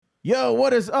Yo,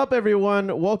 what is up,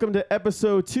 everyone? Welcome to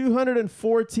episode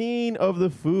 214 of the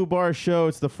Foo Bar Show.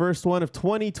 It's the first one of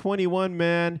 2021,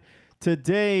 man.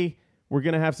 Today, we're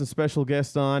going to have some special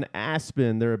guests on.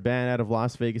 Aspen, they're a band out of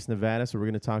Las Vegas, Nevada, so we're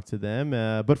going to talk to them.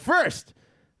 But first,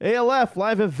 ALF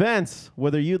live events.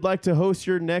 Whether you'd like to host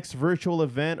your next virtual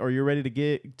event or you're ready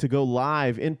to go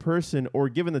live in person or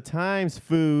given the times,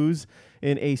 Foos,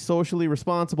 in a socially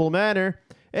responsible manner,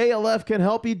 ALF can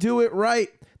help you do it right.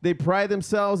 They pride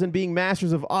themselves in being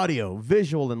masters of audio,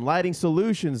 visual, and lighting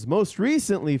solutions. Most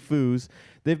recently, Foos,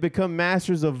 they've become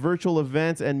masters of virtual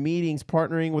events and meetings,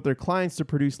 partnering with their clients to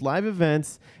produce live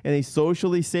events in a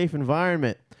socially safe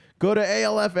environment. Go to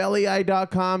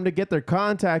alflei.com to get their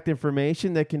contact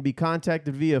information that can be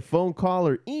contacted via phone call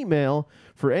or email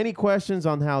for any questions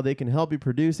on how they can help you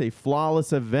produce a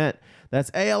flawless event. That's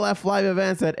ALF Live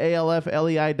Events at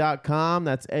alflei.com.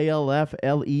 That's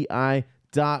alflei.com.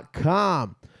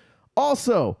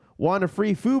 Also, want a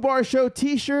free Foo Bar Show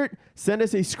t-shirt? Send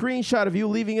us a screenshot of you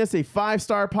leaving us a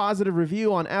 5-star positive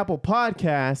review on Apple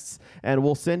Podcasts, and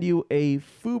we'll send you a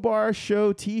Foo Bar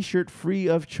Show t-shirt free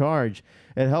of charge.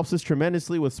 It helps us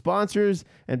tremendously with sponsors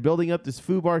and building up this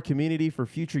Foo Bar community for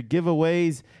future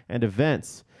giveaways and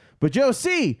events. But Joe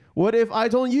C., what if I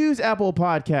don't use Apple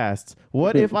Podcasts?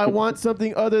 What if I want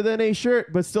something other than a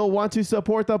shirt but still want to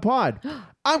support the pod?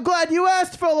 I'm glad you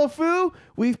asked, fellow Foo.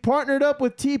 We've partnered up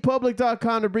with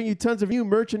tpublic.com to bring you tons of new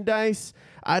merchandise,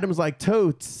 items like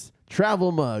totes,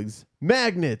 travel mugs,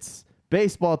 magnets,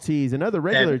 baseball tees, and other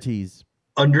regular tees.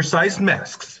 Undersized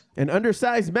masks. And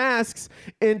undersized masks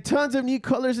in tons of new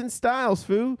colors and styles,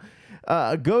 Foo.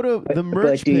 Go to the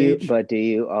merch page. But do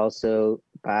you also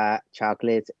buy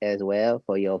chocolates as well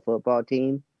for your football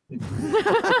team?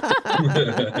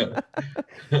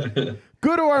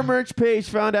 Go to our merch page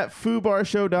found at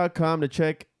foobarshow.com to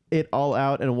check it all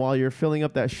out. And while you're filling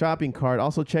up that shopping cart,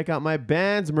 also check out my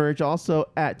band's merch also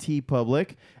at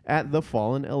tpublic at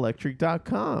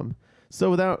thefallenelectric.com. So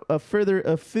without a further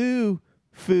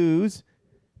Foos,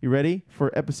 you ready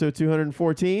for episode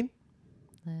 214?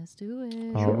 Let's do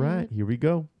it. All right, here we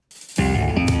go.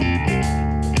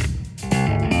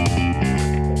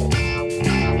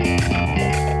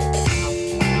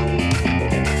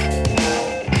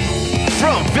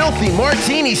 From Filthy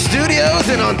Martini Studios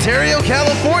in Ontario,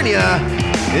 California,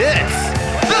 it's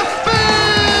the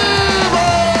Foo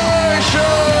Bar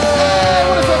Show! Hey,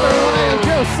 what is up, everyone? I am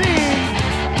Joe C.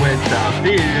 With the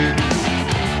beard.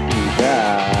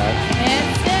 And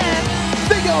Steph.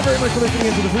 Thank you all very much for listening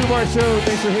into the Foo Bar Show.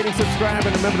 Thanks for hitting subscribe,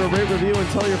 and remember to rate, review, and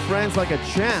tell your friends like a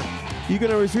champ. You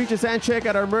can always reach us and check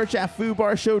out our merch at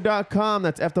foobarshow.com.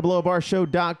 That's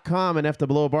ftheblowbarshow.com and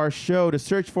ftheblowbarshow to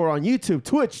search for on YouTube,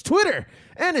 Twitch, Twitter,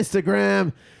 and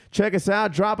Instagram. Check us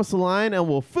out, drop us a line, and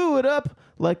we'll foo it up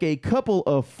like a couple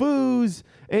of foos.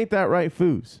 Ain't that right,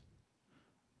 foos?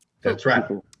 That's right.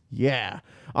 Yeah.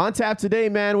 On tap today,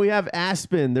 man, we have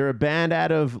Aspen. They're a band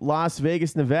out of Las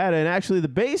Vegas, Nevada, and actually the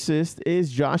bassist is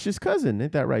Josh's cousin.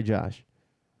 Ain't that right, Josh?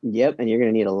 Yep, and you're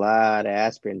going to need a lot of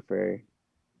aspirin for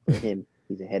him.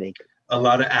 He's a headache. A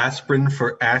lot of aspirin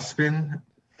for Aspen.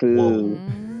 Food.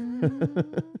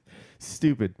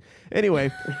 Stupid.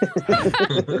 Anyway,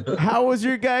 how was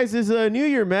your guys' New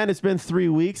Year, man? It's been 3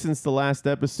 weeks since the last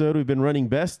episode. We've been running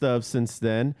best of since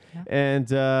then, and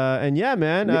yeah,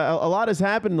 man, a lot has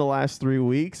happened in the last 3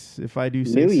 weeks. If I do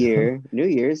say New so.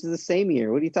 Year's is the same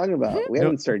year. What are you talking about? We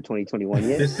haven't started 2021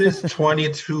 yet. This is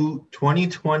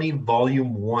 2020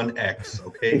 Volume 1X,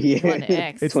 okay? Yeah.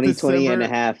 1X. It's 2020 December, and a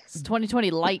half. It's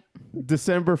 2020 light.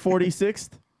 December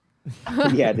 46th.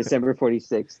 Yeah, December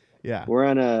 46th. Yeah, We're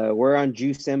on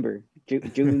June.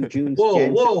 Whoa,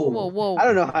 whoa. Whoa, whoa. I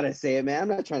don't know how to say it, man. I'm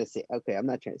not trying to say it like that.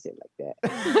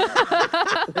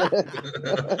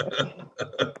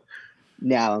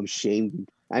 Now I'm shamed.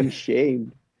 Oh,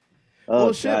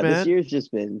 well, shit, God, man. this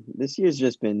year's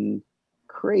just been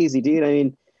crazy, dude. I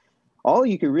mean, all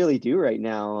you can really do right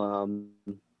now,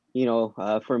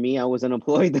 for me, I was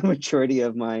unemployed the majority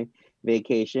of my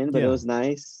vacation, but It was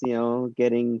nice,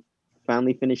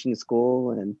 finally finishing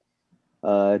school, and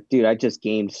dude, I just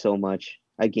gamed so much.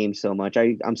 I'm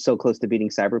so close to beating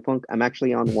Cyberpunk. I'm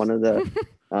actually on one of the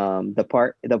the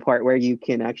part where you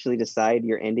can actually decide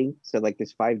your ending. So like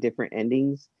there's 5 different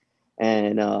endings,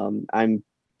 and I'm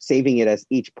saving it as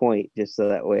each point just so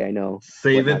that way I know.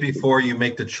 Save it before you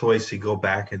make the choice. You go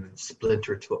back and then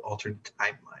splinter to an alternate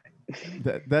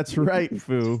timeline. That's right,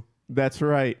 Foo. That's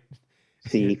right.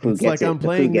 See, it's like I'm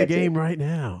playing the game right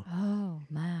now. Oh,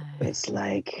 my. It's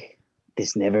like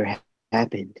this never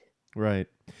happened. Right.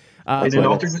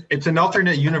 It's an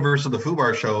alternate universe of the Foo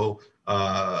Bar Show.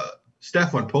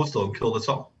 Steph went postal and killed us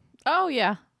all. Oh,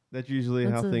 yeah. That's usually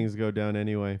That's how a- things go down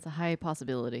anyway. It's a high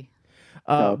possibility.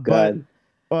 Oh, But God.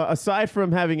 aside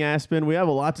from having Aspen, we have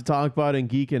a lot to talk about and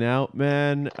geeking out,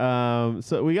 man.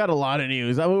 So we got a lot of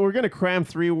news. I mean, we're gonna cram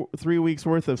three weeks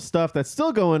worth of stuff that's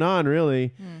still going on,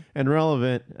 really, and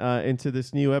relevant into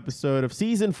this new episode of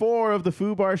season 4 of the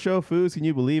Foo Bar Show. Foos, can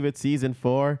you believe it? Season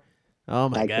 4. Oh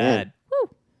my I God. can.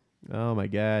 Oh my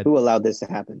God. Who allowed this to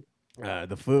happen?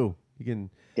 The Foo. You can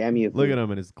Damn you. look Foo. at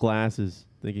him in his glasses,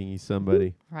 thinking he's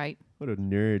somebody. Right. What a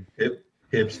nerd.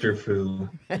 Hipster Foo.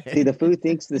 See, the Foo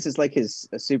thinks this is like his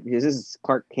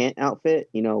Clark Kent outfit.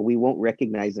 You know, we won't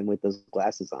recognize him with those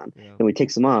glasses on. Yeah. And when he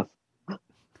takes them off,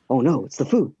 oh no, it's the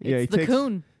Foo. Yeah, It's the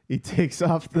coon. He takes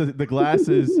off the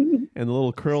glasses and the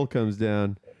little curl comes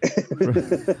down.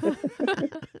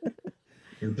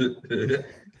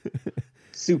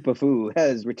 Super Foo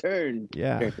has returned.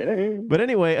 Yeah. But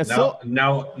anyway,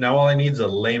 now all I need is a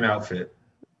lame outfit.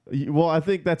 well, I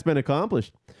think that's been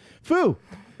accomplished. Foo,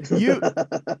 you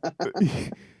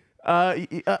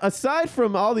aside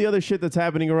from all the other shit that's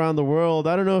happening around the world,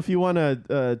 I don't know if you want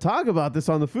to talk about this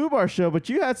on the Foo Bar Show, but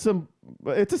you had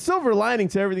it's a silver lining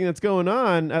to everything that's going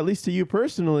on, at least to you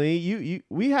personally.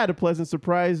 We had a pleasant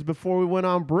surprise before we went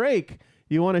on break.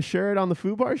 You want to share it on the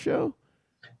Foo Bar Show?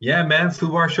 Yeah, man, Foo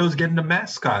Bar Show's getting a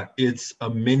mascot. It's a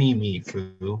mini me,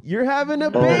 Foo. You're having a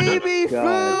my baby,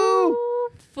 God. Foo.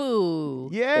 Foo.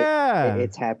 Yeah.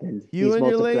 It's happened. You He's and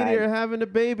your multiplied. lady are having a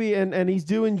baby, and he's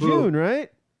due in Foo. June, right?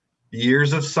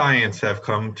 Years of science have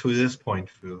come to this point,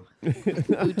 Foo.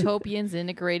 Utopians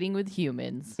integrating with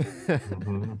humans.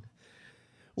 Mhm.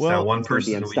 Well, that one It's gonna be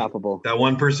person unstoppable. that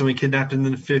one person we kidnapped in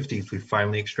the 50s, we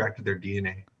finally extracted their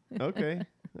DNA. Okay.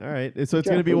 All right. So it's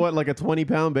going to be what, like a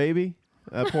 20-pound baby?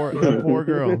 That poor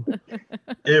girl.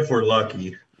 If we're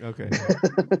lucky. Okay.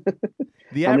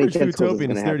 The How many average tentacles is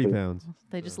Utopian is gonna have 30 to- pounds.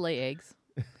 They just lay eggs.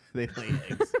 They lay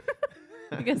eggs.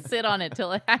 You can sit on it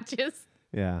till it hatches.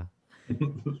 Yeah.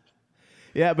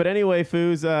 Yeah, but anyway,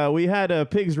 Foos, we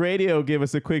had Pigs Radio give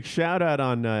us a quick shout out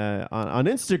on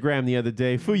Instagram the other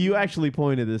day. Foo, you actually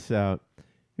pointed this out.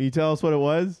 Can you tell us what it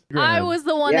was? I was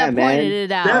the one Yeah, that man. pointed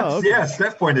it out. Steph, okay. Yeah,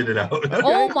 Steph pointed it out.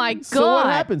 Oh my god. So what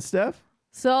happened, Steph?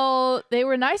 So they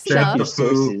were nice Steph, enough. the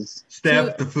Foo, Sources.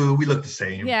 Steph, the Foo, we look the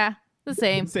same. Yeah, the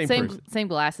same. Same Same person.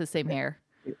 glasses, same hair.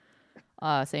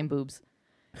 Same boobs.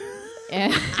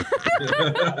 And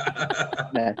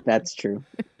That's true.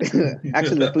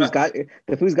 Actually,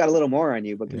 the Foo's got a little more on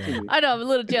you, but continue. I know I'm a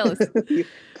little jealous.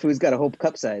 Foo's got a whole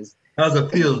cup size. How's it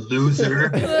feel, loser?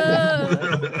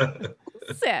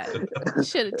 Sad.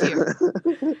 Shed a tear.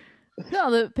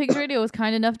 No, the Pigs Radio was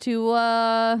kind enough to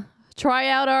try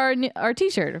out our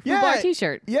T-shirt, our Foo Bar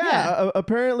T-shirt. Yeah.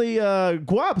 Apparently,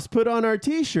 Guaps put on our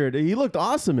T-shirt. He looked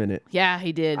awesome in it. Yeah,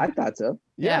 he did. I thought so.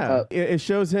 Yeah, it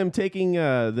shows him taking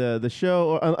the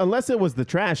show, unless it was the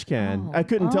trash can. Oh. I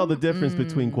couldn't tell the difference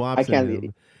between Guaps I can't- and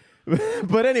him.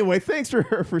 But anyway, thanks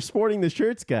for sporting the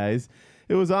shirts, guys.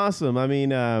 It was awesome. I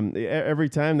mean, every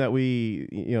time that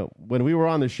when we were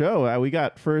on the show, we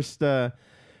got a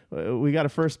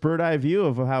first bird eye view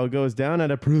of how it goes down at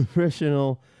a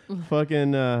professional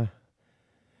fucking.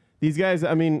 These guys.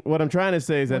 I mean, what I'm trying to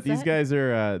say is that What's these that?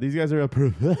 guys are a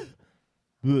Foo,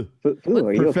 are you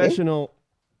okay? professional.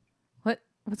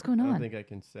 What's going I don't on? think I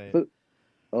can say it.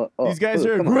 Foo- These guys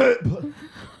Foo, are come on. great.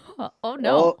 Oh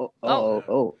no.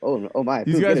 Oh my.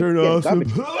 These Foo, guys get it, are get it, awesome.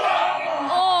 stop it.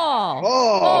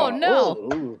 Oh no.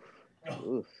 Ooh.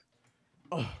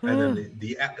 And then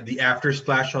the after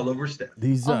splash all over Steph.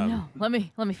 These Oh no. Let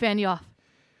me fan you off.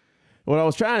 what I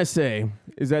was trying to say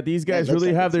is that these guys looks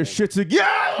really like have their it's shit together.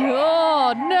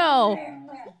 Oh no.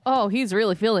 Oh, he's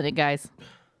really feeling it, guys.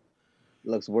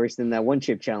 Looks worse than that one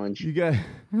chip challenge. You guys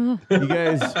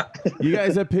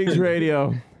at Pigs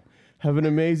Radio have an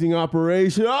amazing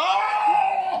operation.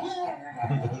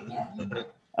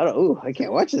 I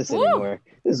can't watch this anymore.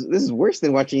 This is worse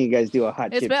than watching you guys do a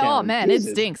hot It's chip been, oh challenge. man, Jesus.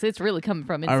 it stinks. It's really coming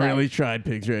from I inside. really tried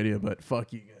Pigs Radio, but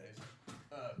fuck you guys.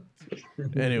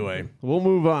 Anyway, we'll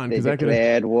move on They because I could.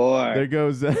 declared war. There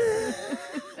goes.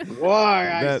 War.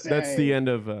 That's the end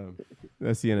of.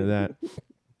 That's the end of that.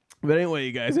 But anyway,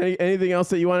 you guys, anything else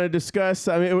that you want to discuss?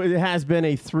 I mean, it has been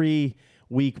a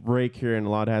 3-week break here, and a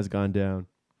lot has gone down.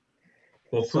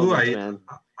 Well, So Foo, much, man.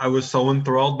 I was so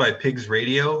enthralled by Pigs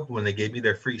Radio when they gave me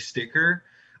their free sticker.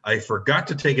 I forgot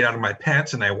to take it out of my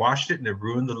pants, and I washed it, and it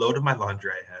ruined the load of my laundry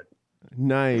I had.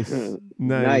 Nice.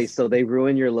 Nice. So they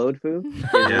ruin your load, Foo?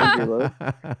 They ruined your load?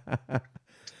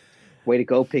 Way to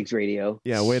go, Pigs Radio.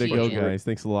 Yeah, way to go, Shit. guys.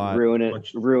 Thanks a lot.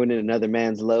 Ruining another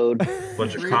man's load.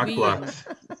 Bunch of Ruby. cock blocks.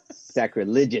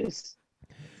 Sacrilegious.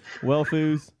 Well,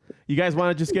 Foos, you guys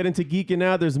want to just get into geeking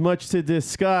out? There's much to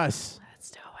discuss. Let's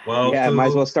do Well, Yeah, Fu, might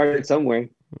as well start it somewhere.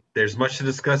 there's much to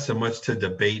discuss and much to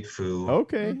debate, Fu.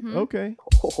 Okay, Mhm. okay.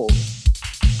 Oh.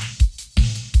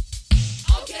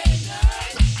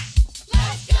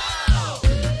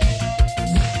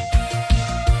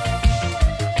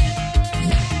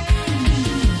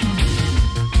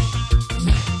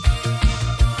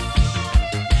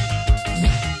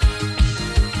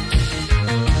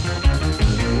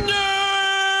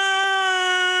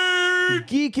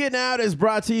 Geeking Out is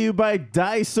brought to you by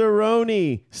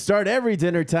Dice-A-Roni. Start every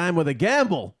dinner time with a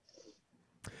gamble.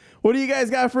 What do you guys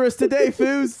got for us today,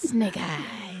 Foos? Snake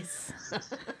eyes.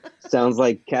 Sounds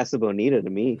like Casa Bonita to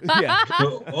me. Yeah.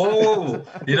 Oh,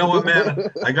 you know what, man?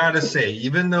 I gotta say,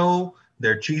 even though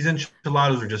their cheese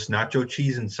enchiladas are just nacho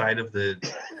cheese inside of the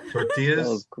That was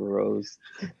tortillas, gross.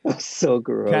 That was so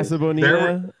gross. Casa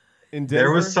Bonita in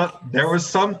Denver. there was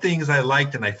some things I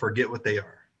liked and I forget what they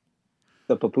are.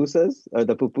 The pupusas or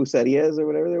the pupuserias or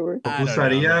whatever they were. I don't know,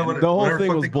 Pupusaria, man. what- The whole whatever thing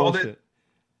fuck was they called it. bullshit.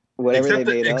 Whatever Except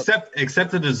they made up.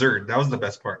 except the dessert. That was the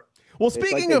best part. Well, It's like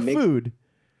speaking they of mix- food,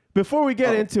 before we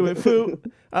get Oh. into it,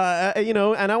 food, you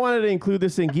know, and I wanted to include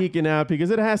this in Geeking Out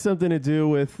because it has something to do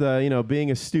with, you know, being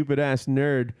a stupid ass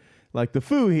nerd like the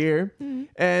Foo here.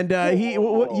 And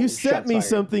you sent Shots me fired.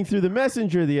 something through the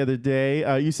messenger the other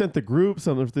day. You sent the group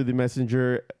something through the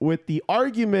messenger with the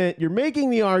argument. You're making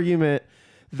the argument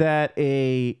that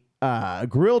a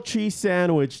grilled cheese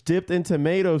sandwich dipped in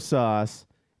tomato sauce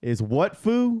is what,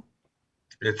 Foo?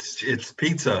 It's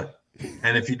pizza.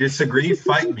 And if you disagree,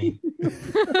 fight me.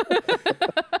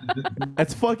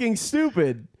 That's fucking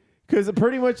stupid. Because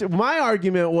pretty much my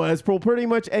argument was pretty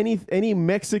much any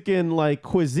Mexican like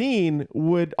cuisine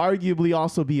would arguably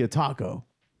also be a taco.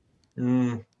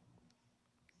 No.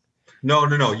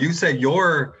 You said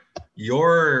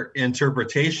your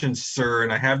interpretation, sir,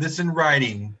 and I have this in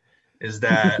writing, is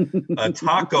that a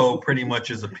taco pretty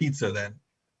much is a pizza then.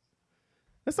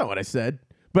 That's not what I said.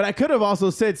 But I could have also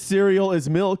said cereal is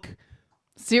milk.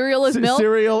 Cereal is milk.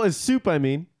 Cereal is soup, I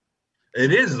mean.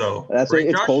 It is though. That's right,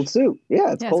 it's Josh? cold soup.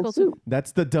 Yeah, it's cold soup.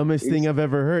 That's the dumbest thing I've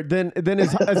ever heard. Then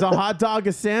is a hot dog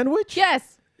a sandwich?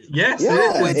 Yes. Yes,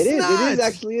 Yeah, it it is. is. not. It is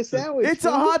actually a sandwich. It's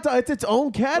a hot dog. It's its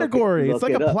own category. It's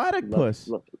like a platypus.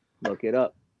 Look it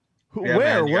up. Yeah, Where?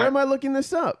 man, Where yeah. am I looking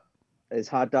this up? Is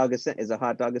a hot dog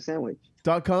a sandwich?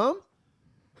 .com?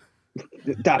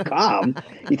 .com.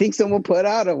 You think someone put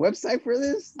out a website for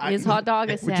this? Is hot dog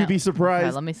a Would sandwich? you be surprised?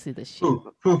 Okay, let me see this shit.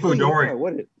 Food, don't worry.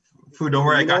 What it? Food, don't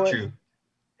worry, I You know got what? you.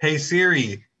 Hey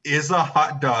Siri, is a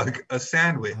hot dog a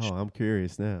sandwich? Oh, I'm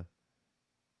curious now.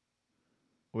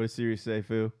 What does Siri say,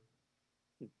 Foo?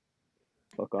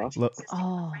 Fuck off. Look,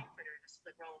 Oh.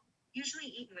 Usually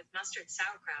eaten with mustard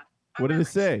sauerkraut. what did it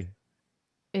say?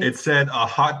 It said a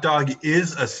hot dog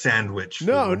is a sandwich.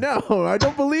 No, Food. no, I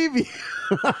don't believe you.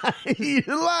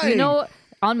 You're lying. You know,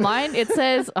 on mine it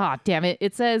says, damn it.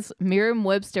 It says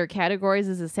Merriam-Webster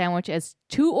categorizes a sandwich as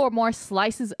 2 or more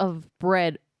slices of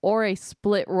bread or a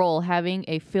split roll having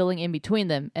a filling in between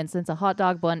them. And since a hot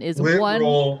dog bun is Split one,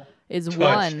 roll, one,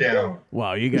 touchdown.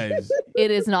 Wow, you guys. it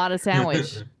is not a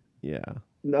sandwich. Yeah.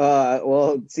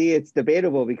 Well, see, it's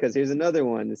debatable because here's another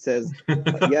one. It says,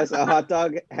 yes, a hot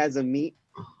dog has a meat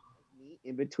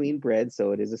in between bread,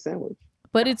 so it is a sandwich.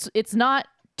 But it's not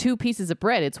 2 pieces of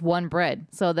bread. It's one bread.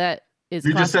 So that is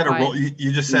You just said a classified- roll.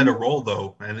 You just said a roll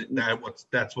though, and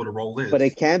that's what a roll is. But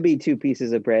it can be 2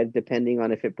 pieces of bread depending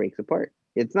on if it breaks apart.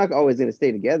 It's not always going to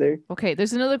stay together. Okay,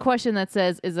 there's another question that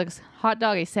says, is a hot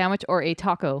dog a sandwich or a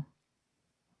taco?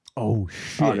 Oh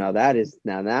shit. Oh, now that is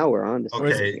now we're on to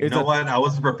Okay, you It's know a- what? I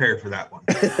wasn't prepared for that one.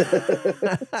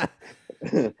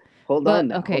 something. Hold But, on.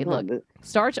 Now. okay, Hold on. look.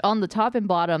 Starch on the top and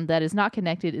bottom that is not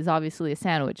connected is obviously a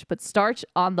sandwich, but starch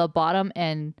on the bottom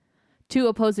and 2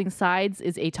 opposing sides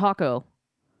is a taco.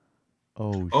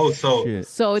 Oh so- shit.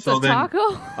 So it's So a then- taco?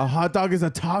 A hot dog is a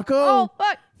taco? Oh,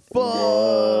 fuck.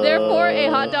 Fuck. Therefore, a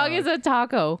hot dog is a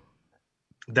taco.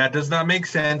 That does not make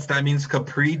sense. That means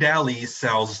Capri Deli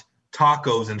sells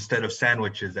tacos instead of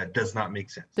sandwiches. That does not make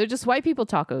sense. They're just white people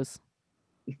tacos.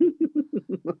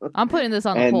 I'm putting this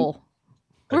on the And- poll.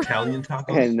 Italian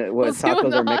tacos. And what We'll see what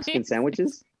tacos the are Mexican audience-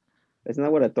 sandwiches? Isn't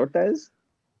that what a torta is?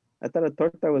 I thought a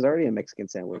torta was already a Mexican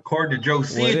sandwich. According to Joe What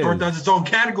C, is? torta has its own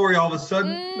category all of a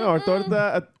sudden. No, a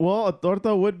torta. Well, a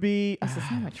torta would be. It's a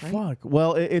sandwich, right? Fuck.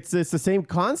 Well, it's the same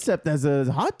concept as a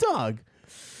hot dog.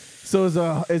 So is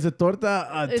a torta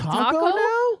a A taco, taco?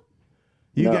 now?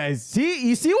 You No. guys see?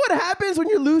 You see what happens when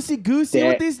you're loosey goosey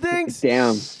with these things?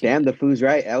 Damn, the food's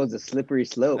right. That was a slippery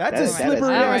slope. That's That- a that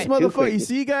slippery is ass too motherfucker. quick. You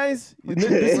see, guys?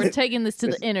 We're taking this to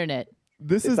the internet.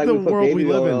 This It's is like the we put world we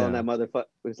baby live oil in on now. that motherfucker.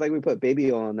 It's like we put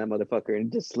baby oil on that motherfucker and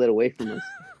it just slid away from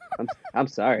us. I'm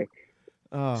sorry.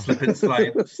 Oh, Slip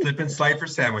and slide for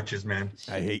sandwiches, man.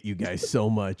 I hate you guys so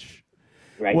much.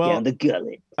 Right Well, down the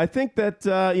gullet. I think that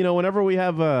whenever we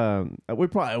have we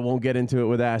probably won't get into it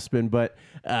with Aspen, but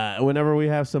whenever we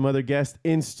have some other guests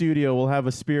in studio, we'll have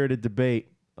a spirited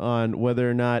debate on whether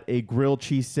or not a grilled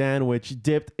cheese sandwich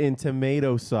dipped in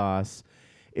tomato sauce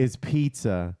is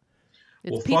pizza.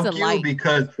 It's Well, pizza fuck you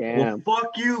light. Damn.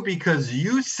 fuck you because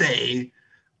you say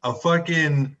a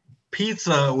fucking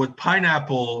pizza with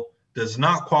pineapple does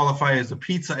not qualify as a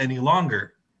pizza any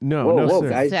longer. No, Whoa, no, whoa, sir.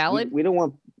 guys! Salad? We don't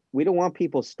want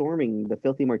people storming the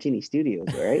Filthy Martini Studios,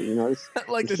 all right? You know,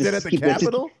 Like they let's did at just the keep it-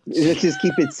 Capitol. let's just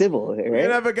keep it civil, all You right?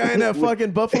 have a guy in that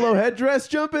fucking buffalo headdress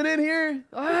jumping in here.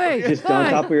 Hey, Just on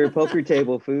hey, top of your poker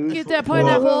table, food. get that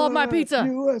pineapple on my pizza.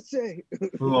 USA.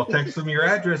 Well, text them your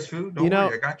address, food. Don't You know-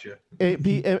 worry, I got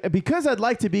you. Because I'd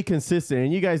like to be consistent,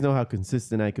 and you guys know how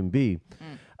consistent I can be.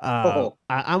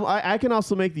 I can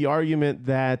also make the argument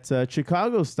that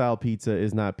Chicago style pizza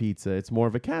is not pizza; it's more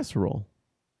of a casserole.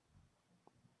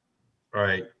 All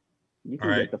right. You can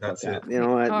All get right, the fuck that's out. it. You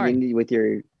know what? All right. With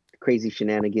your crazy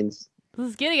shenanigans. This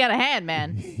is getting out of hand,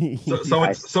 man. So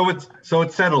it's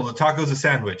settled. The taco's a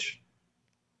sandwich.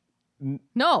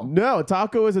 No. No,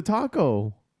 taco is a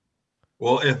taco.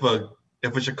 Well, if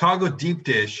a Chicago deep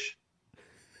dish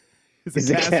It's It's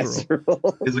a a casserole.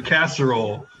 casserole. is a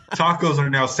casserole, tacos are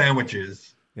now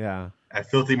sandwiches Yeah. at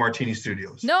Filthy Martini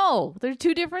Studios. No, they're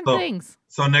two different So- things.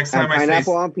 So next And time I say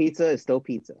pineapple on pizza is still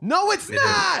pizza. No, it's It is.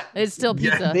 not. It's still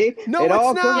Yeah. pizza. See? No, it it's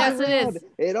all not. comes Yes, it around. is.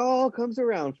 It all comes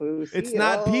around, food. See, It's it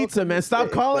not all pizza, comes- man. Stop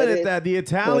but calling it that. The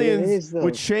Italians is, though.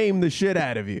 would shame the shit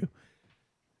out of you.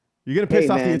 You're gonna piss Hey,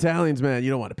 off the man. Italians, man. You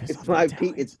don't want to piss It's off my the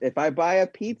Italians. if I buy a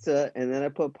pizza and then I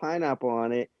put pineapple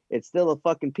on it, it's still a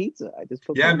fucking pizza. I just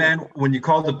put Yeah, man. pineapple. When you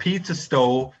call the pizza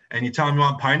stove and you tell them you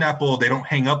want pineapple, they don't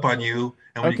hang up on you.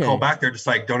 And when Okay. you call back, they're just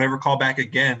like, "Don't ever call back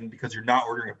again because you're not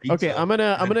ordering a pizza." Okay, I'm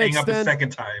gonna And then hang up a extend. second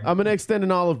time. I'm gonna extend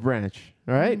an olive branch.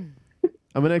 All right.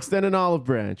 I'm gonna extend an olive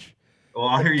branch. Well,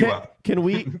 I'll hear you out. Can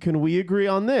we agree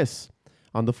on this?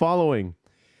 On the following.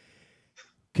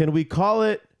 Can we call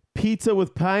it pizza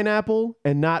with pineapple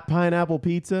and not pineapple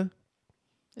pizza?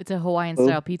 It's a Hawaiian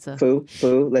style pizza. Foo.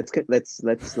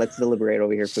 Let's deliberate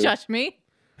over here, Foo. Shush me.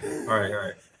 All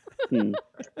right.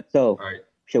 So, All right.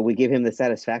 shall we give him the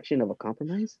satisfaction of a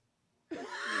compromise?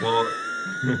 Well,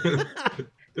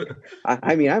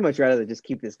 I mean, I'd much rather just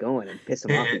keep this going and piss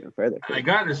him off even further. Foo. I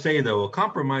gotta say though, a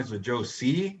compromise with Joe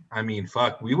C. I mean,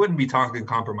 fuck, we wouldn't be talking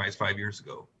compromise 5 years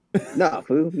ago. No,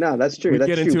 Foo. No, that's true. We'd That's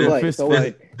get true. into a but fist so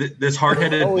fight. This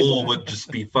hard-headed Always- bull would just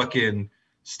be fucking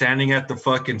standing at the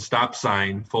fucking stop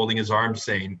sign, folding his arms,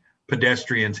 saying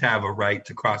pedestrians have a right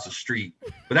to cross the street.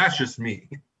 But that's just me.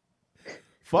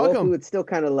 Fuck Well, them. Foo, it's still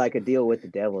kind of like a deal with the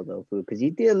devil, though, Foo, because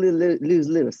you did lose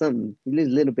a little something. You lose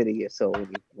a little bit of your soul when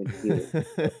you do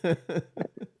it.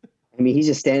 I mean, he's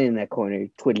just standing in that corner,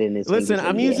 twiddling his Listen, fingers.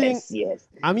 I'm saying, using- yes.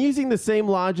 I'm using the same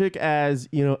logic as,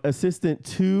 assistant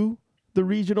to the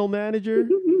regional manager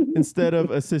instead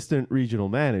of assistant regional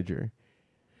manager.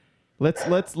 Let's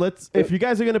if you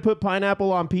guys are going to put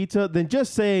pineapple on pizza, then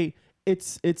just say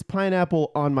it's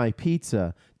pineapple on my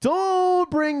pizza. Don't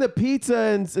bring the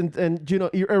pizza and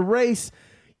you erase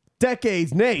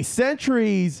decades, nay,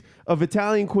 centuries of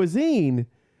Italian cuisine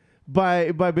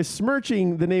by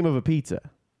besmirching the name of a pizza.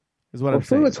 Is what Well, I'm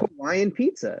saying. Foo, it's Hawaiian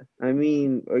pizza. I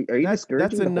mean, are you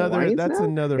discouraging the Hawaiians now?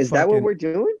 another Is that what fucking- we're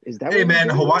doing? Is that Hey what man,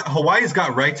 we're doing? Hawaii's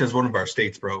got rights as one of our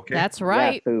states, bro. Okay. That's Yeah,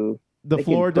 right. Foo. The They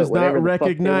can floor put does not whatever the fuck they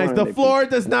recognize. want The on their floor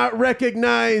does not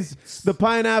recognize the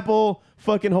pineapple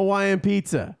fucking Hawaiian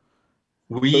pizza.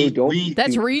 we Foo, don't- we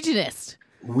That's regionist.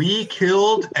 we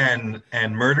killed and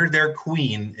murdered their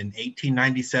queen in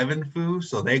 1897, Foo.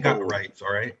 So they got Oh. rights.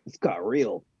 All right. It's got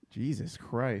real. Jesus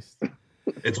Christ.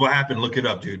 It's what happened. Look it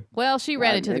up, dude. Well, she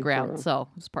ran God, into the man, ground, Carl. so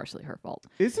it's partially her fault.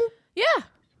 Is it? Yeah.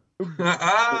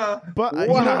 But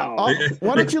Wow.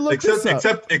 why don't you look except, this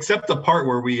up? Except the part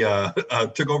where we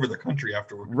took over the country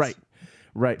afterwards.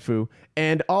 Right, Foo.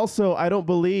 And also, I don't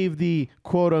believe the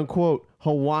quote unquote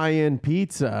Hawaiian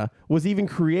pizza was even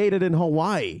created in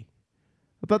Hawaii.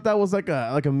 I thought that was like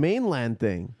a mainland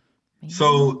thing.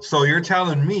 So you're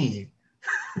telling me,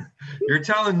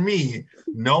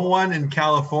 no one in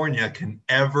California can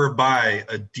ever buy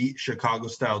a deep Chicago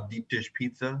style deep dish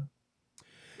pizza?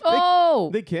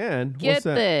 Oh, They can. get What's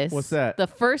that? this. What's that? The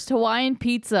first Hawaiian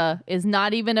pizza is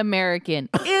not even American.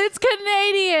 It's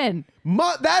Canadian.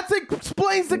 That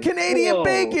explains the Canadian Whoa.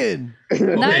 bacon. Okay,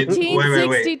 wait.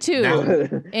 1962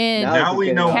 Now- in Now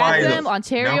we know why Chatham, the-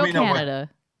 Ontario, now we know why- Canada.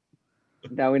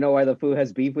 Now we know why the food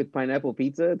has beef with pineapple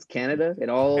pizza. It's Canada. It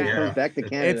all Yeah. comes back to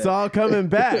Canada. It's all coming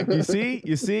back. You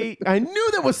see? I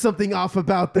knew there was something off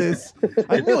about this.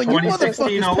 I It's knew it. You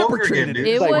 2016 motherfuckers all over again, perpetrated dude.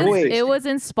 it. It's like, wait. It was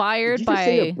Did inspired you just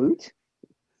say a by boot?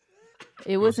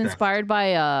 it was inspired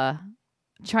by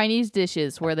Chinese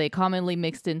dishes where they commonly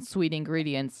mixed in sweet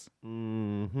ingredients.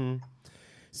 Mm-hmm.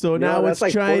 So No, now that's it's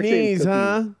like fortune Chinese,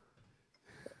 huh?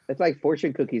 It's like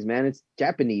fortune cookies, man. It's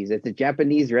Japanese. It's a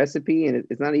Japanese recipe, and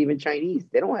it's not even Chinese.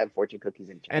 They don't have fortune cookies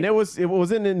in China. And it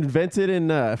wasn't invented in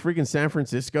freaking San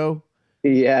Francisco,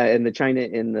 Yeah, I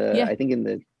think in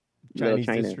the Chinese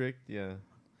China. district. Yeah.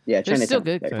 Yeah, They're China. still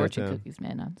good Chinatown. fortune cookies,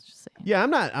 man. I'm just saying. Yeah,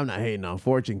 I'm not hating on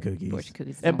fortune cookies. Fortune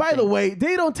cookies is And my by the thing. way,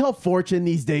 they don't tell fortune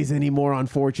these days anymore on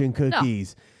fortune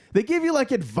cookies. They give you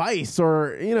like advice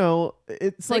or,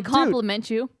 it's They like, dude, compliment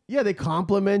you. yeah, they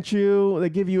compliment you. They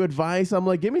give you advice. I'm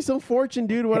like, give me some fortune,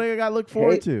 dude. What do I got to look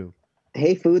forward to?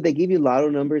 Hey, food. They give you lotto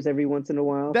numbers every once in a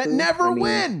while. That food. never I mean,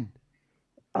 win.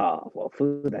 Oh, well,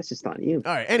 food. That's just on you.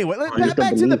 All right. Anyway, I just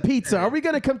back don't to the believe- pizza. Are we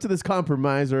going to come to this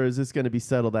compromise or is this going to be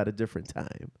settled at a different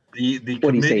time? The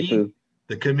What do you say, committee, Pooh?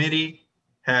 the committee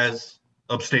has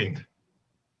abstained,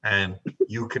 and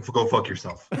you can go fuck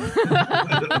yourself.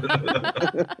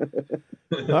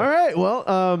 All right.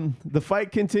 Well, the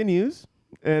fight continues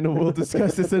and we'll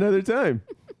discuss this another time.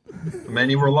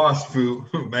 Many were lost, Foo.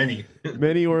 Many.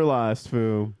 Many were lost,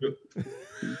 Foo.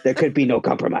 There could be no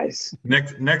compromise.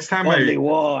 Next time Only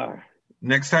war.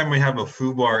 next time we have a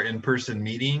Foo Bar in-person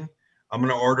meeting, I'm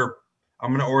gonna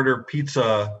order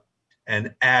pizza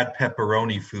and add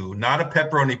pepperoni Foo. Not a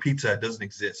pepperoni pizza. It doesn't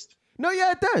exist. No,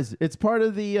 yeah, it does. It's part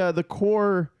of the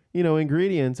core,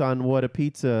 ingredients on what a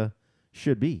pizza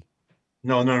should be.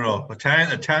 No.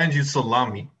 Italians use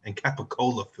salami and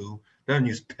capicola Foo. They don't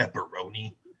use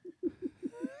pepperoni.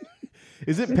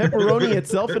 Is it pepperoni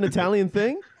itself an Italian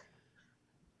thing?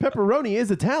 Pepperoni is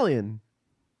Italian.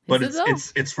 But Is it though?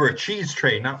 it's for a cheese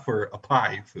tray, not for a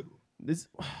pie Foo. This.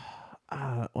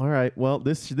 All right. Well,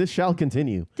 this shall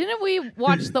continue. Didn't we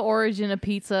watch the Origin of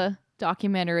Pizza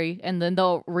documentary, and then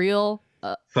the real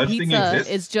Such thing pizza exists?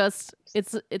 is just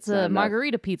it's Not a enough.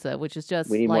 margarita pizza, which is just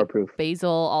We need more like proof. basil,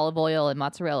 olive oil, and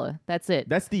mozzarella. That's it.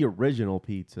 That's the original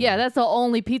pizza. Yeah, that's the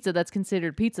only pizza that's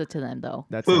considered pizza to them, though.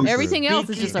 That's Food. Everything else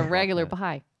is just a Speaking- regular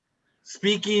pie.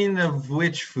 Speaking of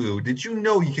which food, did you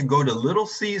know you can go to Little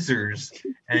Caesars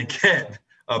and get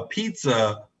a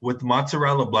pizza with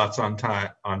mozzarella blots on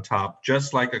top,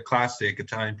 just like a classic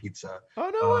Italian pizza? Oh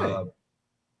no way.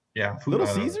 Yeah, food, Little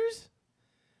Caesars?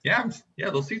 Yeah,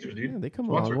 Little Caesars, Yeah, dude. they come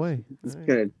a long Sponsor. way. It's All right.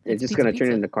 gonna. It's It's just pizza, gonna turn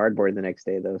pizza. into cardboard the next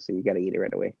day, though. So you got to eat it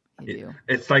right away. You do.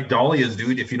 It's like Dahlia's,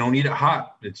 dude. If you don't eat it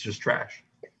hot, it's just trash.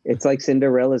 It's like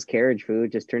Cinderella's carriage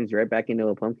food. Just turns right back into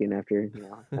a pumpkin after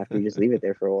you just leave it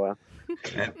there for a while.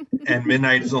 And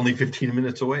midnight is only 15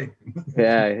 minutes away.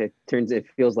 Yeah, it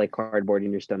feels like cardboard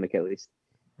in your stomach at least.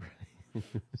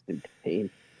 Just in pain.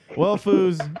 Well,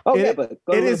 Foos, Oh, it, yeah, but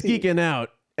go to it Little is Caesars. geeking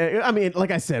out. I mean,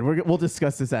 like I said, we'll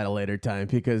discuss this at a later time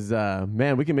because,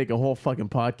 man, we can make a whole fucking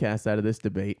podcast out of this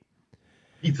debate.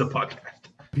 Pizza podcast.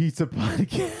 Pizza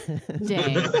podcast.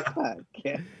 Dang.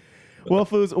 Okay. Well,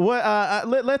 Foos, what?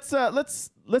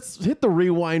 Let's hit the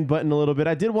rewind button a little bit.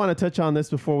 I did want to touch on this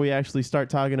before we actually start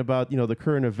talking about the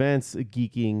current events,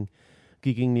 geeking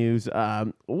news.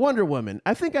 Wonder Woman.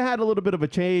 I think I had a little bit of a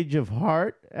change of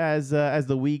heart as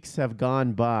the weeks have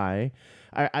gone by.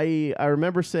 I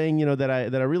remember saying that I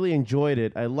really enjoyed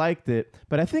it. I liked it,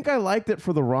 but I think I liked it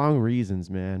for the wrong reasons,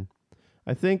 man.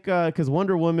 I think because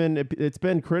Wonder Woman, it's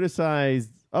been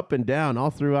criticized up and down all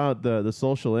throughout the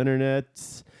social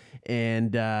internets,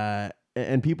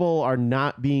 and people are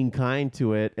not being kind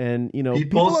to it, and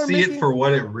People are see making it for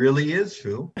what it really is,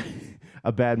 Phil.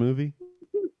 a bad movie.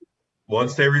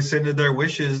 Once they rescinded their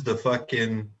wishes, the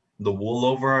wool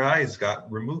over our eyes got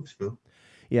removed, Phil.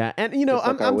 Yeah, and Just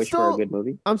like I I'm wish for still a good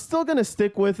movie. I'm still gonna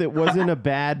stick with it. Wasn't a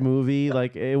bad movie.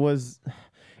 Like it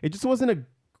just wasn't a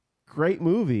great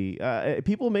movie.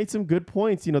 People made some good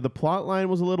points. The plot line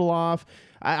was a little off.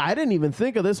 I didn't even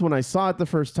think of this when I saw it the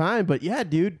first time, but yeah,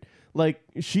 dude, like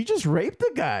she just raped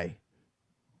the guy.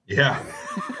 Yeah,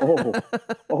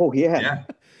 Oh yeah.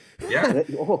 yeah.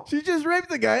 Oh, She just raped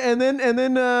the guy, and then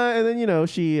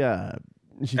she And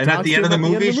at talks the to end of the him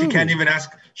at movie, she can't even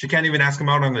ask him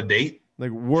out on a date.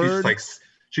 like word.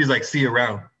 She's like, see you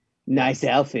around. nice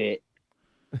outfit.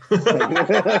 It's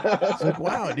like,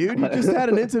 wow, dude, you just had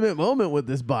an intimate moment with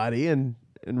this body, and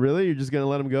really, you're just gonna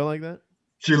let him go like that?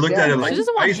 She looked Yeah, at it she like,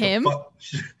 doesn't want I used to him. fuck-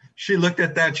 She looked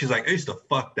at that. She's like, I used to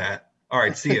fuck that. All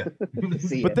right, see ya.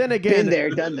 See But ya. then again, been there,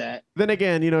 done that.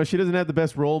 she doesn't have the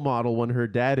best role model when her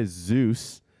dad is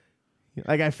Zeus.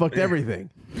 Like I fucked everything.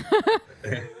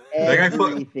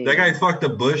 Everything. That guy fucked a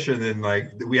bush, and then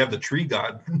like we have the tree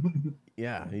god.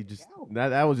 Yeah, he just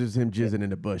that was just him jizzing in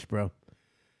the bush, bro.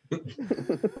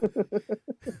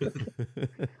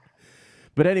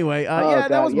 But anyway, yeah,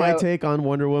 that was my take on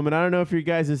Wonder Woman. I don't know if your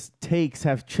guys' takes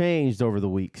have changed over the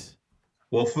weeks.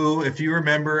 Well, Fu, if you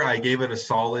remember, I gave it a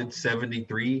solid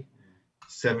 73,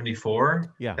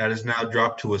 74. Yeah. That has now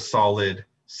dropped to a solid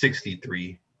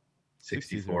 63,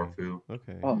 64, Fu.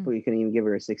 Okay. Oh, but you couldn't even give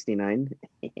her a 69.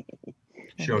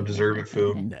 She don't deserve it,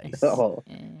 Fu. Nice. Oh.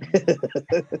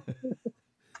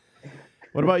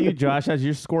 What about you, Josh? Has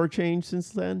your score changed since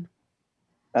then?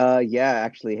 Yeah,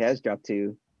 actually has dropped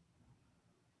to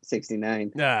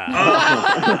 69.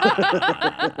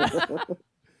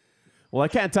 Well, I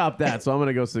can't top that, so I'm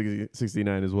gonna go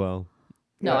 69 as well.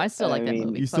 No, I still like that mean,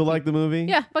 movie. You still like the movie?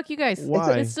 Yeah, fuck you guys.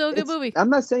 Why? It's still a good movie. I'm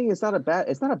not saying it's not a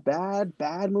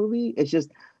bad movie. It's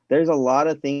just there's a lot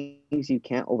of things you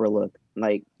can't overlook.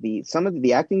 Like some of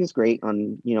the acting is great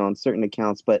on on certain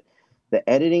accounts, but the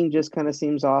editing just kind of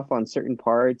seems off on certain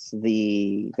parts.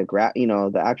 The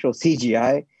actual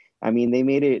CGI. I mean, they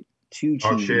made it too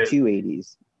cheesy, too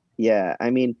 80s. Yeah,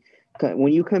 I mean,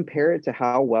 when you compare it to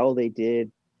how well they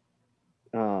did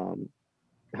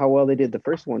the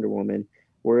first Wonder Woman,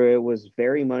 where it was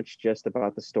very much just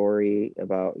about the story,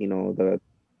 about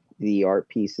the art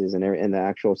pieces and the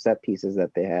actual set pieces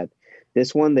that they had.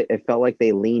 This one, it felt like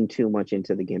they leaned too much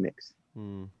into the gimmicks.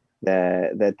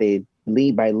 That they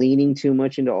leaning too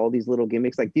much into all these little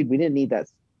gimmicks. Like, dude, we didn't need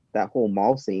that whole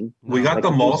mall scene. We got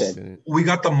the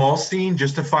mall scene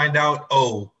just to find out.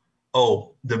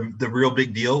 The real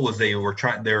big deal was they were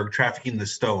trafficking the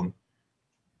stone.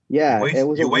 Yeah, it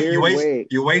was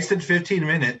you wasted 15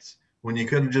 minutes when you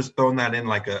could have just thrown that in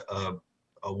like a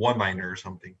one-liner or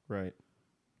something. Right.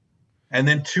 And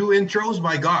then 2 intros,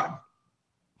 my God.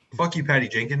 Fuck you, Patty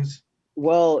Jenkins.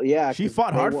 Well, yeah. She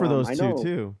fought hard for those two,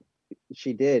 too.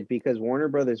 She did, because Warner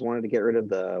Brothers wanted to get rid of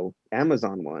the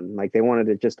Amazon one. Like, they wanted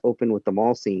to just open with the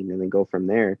mall scene and then go from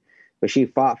there. But she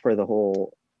fought for the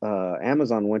whole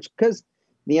Amazon one, because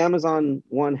the Amazon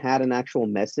one had an actual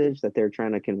message that they're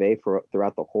trying to convey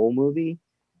throughout the whole movie.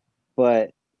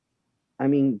 But, I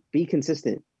mean, be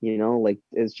consistent, like,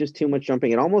 it's just too much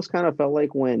jumping. It almost kind of felt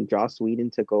like when Joss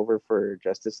Whedon took over for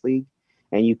Justice League,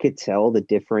 and you could tell the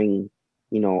differing,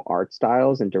 art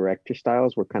styles and director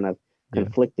styles were kind of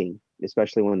conflicting,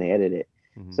 especially when they edited it.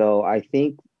 Mm-hmm. So I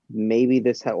think maybe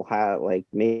this will have, like,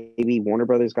 maybe Warner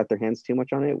Brothers got their hands too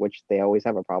much on it, which they always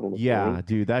have a problem with. Yeah,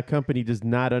 dude, that company does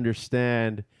not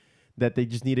understand that they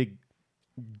just need to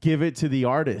give it to the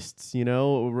artists,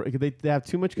 They have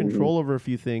too much control over a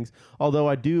few things.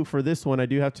 Although for this one, I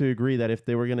do have to agree that if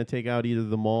they were going to take out either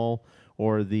the mall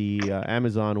or the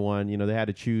Amazon one, they had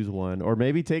to choose one. Or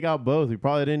maybe take out both. We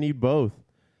probably didn't need both.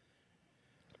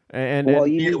 We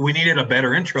needed a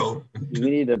better intro. We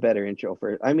needed a better intro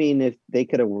I mean, if they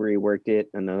could have reworked it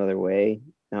another way,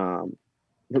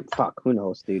 who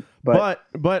knows, dude. But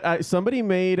somebody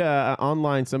made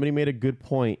online. Somebody made a good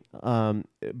point.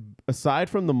 Aside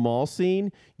from the mall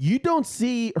scene, you don't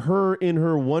see her in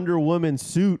her Wonder Woman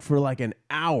suit for like an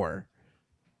hour.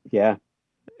 Yeah.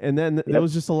 And then there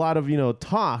was just a lot of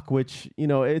talk, which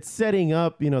it's setting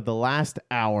up the last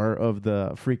hour of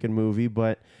the freaking movie,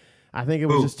 but I think it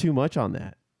was just too much on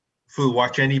that.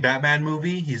 Watch any Batman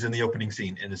movie, he's in the opening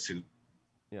scene in a suit.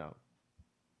 Yeah.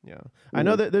 I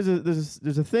know that there's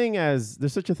such a thing as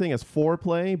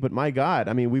foreplay, but my God,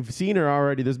 I mean, we've seen her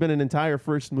already. There's been an entire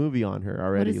first movie on her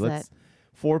already. What is that?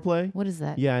 Foreplay? What is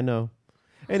that? Yeah, I know.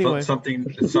 Anyway, something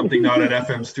not at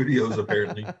FM Studios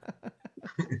apparently.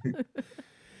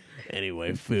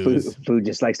 Anyway, food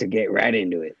just likes to get right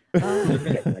into it.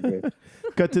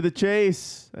 Cut to the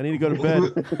chase. I need to go to bed.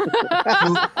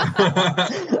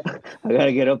 I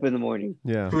gotta get up in the morning.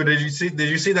 Yeah. Did you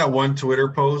see that one Twitter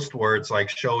post where it's like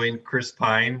showing Chris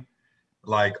Pine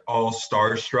like all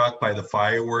starstruck by the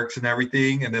fireworks and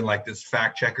everything, and then like this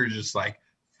fact checker just like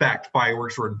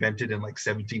fireworks were invented in like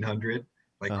 1700.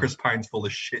 Like Chris Pine's full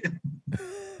of shit.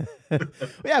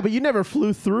 Yeah, but you never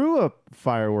flew through a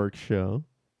fireworks show.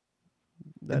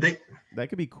 That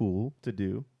could be cool to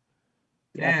do.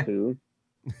 Yeah. Fu.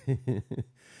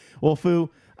 Well, Fu,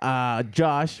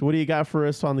 Josh, what do you got for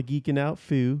us on the Geeking Out,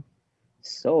 Fu?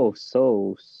 So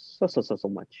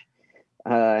much.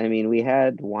 I mean, we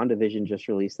had WandaVision just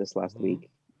released this last week.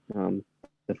 The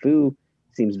Fu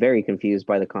seems very confused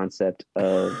by the concept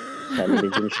of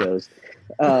television shows.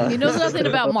 He knows nothing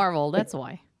about Marvel. That's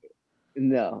why.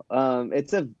 No,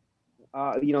 it's a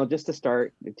just to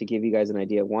start, to give you guys an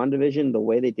idea, WandaVision, the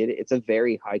way they did it, it's a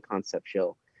very high concept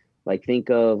show. Like, think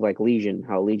of like Legion,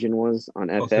 how Legion was on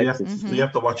FX. So you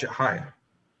have to watch it high.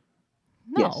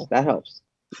 No. Yes, that helps.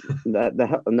 No,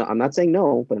 I'm not saying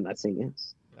no, but I'm not saying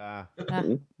yes. Ah.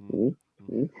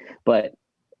 Mhm. But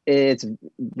it's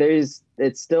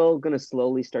still gonna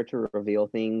slowly start to reveal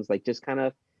things. Like just kind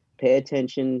of pay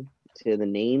attention to the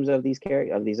names of these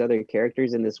other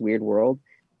characters in this weird world,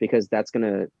 because it's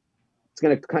gonna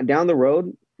down the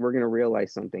road we're gonna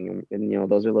realize something,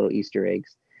 and those are little Easter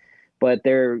eggs. But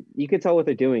you could tell what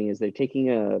they're doing is they're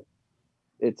taking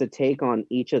it's a take on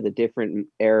each of the different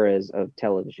eras of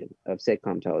television, of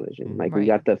sitcom television. Like we Right.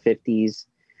 got the 50s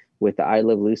with the I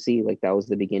Love Lucy, like that was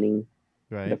the beginning,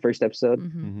 Right. the first episode.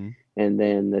 Mhm. Mm-hmm. And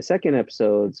then the second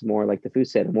episode's more like the Foo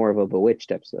said, more of a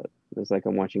Bewitched episode. It's like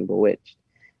I'm watching Bewitched.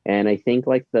 And I think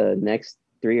like the next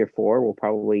 3 or 4 will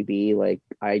probably be like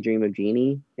I Dream of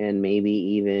Jeannie, and maybe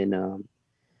even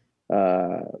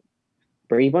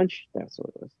Brady Bunch. That's what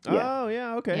it was. Yeah. Oh,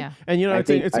 yeah, okay. Yeah. And I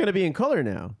think it's going to be in color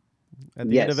now. At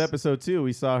the end of Yes. episode 2,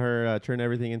 we saw her turn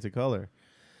everything into color.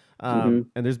 Mhm.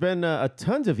 And there's been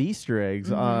tons of Easter eggs.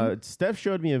 Mhm. Steph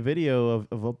showed me a video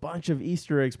of a bunch of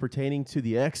Easter eggs pertaining to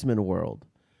the X-Men world.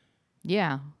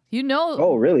 Yeah.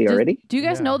 Oh, really? Already? Do you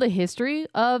guys Yeah. know the history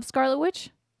of Scarlet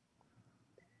Witch?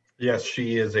 Yes,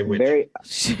 she is a witch. Very.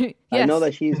 Yes. I know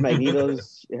that she's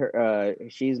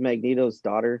she's Magneto's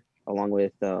daughter, along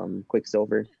with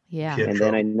Quicksilver. Yeah. Yeah. And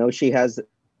then I know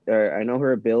I know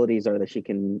her abilities are that she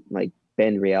can like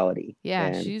bend reality. Yeah,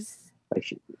 And, she's like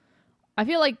I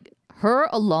feel like her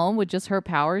alone with just her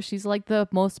powers, she's like the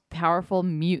most powerful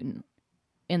mutant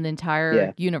in the entire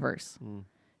Yeah. universe. Mm.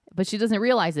 But she doesn't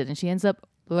realize it, and she ends up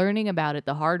learning about it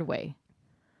the hard way.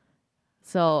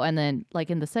 So, and then like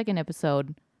in the second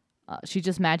episode, she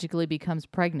just magically becomes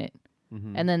pregnant.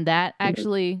 Mhm. And then that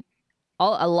actually,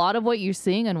 a lot of what you're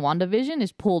seeing in WandaVision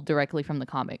is pulled directly from the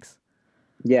comics.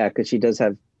 Yeah, because she does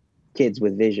have kids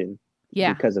with vision.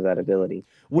 Yeah. Because of that ability.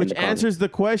 Which the comics. answers the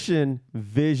question,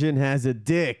 Vision has a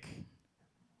dick.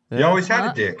 He always had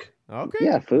Huh? a dick. Okay.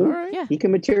 Yeah, fool. All right. Yeah. He can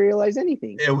materialize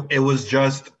anything. It was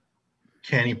just,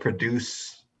 can he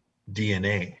produce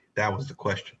DNA? That was the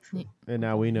question. And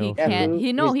now we He know. Yeah, can't. who-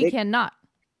 He no, his he dick- cannot.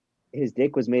 His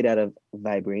dick was made out of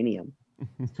vibranium.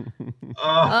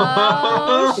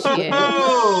 Oh, shit.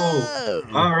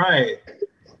 All right.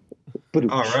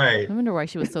 All right. I wonder why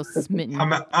she was so smitten.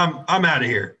 I'm out of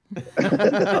here.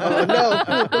 Oh no,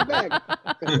 fool, come back.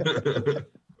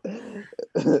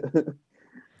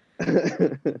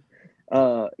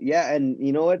 Yeah, and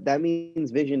you know what? That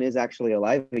means Vision is actually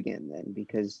alive again then,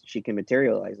 because she can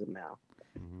materialize him now.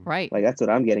 Right. Like that's what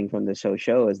I'm getting from the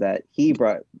show is that he's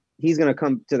gonna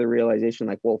come to the realization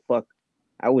like, well, fuck,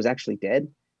 I was actually dead.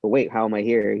 But wait, how am I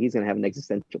here? He's gonna have an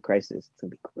existential crisis. It's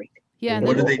gonna be great. Yeah. And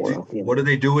What then, do they do? What do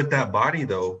they do with that body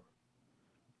though?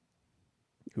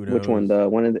 Who knows? Which one? The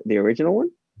one of the original one?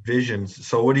 Visions.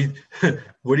 So what do you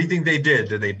think they did?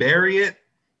 Did they bury it?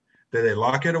 Did they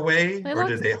lock it away? They Or locked-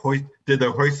 did they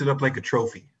hoist it up like a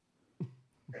trophy?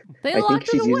 they I think locked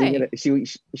she's it away. using it.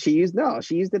 She used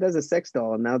it as a sex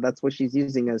doll, and now that's what she's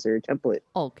using as her template.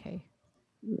 Okay.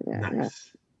 Yeah, yeah.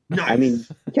 Nice. Nice. I mean,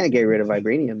 you can't get rid of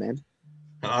vibranium, man.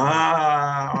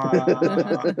 I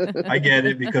get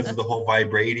it because of the whole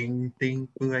vibrating thing.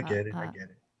 Ooh, I get it. I get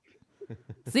it.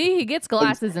 See, he gets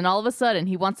glasses, and all of a sudden,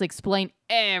 he wants to explain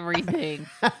everything.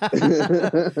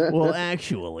 Well,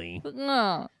 actually.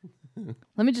 No.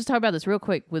 Let me just talk about this real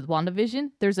quick. With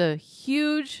WandaVision, there's a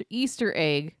huge Easter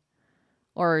egg,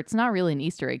 or it's not really an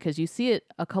Easter egg because you see it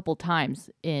a couple times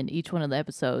in each one of the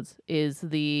episodes, is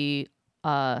the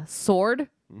sword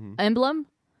emblem.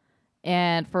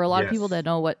 And for a lot of people Yes.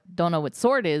 that don't know what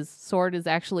sword is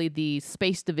actually the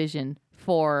space division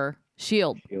for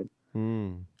SHIELD.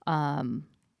 Mm.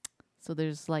 So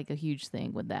there's like a huge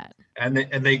thing with that. And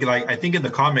they like, I think in the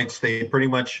comics they pretty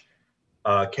much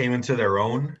came into their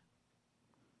own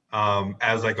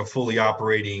as like a fully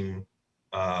operating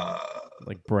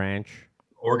Like branch.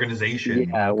 organization.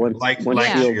 Yeah, once Like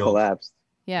Yeah. Shield Shield. collapsed.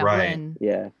 Yeah, Right. when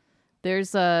Yeah,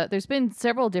 there's been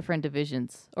several different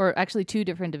divisions, or actually 2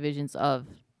 different divisions of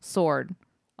sword.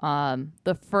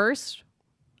 The first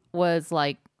was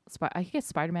like I guess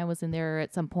Spider-Man was in there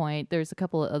at some point. There's a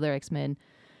couple of other X-Men.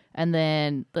 And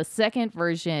then the second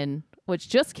version, which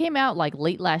just came out like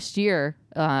late last year,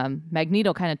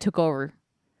 Magneto kind of took over.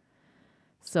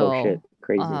 So oh shit,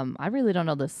 crazy. I really don't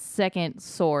know the second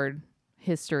sword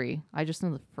history. I just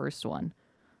know the first one.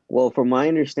 Well, from my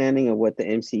understanding of what the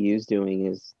MCU is doing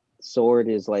is Sword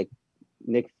is like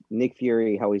Nick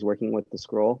Fury, how he's working with the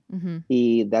Skrull.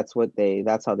 Mm-hmm.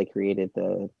 That's how they created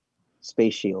the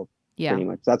space shield. Yeah. Pretty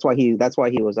much. That's why he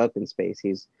was up in space.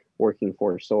 He's working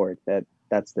for Sword.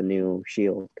 That's the new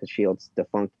shield, because Shield's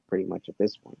defunct pretty much at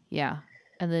this point. Yeah.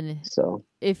 And then So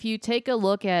if you take a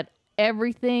look at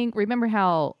everything. Remember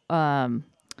how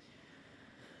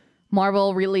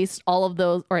Marvel released all of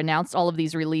those or announced all of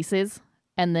these releases,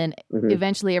 and then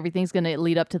eventually everything's going to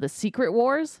lead up to the Secret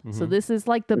Wars. So this is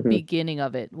like the beginning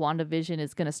of it. WandaVision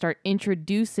is going to start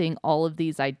introducing all of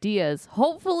these ideas,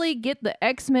 hopefully get the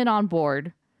X-Men on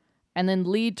board, and then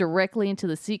lead directly into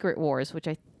the Secret Wars, which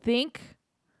I think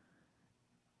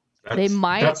they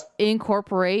might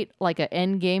incorporate like an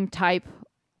Endgame type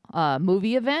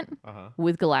movie event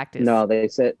with Galactus. No, they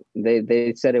said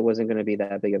it wasn't going to be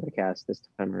that big of a cast this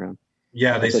time around.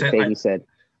 Yeah, That's what Feige said.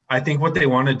 I think what they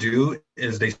want to do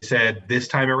is they said this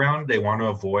time around they want to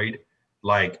avoid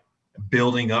like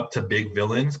building up to big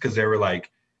villains, because they were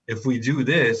like, if we do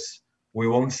this, we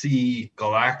won't see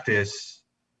Galactus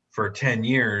for 10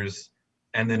 years,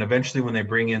 and then eventually when they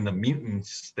bring in the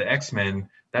mutants, the X-Men,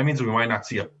 that means we might not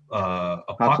see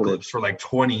Apocalypse for like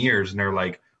 20 years, and they're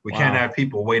like, we can't have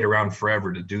people wait around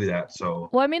forever to do that. So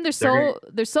well, I mean, there's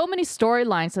so many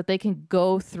storylines that they can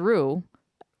go through.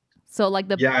 So like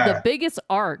the biggest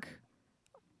arc,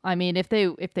 I mean, if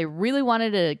they really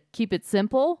wanted to keep it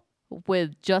simple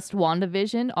with just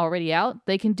WandaVision already out,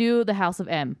 they can do the House of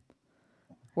M,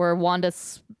 where Wanda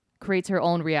creates her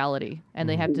own reality, and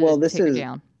they have to take her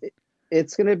down.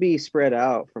 It's going to be spread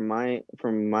out from my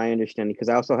understanding, because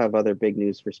I also have other big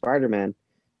news for Spider-Man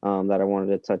that I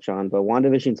wanted to touch on. But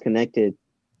WandaVision's connected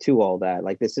to all that.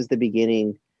 Like, this is the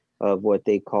beginning of what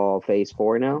they call Phase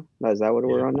 4 now. Is that what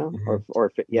we're on now?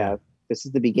 This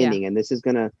is the beginning, and this is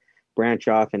going to branch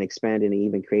off and expand into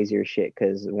even crazier shit,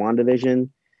 because WandaVision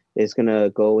is going to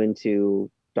go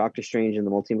into Doctor Strange in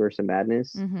the Multiverse of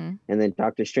Madness, and then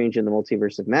Doctor Strange in the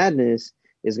Multiverse of Madness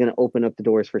is going to open up the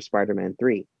doors for Spider-Man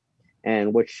 3,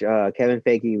 and which Kevin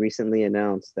Feige recently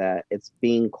announced that it's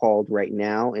being called right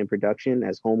now in production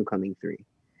as Homecoming 3,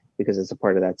 because it's a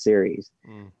part of that series.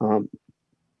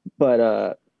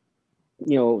 But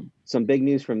some big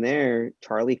news from there.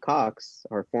 Charlie Cox,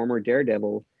 our former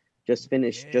Daredevil, just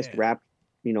wrapped,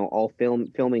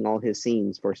 filming all his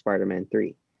scenes for Spider-Man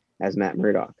 3 as Matt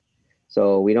Murdock.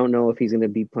 So we don't know if he's going to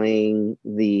be playing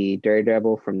the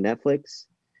Daredevil from Netflix,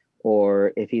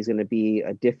 or if he's going to be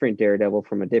a different Daredevil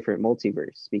from a different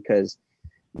multiverse, because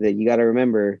you got to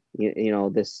remember,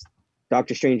 this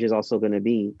Doctor Strange is also going to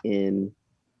be in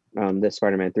the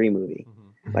Spider-Man 3 movie.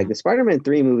 Like, the Spider-Man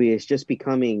 3 movie is just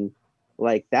becoming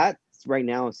like that right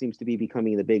now. It seems to be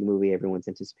becoming the big movie everyone's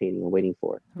anticipating and waiting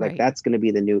for. Like, that's going to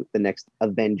be the next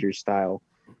Avengers style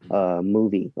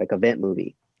movie, like event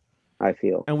movie, I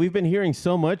feel. And we've been hearing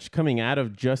so much coming out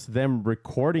of just them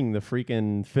recording the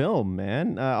freaking film,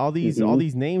 man. All these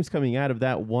names coming out of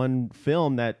that one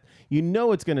film that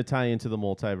it's going to tie into the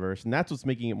multiverse, and that's what's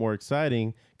making it more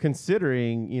exciting,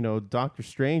 considering Doctor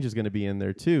Strange is going to be in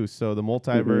there too. So the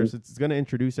multiverse, it's going to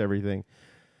introduce everything.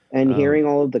 And hearing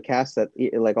all of the cast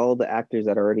all of the actors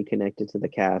that are already connected to the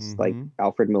cast, like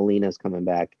Alfred Molina's coming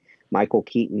back, Michael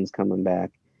Keaton's coming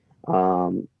back.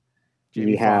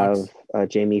 Jamie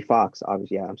Foxx,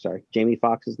 obviously. Yeah, I'm sorry. Jamie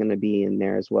Foxx is going to be in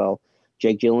there as well.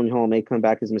 Jake Gyllenhaal may come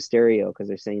back as Mysterio, because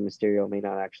they're saying Mysterio may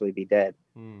not actually be dead.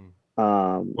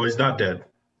 Well, he's not dead.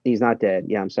 He's not dead.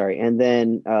 Yeah, I'm sorry. And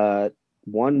then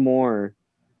one more.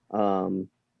 I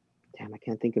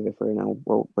can't think of it for now.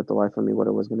 But the life of me, what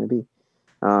it was going to be.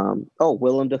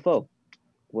 Willem Dafoe.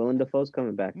 Willem Dafoe's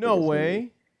coming back. No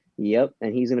way. Movie. Yep,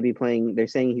 and he's going to be playing. They're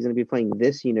saying he's going to be playing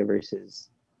this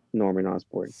universe's Norman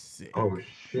Osborn. Oh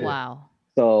shit! Wow.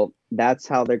 So that's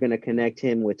how they're going to connect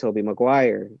him with Tobey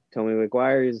Maguire. Tobey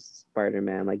Maguire's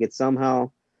Spider-Man. Like, it's somehow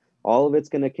all of it's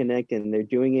going to connect, and they're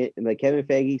doing it. And like Kevin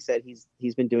Feige said,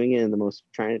 he's been doing it in the most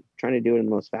trying to do it in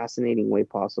the most fascinating way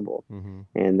possible,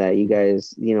 and that you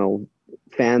guys,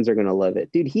 fans are going to love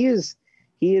it, dude. He is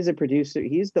a producer.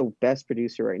 He's the best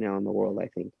producer right now in the world, I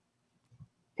think,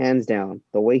 hands down.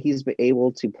 The way he's been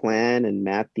able to plan and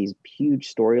map these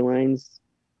huge storylines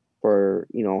for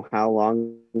how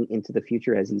long into the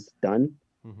future as he's done,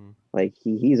 like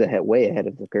he's way ahead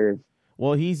of the curve.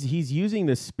 Well, he's using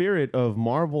the spirit of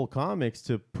Marvel Comics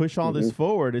to push all this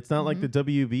forward. It's not like the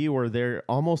WB where they're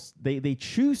almost they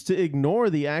choose to ignore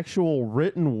the actual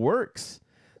written works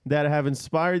that have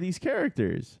inspired these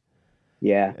characters.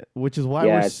 Yeah, which is why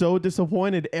we're so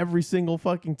disappointed every single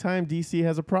fucking time DC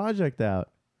has a project out.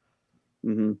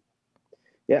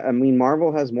 Yeah, I mean,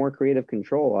 Marvel has more creative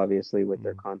control, obviously, with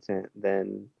their content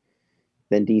than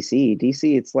DC.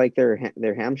 DC, it's like they're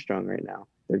hamstrung right now.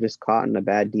 They're just caught in a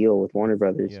bad deal with Warner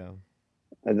Brothers. Yeah,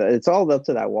 it's all up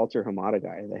to that Walter Hamada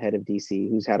guy, the head of DC,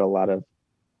 who's had a lot of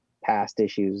past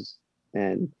issues.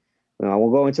 And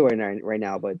we'll go into it right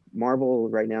now, but Marvel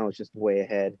right now is just way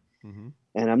ahead.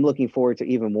 And I'm looking forward to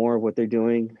even more of what they're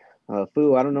doing.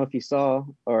 Fu, I don't know if you saw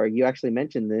or you actually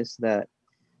mentioned this, that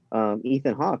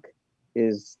Ethan Hawke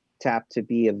is tapped to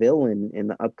be a villain in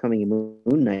the upcoming Moon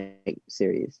Knight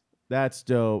series. That's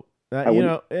dope. I You wouldn't-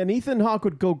 know, and Ethan Hawke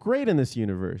would go great in this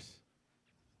universe.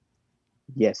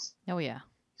 Yes, Oh yeah.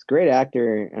 he's a great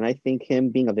actor, and I think him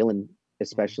being a villain,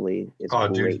 especially, is Oh,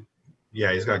 great. dude.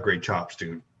 Yeah, he's got great chops,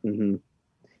 dude. hmm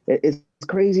It's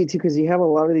crazy too, because you have a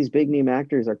lot of these big name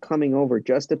actors are coming over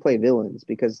just to play villains,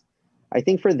 because I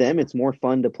think for them it's more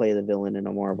fun to play the villain in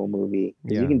a Marvel movie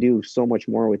because Yeah. you can do so much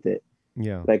more with it.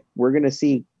 Yeah. Like we're gonna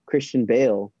see Christian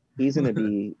Bale; he's gonna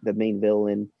be the main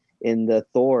villain in the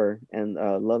Thor and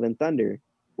Love and Thunder,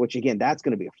 which again, that's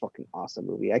gonna be a fucking awesome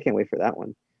movie. I can't wait for that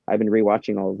one. I've been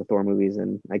rewatching all of the Thor movies,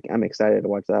 and I'm excited to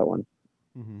watch that one.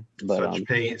 Mm-hmm.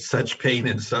 But Such pain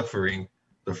and suffering.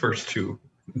 The first two.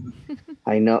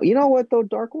 I know. You know what though?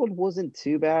 Dark World wasn't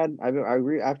too bad. After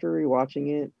rewatching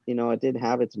it, you know, it did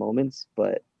have its moments,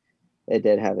 but it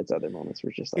did have its other moments. Where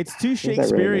it's just like It's too was that really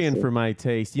Shakespearean necessary? for my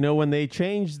taste. You know, when they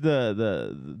changed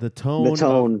the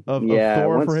tone, of yeah,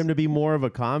 Thor for once- him to be more of a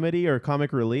comedy or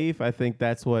comic relief, I think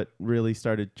that's what really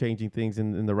started changing things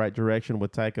in the right direction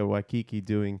with Taika Waititi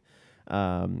doing,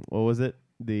 what was it?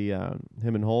 The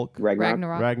him and Hulk?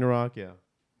 Ragnarok. Ragnarok, yeah.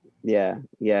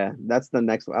 Yeah. That's the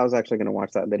next one. I was actually gonna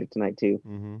watch that later tonight too,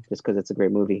 Mm-hmm. just because it's a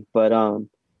great movie. But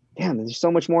damn, there's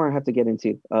so much more I have to get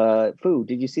into. Fu,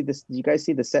 did you see this? Did you guys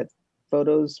see the set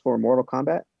photos for Mortal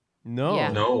Kombat? No.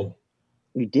 Yeah. No.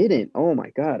 You didn't? Oh my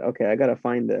god. Okay, I gotta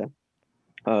find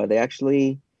they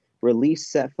actually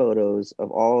released set photos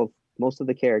of most of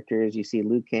the characters. You see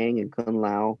Liu Kang and Kung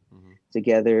Lao Mhm.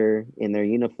 together in their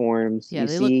uniforms. Yeah, you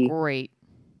they see, look great.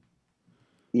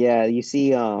 yeah, you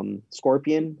see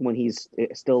Scorpion when he's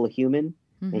still a human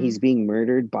Mhm. and he's being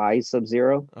murdered by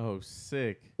Sub-Zero. Oh,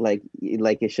 sick. Like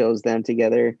it shows them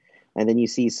together, and then you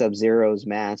see Sub-Zero's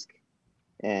mask,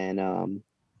 and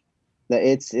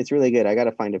it's really good. I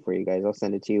gotta find it for you guys. I'll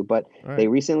send it to you. But All they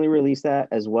right. recently released that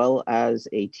as well as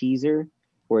a teaser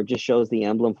where it just shows the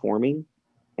emblem forming,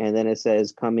 and then it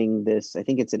says coming this. I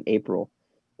think it's in April.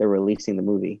 They're releasing the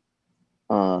movie.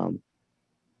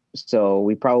 So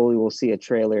we probably will see a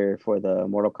trailer for the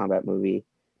Mortal Kombat movie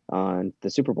on the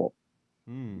Super Bowl.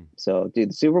 Mm. So, dude,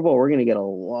 the Super Bowl, we're gonna get a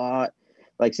lot.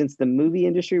 Like, since the movie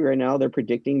industry right now, they're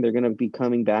predicting they're gonna be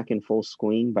coming back in full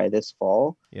swing by this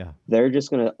fall. Yeah. They're just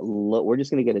gonna we're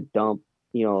just gonna get a dump,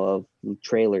 you know, of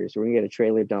trailers. We're gonna get a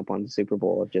trailer dump on the Super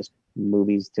Bowl of just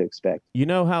movies to expect. You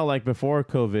know how, like, before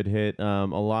COVID hit, a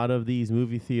lot of these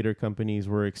movie theater companies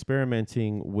were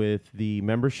experimenting with the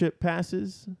membership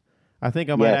passes. I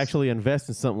think I might Yes. actually invest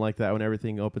in something like that when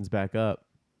everything opens back up.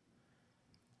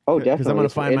 Oh, definitely. Because I'm going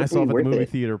to find It'll be myself at the worth movie it.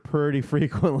 theater pretty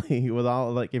frequently with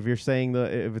all, like, if you're saying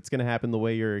if it's going to happen the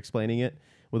way you're explaining it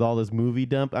with all this movie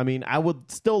dump. I mean, I would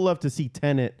still love to see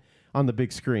Tenet on the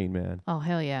big screen, man. Oh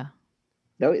hell yeah.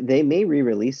 No, they may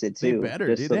re-release it They too, better,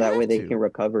 just dude. so They that way have they to. can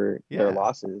recover their Yeah.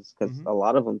 losses, because Mhm. a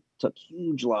lot of them took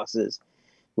huge losses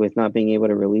with not being able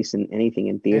to release anything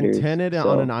in theaters. And Tenet So-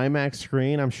 on an IMAX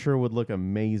screen, I'm sure would look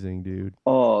amazing, dude.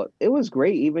 Oh, it was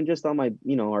great. Even just on my,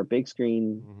 our big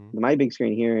screen, Mhm. my big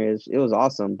screen here it was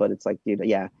awesome. But it's like, dude,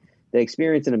 yeah, the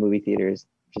experience in a movie theater is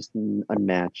just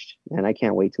unmatched, and I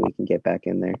can't wait till we can get back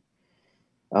in there.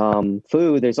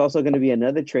 Food. There's also going to be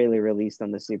another trailer released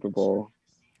on the Super Bowl.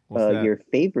 What's that? Your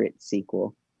favorite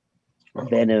sequel, Uh-oh.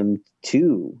 Venom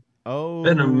 2. Oh.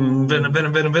 Venom, venom,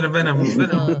 venom, venom, venom,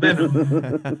 venom, venom,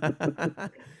 venom.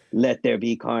 Let there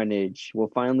be carnage. We'll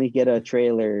finally get a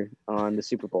trailer on the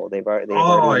Super Bowl. They've already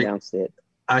Oh, announced it.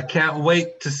 I can't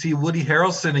wait to see Woody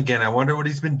Harrelson again. I wonder what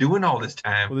he's been doing all this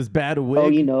time. With his bad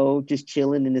wig. Oh, just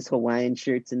chilling in his Hawaiian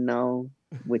shirts and all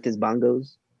with his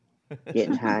bongos,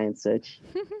 getting high and such.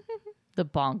 The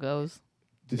bongos.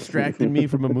 Distracting me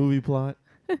from a movie plot.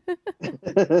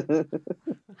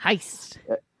 Heist.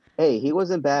 Hey, he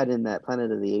wasn't bad in that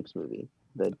Planet of the Apes movie.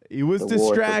 He was The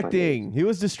war for distracting. He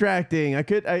was distracting. He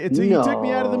took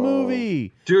me out of the No.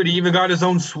 movie. Dude, he even got his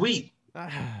own suite.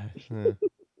 I'm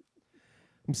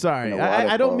sorry. And a lot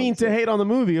of I don't mean phones. to hate on the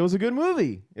movie. It was a good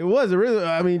movie. It was. It really.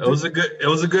 I mean, It was a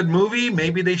good movie.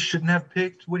 Maybe they shouldn't have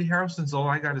picked Woody Harrelson's all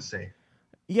I gotta say.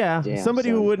 yeah. Damn, Somebody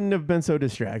who son. wouldn't have been so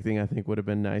distracting, I think, would have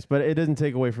been nice. But it doesn't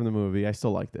take away from the movie. I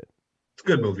still liked it. It's a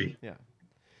good movie.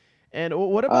 And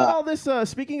what about all this?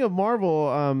 Speaking of Marvel,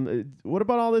 what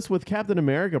about all this with Captain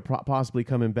America possibly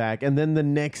coming back? And then the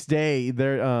next day,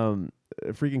 they're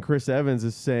freaking Chris Evans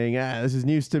is saying, "This is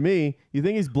news to me." You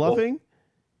think he's bluffing?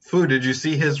 Fu, did you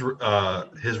see his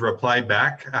reply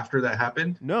back after that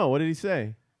happened? No. What did he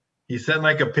say? He sent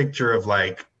like a picture of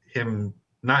like him,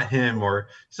 not him, or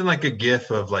sent like a gif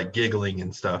of like giggling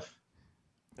and stuff.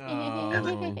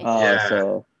 Oh. Yeah.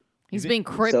 So He's being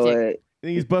So cryptic.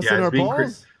 Think he's busting he's our being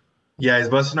balls? Yeah, he's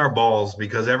busting our balls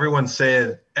because everyone's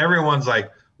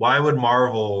like, why would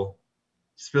Marvel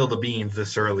spill the beans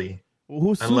this early? Well,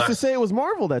 who's to Unless- say it was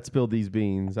Marvel that spilled these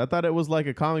beans? I thought it was like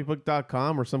a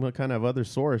comicbook.com or some kind of other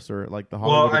source or like the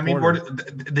Hollywood Well, I mean, Reporter.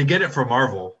 they get it from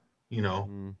Marvel, you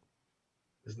know.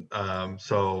 I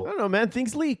So don't know, man.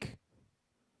 Things leak.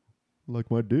 Like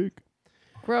my dick.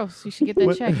 Gross. You should get that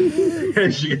What- checked.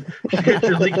 she gets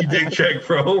your leaky dick check,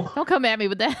 bro. Don't come at me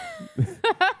with that.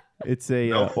 It's a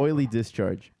No. oily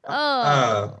discharge.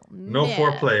 Oh, No man.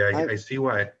 foreplay. I- I see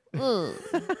why. Ugh.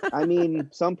 I mean,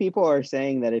 some people are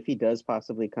saying that if he does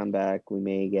possibly come back, we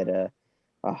may get a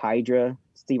Hydra,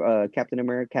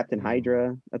 Captain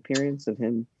Hydra appearance of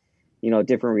him. You know,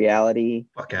 different reality.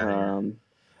 Fuck out of here.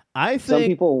 I Some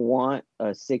think. people want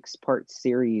a 6-part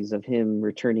series of him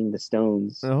returning the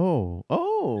stones. Oh.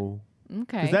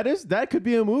 Okay. Because that could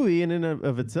be a movie in and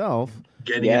of itself.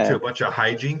 Getting Yeah. into a bunch of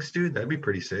hijinks, dude. That'd be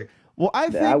pretty sick. Well, I I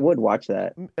think would watch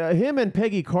that. him and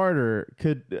Peggy Carter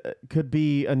could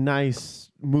be a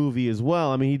nice movie as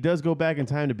well. I mean, he does go back in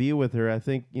time to be with her. I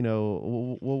think, you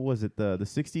know, what was it, the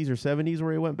 60s or 70s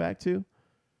where he went back to?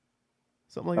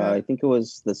 Something like that. I think it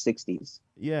was the 60s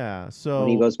Yeah. So when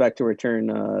he goes back to return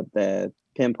the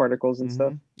Pym particles and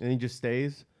stuff. and he just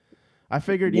stays. I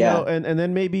figured, you Yeah. know, and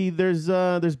then maybe there's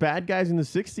bad guys in the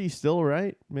 60s still,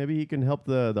 right? Maybe he can help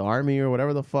the army or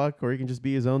whatever the fuck, or he can just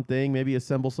be his own thing. Maybe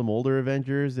assemble some older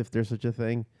Avengers if there's such a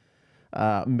thing.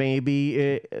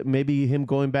 Maybe him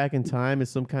going back in time is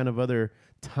some kind of other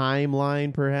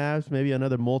timeline, perhaps. Maybe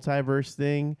another multiverse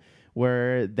thing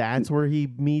where that's where he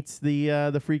meets the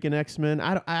freaking X-Men.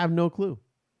 I have no clue.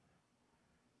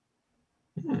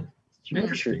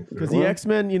 Interesting. Because the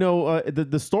X-Men, you know,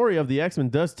 the story of the X-Men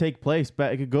does take place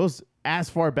back. It goes as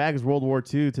far back as World War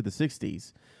II to the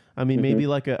 60s. I mean, maybe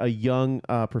like a young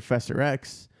Professor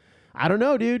X. I don't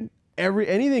know, dude.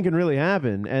 Anything can really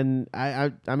happen, and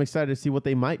I'm excited to see what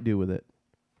they might do with it.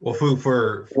 Well, Fu,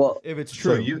 Well, If it's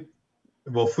true.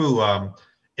 Fu,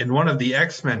 in one of the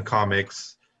X-Men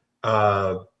comics,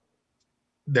 they're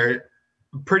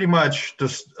pretty much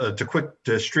just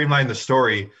to streamline the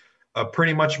story.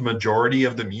 Pretty much majority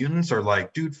of the mutants are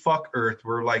like, dude, fuck Earth.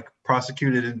 We're like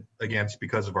prosecuted against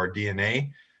because of our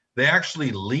DNA. They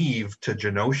actually leave to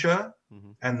Genosha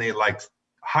and they like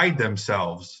hide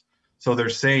themselves. So they're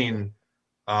saying,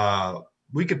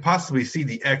 we could possibly see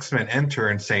the X-Men enter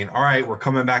and saying, all right, we're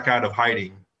coming back out of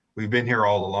hiding. We've been here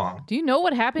all along. Do you know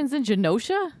what happens in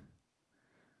Genosha?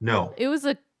 No. It was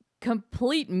a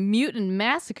complete mutant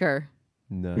massacre.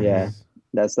 Nice. Yeah.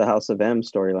 that's the House of M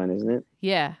storyline, isn't it?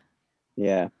 Yeah.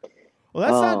 Yeah. Well,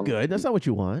 that's not Um, good. That's not what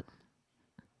you want.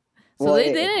 So Well, they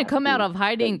it didn't has come to out be. of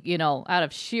hiding, you know, out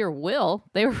of sheer will.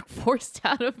 They were forced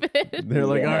out of it. They're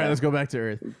like, Yeah. all right, let's go back to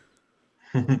Earth.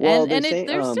 Well, and saying,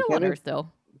 they're still on Kevin, Earth,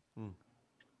 though.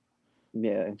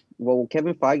 Yeah. Well,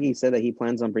 Kevin Feige said that he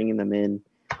plans on bringing them in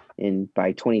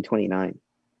by 2029.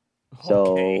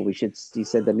 So Okay. he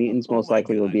said the mutants Oh most my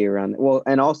likely will God. be around. Well,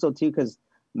 and also too, because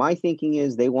my thinking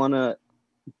is they want to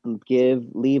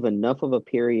leave enough of a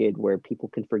period where people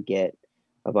can forget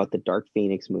about the Dark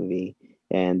Phoenix movie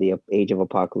and the Age of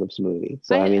Apocalypse movie.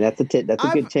 So I mean, that's a good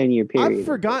I've- 10-year period. I've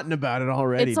forgotten about it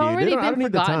already, It's dude. already I don't been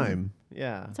need the forgotten. time.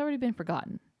 Yeah. It's already been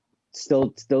forgotten.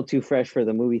 Still too fresh for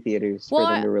the movie theaters Well,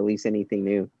 for them to release anything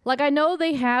new. Like, I know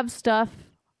they have stuff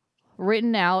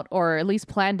written out or at least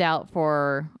planned out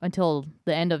for until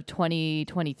the end of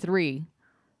 2023.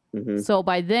 Hmm. So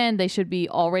by then, they should be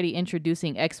already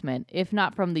introducing X-Men, if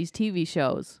not from these TV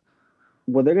shows.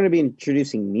 Well, they're going to be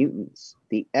introducing mutants.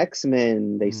 The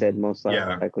X-Men, they said most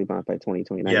Yeah. likely not by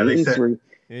 2029. Yeah, they Mutants said- were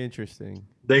Interesting.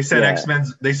 They said Yeah.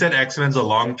 X-Men's a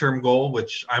long-term goal,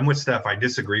 which I'm with Steph. I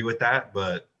disagree with that,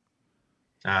 but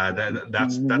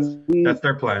that's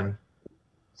their plan.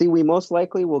 See, we most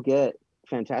likely will get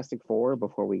Fantastic Four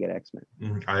before we get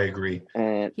X-Men. I agree.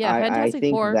 And Yeah, I Fantastic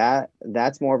think Four.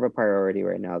 that's more of a priority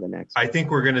right now than X-Men. I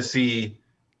think we're gonna see,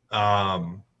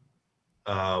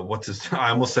 what's his? I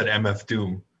almost said MF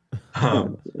Doom.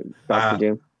 Doctor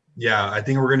Doom. Yeah, I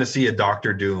think we're gonna see a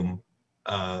Doctor Doom,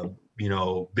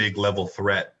 big level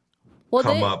threat Well,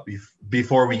 come up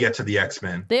before we get to the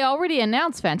X-Men. they already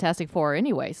announced Fantastic Four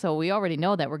anyway, so we already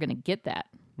know that we're going to get that.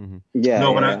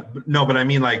 Yeah. But I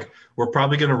mean, like, we're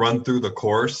probably gonna run through the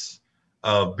course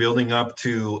of building up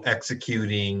to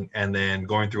executing and then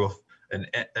going through an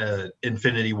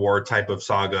Infinity War type of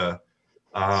saga.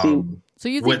 So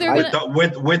you think they're going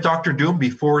to... with Doctor Doom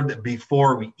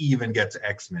before we even get to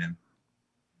X-Men.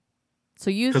 So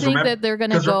you 'Cause think remember- that they're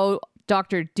going to 'cause go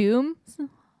Doctor Doom, 'Cause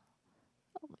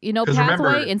pathway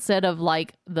remember- instead of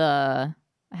like the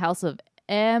House of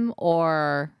M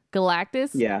or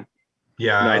Galactus? Yeah.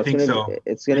 Yeah, No, I think so.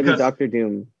 It's gonna be Because Doctor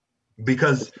Doom.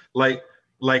 because like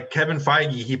Kevin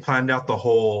Feige, he planned out the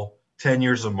whole 10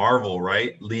 years of Marvel,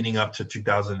 right? Leading up to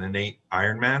 2008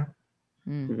 Iron Man.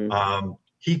 Mhm.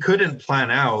 He couldn't plan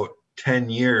out 10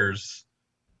 years,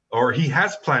 or he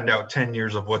has planned out 10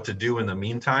 years of what to do in the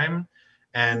meantime.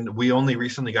 And we only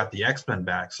recently got the X-Men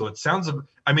back. So it sounds,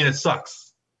 I mean, it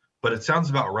sucks, but it sounds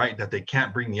about right that they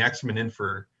can't bring the X-Men in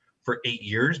for 8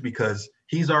 years because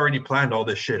he's already planned all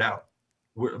this shit out.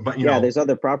 But you Yeah, know, there's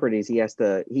other properties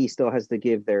he still has to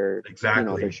give their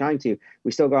exactly. their shine to.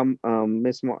 We still got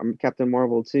Captain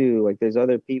Marvel too. Like there's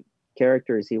other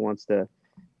characters he wants to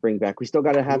bring back. We still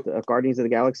got to have Guardians of the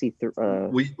Galaxy.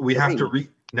 We have to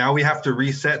now we have to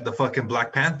reset the fucking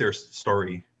Black Panther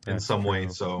story in That's some way.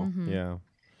 true. So Yeah.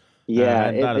 Yeah, I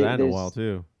hadn't thought of that in a while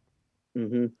too.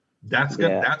 Mm-hmm.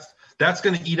 that's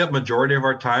gonna eat up majority of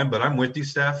our time. But I'm with you,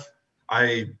 Steph.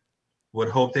 I would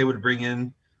hope they would bring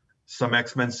in some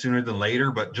X-Men sooner than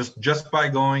later. But just by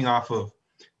going off of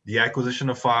the acquisition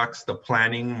of Fox, the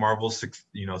planning Marvel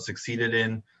succeeded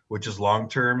in, which is long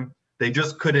term, they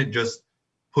just couldn't just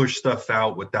push stuff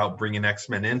out without bringing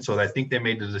X-Men in. So I think they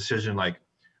made the decision like,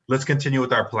 let's continue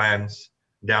with our plans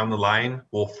down the line.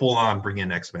 We'll full on bring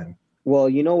in X-Men. Well,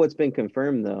 you know what's been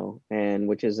confirmed though, and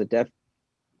which is a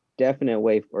definite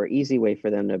way or easy way for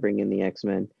them to bring in the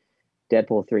X-Men.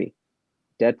 Deadpool 3.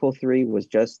 Deadpool 3 was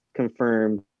just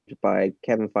confirmed by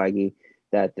Kevin Feige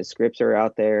that the scripts are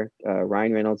out there.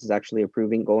 Ryan Reynolds is actually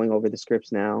going over the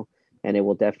scripts now, and it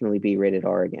will definitely be rated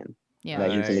R again. Yeah.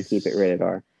 That he's going to keep it rated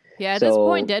R. Yeah, at this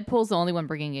point, Deadpool's the only one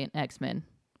bringing in X-Men.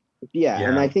 Yeah,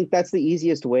 and I think that's the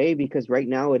easiest way because right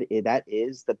now that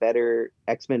is the better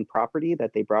X-Men property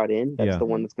that they brought in. That's the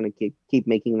one that's going to keep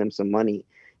making them some money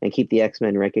and keep the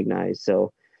X-Men recognized.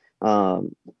 So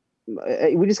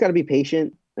we just got to be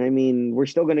patient. I mean, we're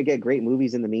still going to get great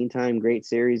movies in the meantime, great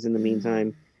series in the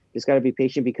meantime. Just got to be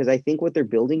patient because I think what they're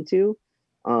building to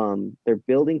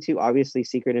obviously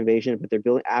Secret Invasion, but they're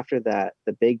building after that.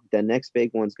 The next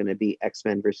big one's going to be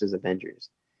X-Men versus Avengers.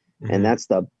 Mm-hmm. And that's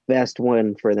the best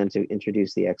one for them to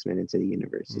introduce the X-Men into the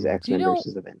universe is X-Men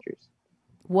versus Avengers.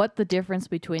 What the difference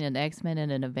between an X-Men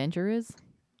and an Avenger is?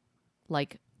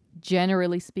 Like,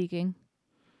 generally speaking?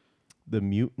 The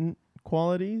mutant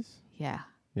qualities? Yeah.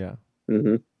 Yeah.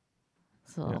 Mm-hmm.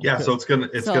 So it's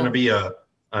gonna be a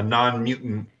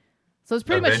non-mutant. So it's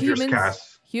pretty Avengers much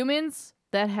cast. Humans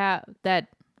that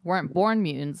weren't born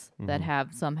mutants that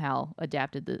have somehow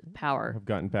adapted the power. Have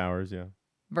gotten powers, yeah.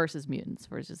 Versus mutants,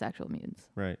 versus actual mutants.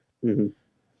 Right. Mm-hmm.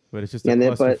 But it's just a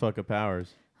clusterfuck of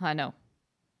powers. I know.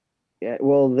 Yeah,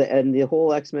 well, the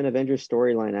whole X-Men Avengers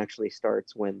storyline actually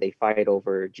starts when they fight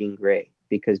over Jean Grey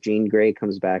because Jean Grey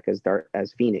comes back as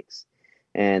Phoenix,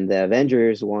 and the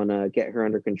Avengers want to get her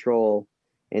under control,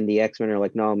 and the X-Men are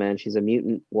like, "No, man, she's a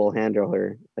mutant. We'll handle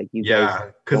her." Like you guys,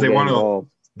 because they want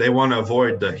to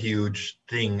avoid the huge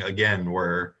thing again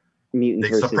where mutants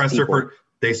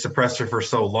they suppress her for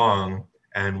so long.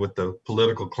 And with the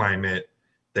political climate,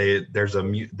 there's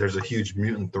a huge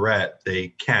mutant threat. They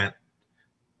can't,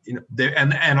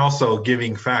 and also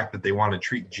giving fact that they want to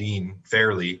treat Jean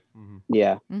fairly. Mm-hmm.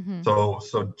 Yeah. Mm-hmm.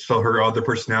 So her other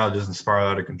personality doesn't spiral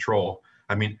out of control.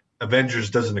 I mean, Avengers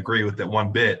doesn't agree with it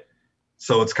one bit.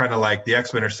 So it's kind of like the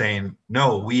X-Men are saying,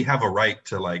 no, we have a right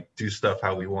to like do stuff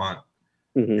how we want,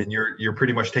 and you're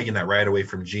pretty much taking that right away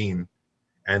from Jean.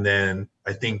 And then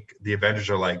I think the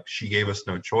Avengers are like, she gave us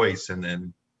no choice. And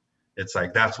then it's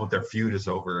like, that's what their feud is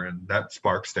over. And that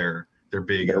sparks their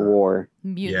big war.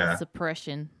 Mutant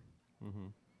suppression. Mm-hmm.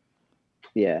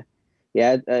 Yeah.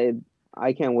 Yeah.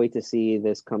 I can't wait to see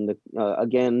this come to,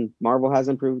 again, Marvel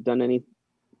hasn't done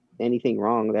anything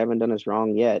wrong. They haven't done us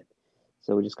wrong yet.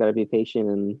 So we just got to be patient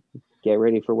and get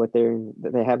ready for what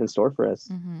they have in store for us.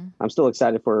 Mm-hmm. I'm still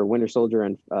excited for Winter Soldier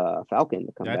and Falcon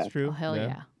to come back. That's true. Oh, hell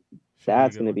yeah.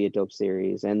 That's going to be a dope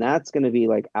series. And that's going to be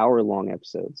like hour-long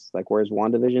episodes. Like, whereas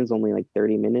WandaVision's only like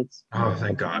 30 minutes. Oh,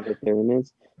 thank God. 30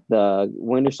 minutes. The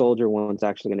Winter Soldier one's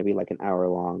actually going to be like an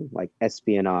hour-long, like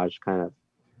espionage kind of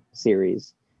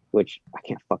series, which I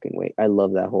can't fucking wait. I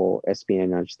love that whole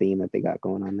espionage theme that they got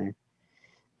going on there.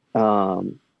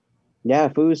 Yeah,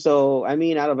 Foo. So, I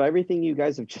mean, out of everything you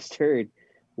guys have just heard,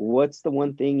 what's the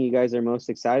one thing you guys are most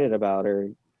excited about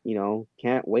or,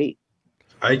 can't wait?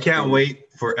 I can't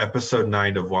wait for episode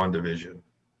 9 of WandaVision.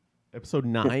 Episode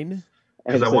 9?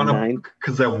 Because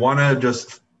I want to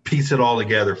just piece it all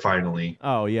together finally.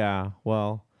 Oh yeah.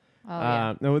 Well,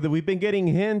 yeah. no, we've been getting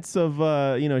hints of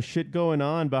shit going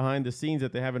on behind the scenes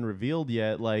that they haven't revealed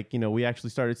yet. Like, we actually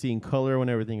started seeing color when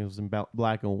everything was in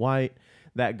black and white.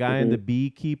 That guy in the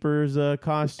beekeeper's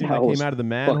costume that came out of the fucking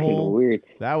manhole. weird.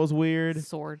 That was weird.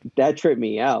 Sword. That tripped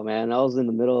me out, man. I was in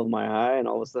the middle of my high, and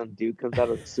all of a sudden, dude comes out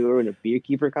of the sewer in a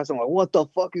beekeeper costume. I'm like, what the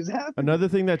fuck is happening? Another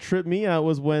thing that tripped me out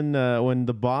was when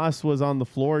the boss was on the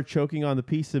floor choking on the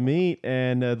piece of meat,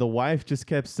 and the wife just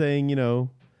kept saying,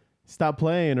 stop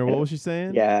playing, or what was she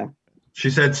saying? Yeah. She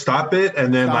said, "Stop it,"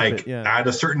 and then Stop it, yeah. at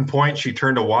a certain point, she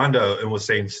turned to Wanda and was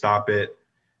saying, "Stop it."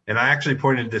 And I actually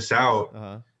pointed this out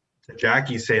to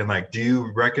Jackie, saying, like,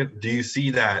 "Do you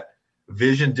see that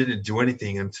Vision didn't do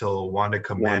anything until Wanda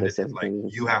commanded him, like,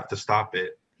 you have to stop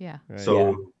it." Yeah. Right.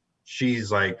 So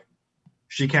she's like,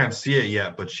 she can't see it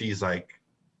yet, but she's like,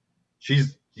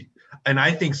 and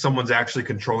I think someone's actually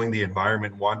controlling the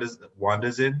environment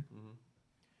Wanda's in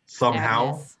somehow.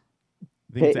 Agnes.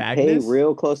 I think it's Agnes? Pay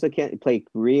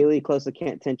really close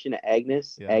attention to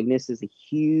Agnes. Yeah. Agnes is a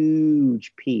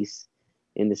huge piece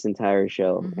in this entire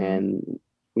show, and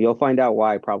you'll find out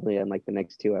why probably in like the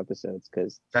next 2 episodes.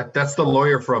 Because that's the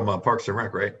lawyer from Parks and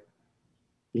Rec, right?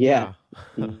 yeah.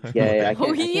 I can't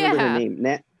remember her yeah. name.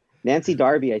 Nancy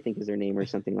Darby, I think, is her name, or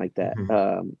something like that.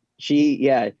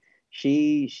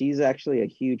 She's actually a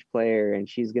huge player, and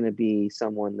she's gonna be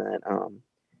someone that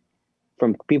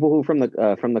from people who from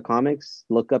the comics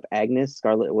look up Agnes,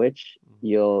 Scarlet Witch.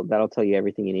 That'll tell you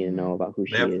everything you need to know about who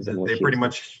she is. And they pretty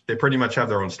much have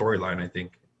their own storyline, I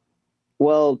think.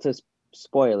 Well, to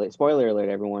spoiler alert,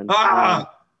 everyone.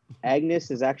 Agnes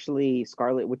is actually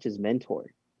Scarlet Witch's mentor.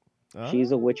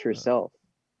 She's a witch herself,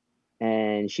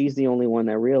 and she's the only one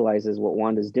that realizes what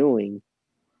Wanda's doing,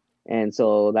 and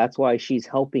so that's why she's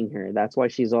helping her. That's why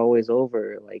she's always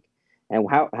over. Like, and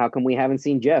how come we haven't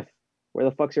seen Jeff? Where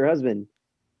the fuck's her husband?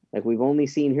 Like, we've only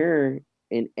seen her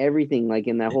in everything, like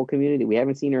in that whole community. We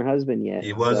haven't seen her husband yet.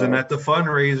 He wasn't at the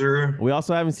fundraiser. We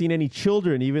also haven't seen any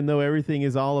children, even though everything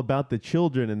is all about the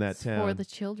children in that town. For the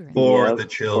children. For the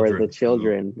children. For the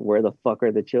children. Where the fuck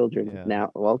are the children? Yeah.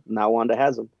 Now Wanda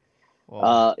has them.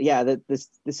 Well, The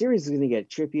series is gonna get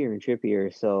trippier and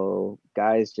trippier. So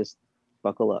guys, just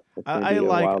buckle up. I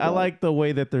like the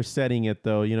way that they're setting it,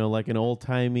 though. Like an old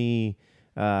timey,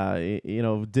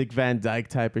 Dick Van Dyke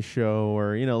type of show,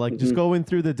 or just going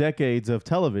through the decades of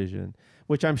television,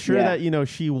 which I'm sure that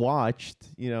she watched,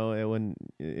 when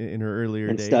in her earlier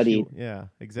and days. studied. Yeah,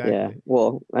 exactly. Yeah.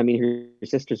 Well, I mean, her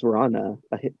sisters were on a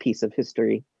piece of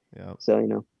history. Yeah.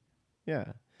 So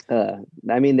Yeah.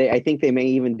 I mean, I think they may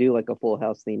even do like a Full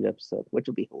House themed episode, which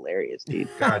would be hilarious, dude.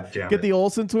 God damn Get it. the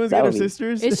Olsen twins, That get her would be-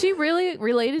 sisters. Is she really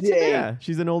related to them? Yeah,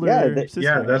 she's an older sister.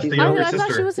 Yeah, that's the She's- younger I thought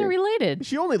she sister. wasn't related.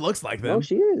 She only looks like them. No,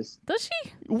 she is. Does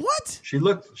she? What? She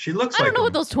looks I like don't know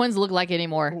what them. those twins look like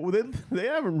anymore. Well, they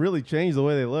haven't really changed the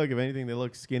way they look. If anything, they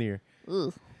look skinnier.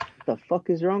 Ugh. What the fuck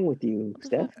is wrong with you,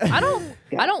 Steph? I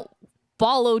don't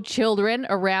follow children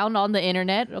around on the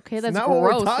internet. Okay, that's not gross. what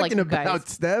we're like talking you about, guys.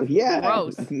 Steph. Yeah.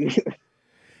 Gross.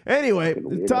 Anyway,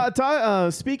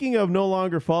 Weirdo. speaking of no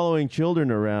longer following children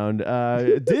around, What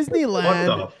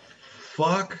Disneyland. the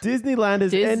fuck? Disneyland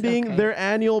is ending their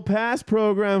annual pass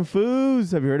program.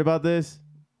 Foos, have you heard about this?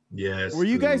 Yes. Were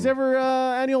you guys ever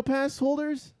annual pass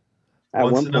holders? At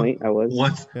Once one in a- point, I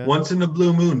was. Once in a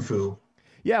blue moon, foo.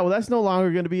 Yeah, well, that's no longer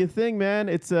going to be a thing, man.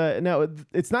 It's no,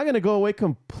 it's not going to go away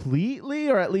completely,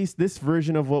 or at least this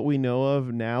version of what we know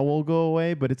of now will go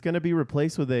away. But it's going to be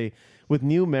replaced with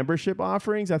new membership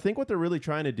offerings. I think what they're really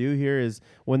trying to do here is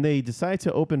when they decide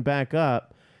to open back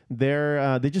up,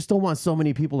 they just don't want so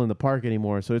many people in the park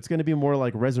anymore. So it's going to be more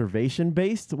like reservation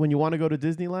based when you want to go to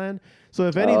Disneyland. So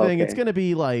if anything, it's going to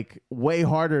be like way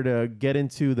harder to get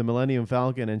into the Millennium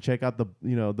Falcon and check out the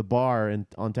bar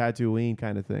on Tatooine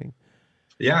kind of thing.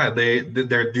 Yeah,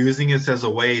 they're using this as a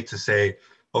way to say,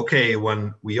 okay,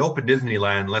 when we open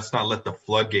Disneyland, let's not let the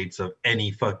floodgates of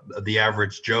the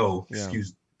average Joe,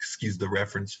 excuse the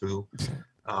reference, foo,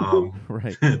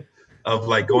 Right. of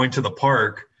like going to the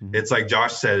park. It's like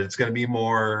Josh said, it's going to be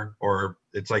more, or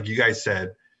it's like you guys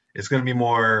said, it's going to be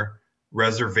more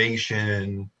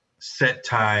reservation, set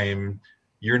time.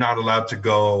 You're not allowed to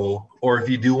go. Or if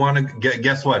you do want to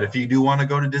guess what? If you do want to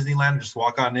go to Disneyland, just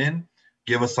walk on in.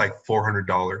 Give us like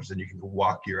 $400 and you can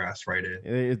walk your ass right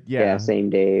in. Yeah, same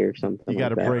day or something. You got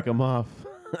to like break them off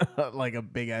like a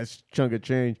big ass chunk of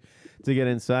change to get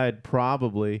inside,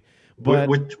 probably. But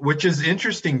which is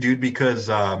interesting, dude,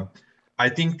 because I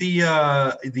think the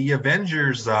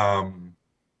Avengers,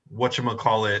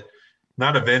 whatchamacallit,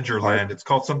 not Avengerland, it's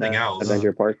called something else.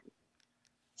 Avenger Park.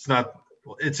 It's not.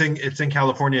 It's in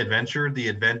California Adventure. The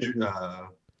Adventure.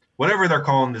 Whatever they're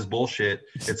calling this bullshit,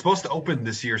 it's supposed to open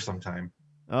this year sometime.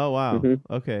 Oh, wow.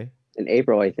 Mm-hmm. Okay. In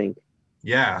April, I think.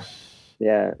 Yeah.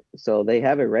 Yeah. So they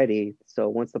have it ready. So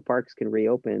once the parks can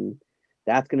reopen,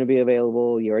 That's going to be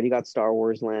available. You already got Star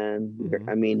Wars Land. Mhm.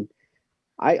 I mean,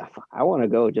 I want to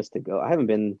go just to go. I haven't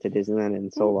been to Disneyland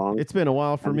in so long. It's been a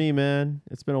while for me, man.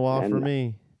 It's been a while for And-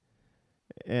 me.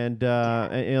 And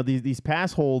you know, these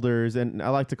pass holders, and I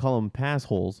like to call them pass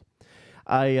holes.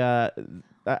 I think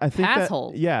Pass that,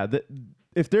 holes? yeah,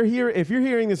 if you're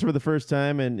hearing this for the first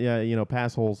time, and you know,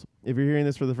 pass holes, if you're hearing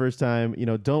this for the first time, you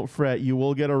know, don't fret. You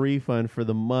will get a refund for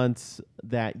the months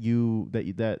that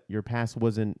your pass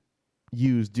wasn't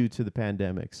used due to the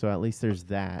pandemic. So at least there's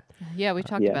that. Yeah, we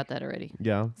talked Yeah. about that already.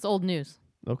 Yeah. It's old news.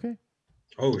 Okay.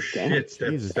 Oh shit, Steph.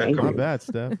 Jesus, Steph my coming bad,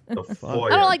 Steph. the I foil.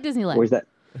 don't like Disneyland.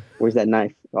 Where's that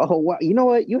knife? Oh, wow. You know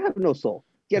what? You have no soul.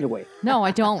 Get away. No,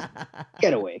 I don't.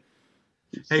 Get away.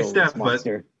 You Hey, soulless Steph, but-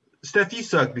 monster. Steph, you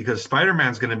suck because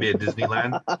Spider-Man's going to be at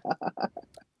Disneyland,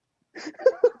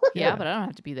 Yeah, but I don't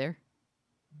have to be there.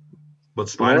 but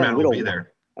Spider-Man we will don't- be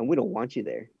there. And we don't want you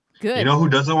there. Good. You know who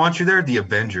doesn't want you there? The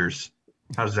Avengers.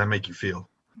 How does that make you feel?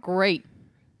 Great.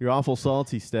 You're awful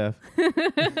salty, Steph.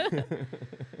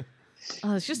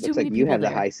 Oh, it's just Looks too many like you people have the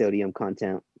there. high sodium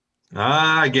content.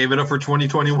 I gave it up for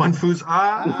 2021 foods.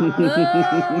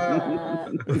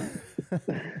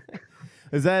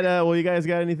 Is that well? You guys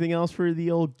got anything else for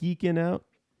the old geeking out?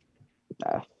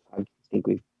 I think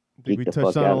we've I think we geeked the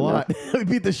touched fuck on out a lot. We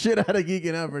beat the shit out of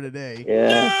geeking out for today.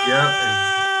 yeah.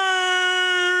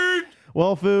 Yeah.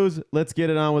 Well, Foos, let's get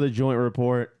it on with a joint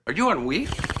report. Are you on weed?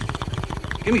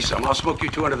 Give me some. I'll smoke you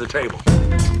two under the table.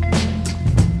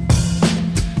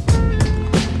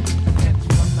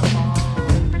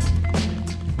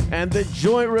 And the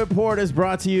joint report is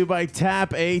brought to you by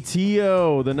Tap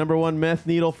ATO, the #1 meth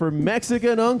needle for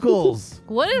Mexican uncles.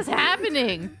 What is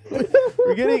happening?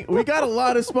 We got a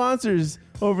lot of sponsors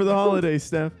over the holidays,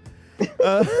 Steph.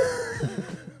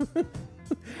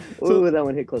 Ooh, that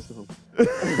one hit close to home.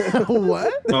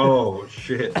 What? Oh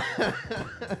shit.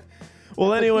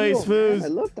 Well, anyways, Tapatio, man. I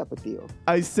Foos, love Tapatio.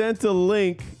 I sent a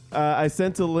link. I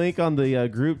sent a link on the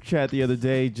group chat the other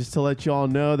day just to let you all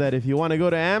know that if you want to go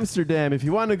to Amsterdam, if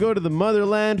you want to go to the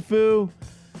motherland, Foo,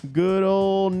 good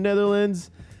old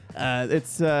Netherlands,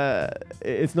 it's no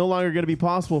longer going to be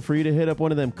possible for you to hit up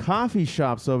one of them coffee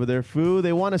shops over there, Foo.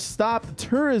 They want to stop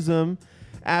tourism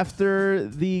after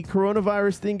the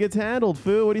coronavirus thing gets handled,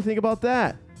 Foo. What do you think about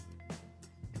that?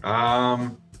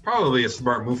 Probably a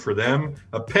smart move for them.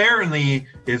 Apparently,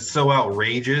 it's so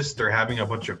outrageous. They're having a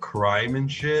bunch of crime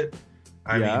and shit.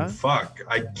 I Yeah? mean, fuck.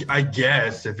 I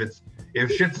guess if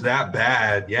shit's that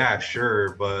bad, yeah,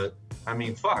 sure. But I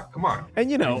mean, fuck. Come on. And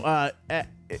you know,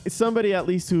 somebody at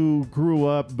least who grew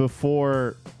up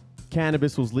before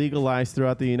cannabis was legalized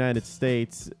throughout the United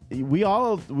States, we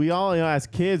all you know, as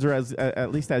kids or as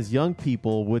at least as young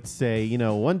people would say, you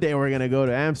know, one day we're gonna go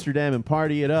to Amsterdam and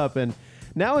party it up. And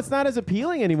now it's not as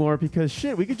appealing anymore because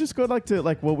shit, we could just go to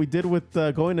what we did with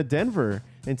going to Denver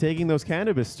and taking those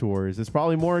cannabis tours. It's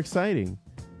probably more exciting.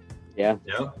 Yeah,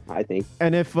 Yeah. I think.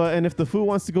 And if the fool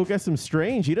wants to go get some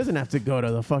strange, he doesn't have to go to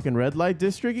the fucking red light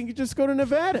district. He could just go to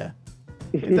Nevada.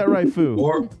 Ain't that right, Foo?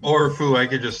 Or Foo, I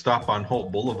could just stop on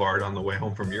Holt Boulevard on the way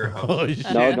home from your house. Oh, shit.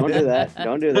 No, don't do that.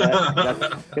 Don't do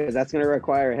that. Because that's going to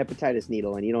require a hepatitis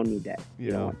needle, and you don't need that.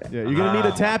 You don't want that. Yeah, you're gonna need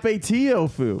a Tap ATO,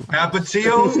 Foo.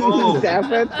 Tapatio? Oh.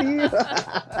 Tapatio?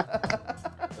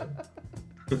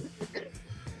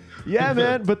 Yeah,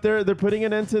 man, but they're putting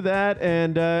an end to that,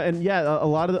 and yeah, a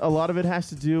lot of it has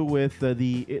to do with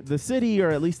the city, or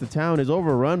at least the town, is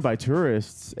overrun by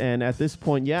tourists, and at this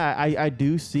point, yeah, I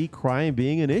do see crime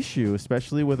being an issue,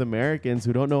 especially with Americans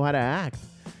who don't know how to act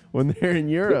when they're in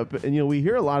Europe, and you know, we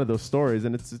hear a lot of those stories,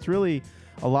 and it's really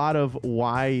a lot of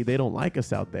why they don't like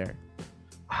us out there.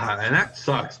 And that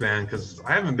sucks, man, because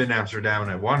I haven't been to Amsterdam,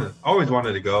 and I always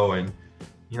wanted to go. And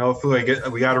you know, Foo, we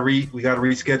gotta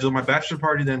reschedule my bachelor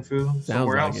party then, Foo,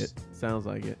 somewhere else. Sounds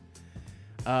like it.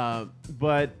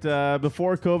 But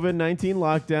before COVID-19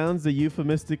 lockdowns, the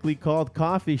euphemistically called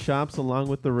coffee shops, along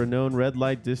with the renowned red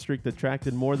light district,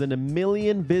 attracted more than 1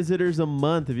 million visitors a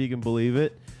month, if you can believe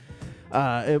it.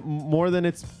 More than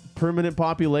its permanent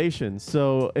population.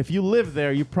 So if you live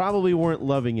there, you probably weren't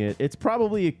loving it. It's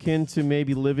probably akin to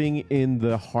maybe living in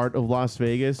the heart of Las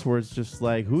Vegas, where it's just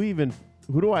like, who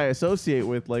do I associate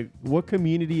with? Like, what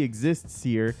community exists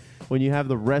here when you have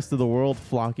the rest of the world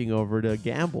flocking over to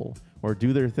gamble or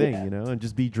do their thing, you know, and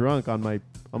just be drunk on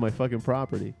my fucking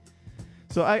property?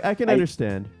 So I can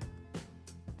understand.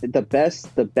 The best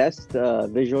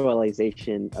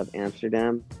visualization of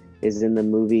Amsterdam is in the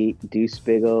movie Deuce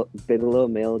Bigelow,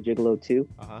 Male Gigolo 2,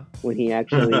 when he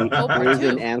actually lives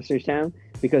in Amsterdam.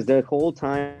 Because the whole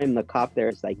time the cop there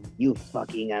is like, you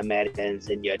fucking Americans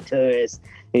and your tourists.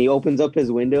 And he opens up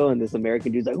his window and this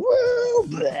American dude's like, woo,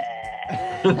 blah.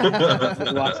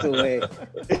 Just walks away.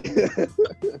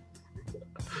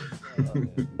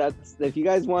 That's if you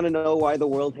guys want to know why the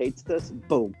world hates us,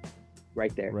 boom,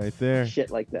 right there. Right there.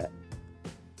 Shit like that.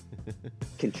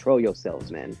 Control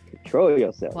yourselves, man. Control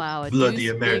yourselves. Wow, a Bloody,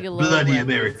 Deuce Bigelow bloody reference.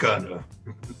 Americana.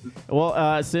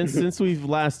 Well, since we've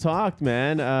last talked,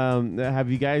 man, have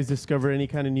you guys discovered any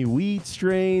kind of new weed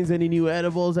strains, any new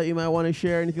edibles that you might want to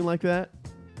share, anything like that?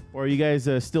 Or are you guys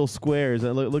still squares?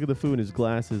 Look at the Foo in his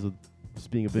glasses,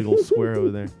 just being a big old square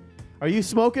over there. Are you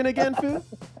smoking again, Foo?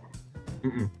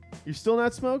 Mm-mm. You're still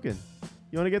not smoking.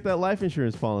 You want to get that life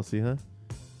insurance policy, huh?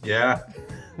 Yeah.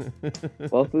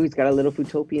 Well, Food's got a little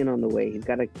Futopian on the way. He's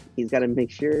got to make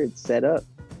sure it's set up.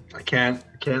 I can't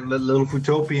let little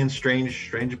Futopian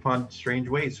strange upon strange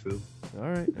ways, Foo. All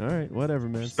right, whatever,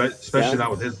 man. Especially not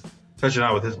with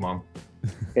his mom.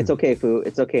 It's okay, Foo.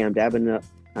 It's okay. I'm dabbing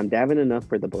enough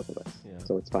for the both of us, Yeah.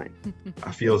 so it's fine.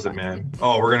 I feels it, man.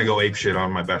 Oh, we're gonna go ape shit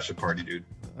on my bachelor party, dude.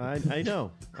 I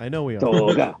know we are.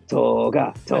 Toga,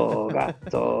 toga, toga,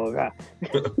 toga.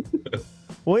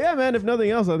 Well, yeah, man. If nothing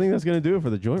else, I think that's gonna do it for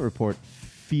the joint report,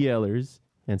 Fielers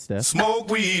and Steph. Smoke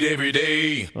weed every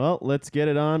day. Well, let's get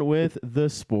it on with the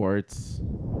sports.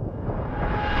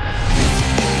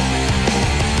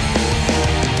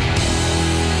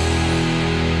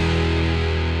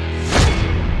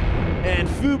 And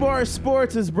FUBAR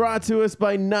Sports is brought to us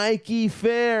by Nike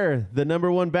Fair, the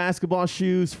 #1 basketball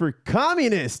shoes for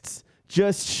communists.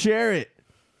 Just share it.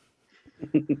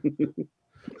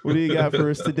 What do you got for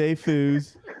us today,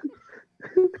 Foos?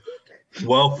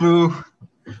 Well, Foo.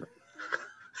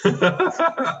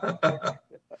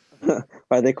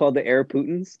 Are they called the Air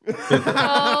Putins?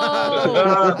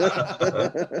 Oh,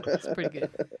 that's pretty good.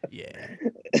 Yeah.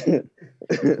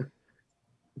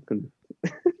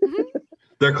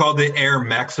 They're called the Air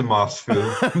Maximus, Foo.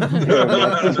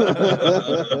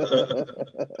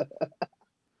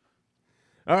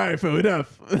 All right, Foo,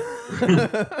 enough.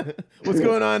 What's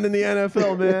going on in the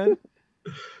NFL, man?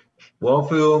 Well,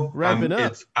 Foo, Wrapping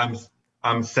up.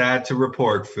 I'm sad to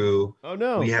report, Foo. Oh,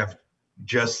 no. We have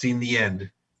just seen the end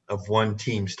of one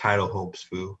team's title hopes,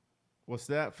 Foo. What's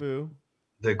that, Foo?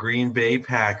 The Green Bay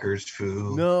Packers,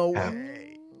 Foo, No have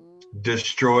way.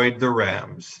 destroyed the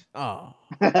Rams. Oh.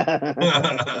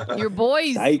 Your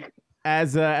boys. Psych.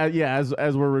 As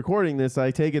we're recording this,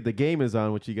 I take it the game is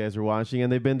on, which you guys are watching,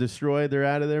 and they've been destroyed. They're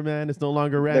out of there, man. It's no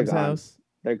longer Rams' gone. house.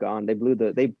 They're gone. They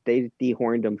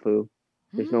dehorned them, Foo.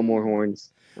 There's no more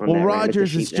horns. On Well, that ram. It's a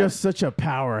Rodgers is sheep just such a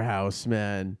powerhouse,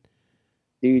 man. now.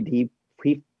 Dude. He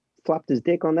flopped his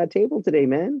dick on that table today,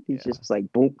 man. He's just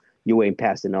like, boom, you ain't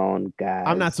passing on, guys.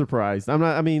 I'm not surprised.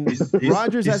 I mean, He's-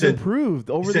 Rodgers he has said-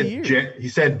 improved over the years. He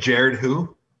said Jared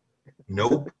who?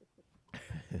 Nope.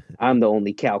 I'm the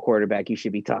only Cal quarterback you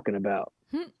should be talking about.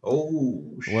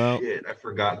 Oh, Well- shit. I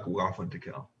forgot who off went to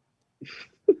Cal.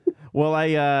 Well, I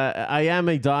am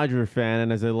a Dodger fan,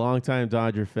 and as a longtime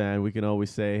Dodger fan, we can always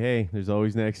say, hey, there's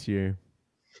always next year.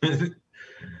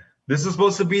 This is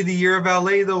supposed to be the year of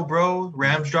LA, though, bro.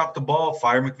 Rams dropped the ball.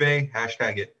 Fire McVay.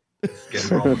 Hashtag it. Let's get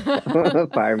it rolling.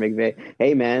 Fire McVay.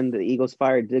 Hey, man, the Eagles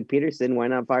fired Doug Peterson. Why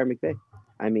not fire McVay?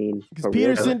 I mean, Because for real.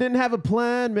 Peterson didn't have a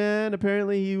plan, man.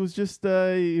 Apparently, he was just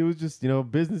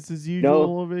business as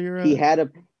usual over here. He had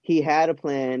a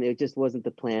plan. It just wasn't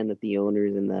the plan that the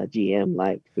owners and the GM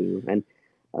liked. Foo. And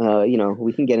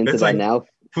we can get into It's that like- now.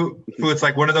 Fu, it's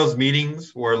like one of those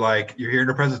meetings where like you're hearing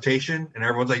a presentation and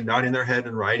everyone's like nodding their head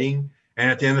and writing, and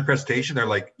at the end of the presentation they're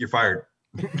like, "You're fired."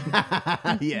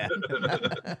 Yeah.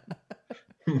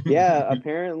 Yeah,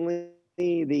 apparently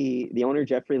the owner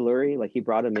Jeffrey Lurie, like he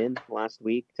brought him in last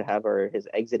week to have his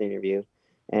exit interview,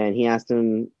 and he asked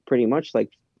him pretty much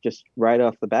like just right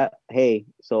off the bat, "Hey,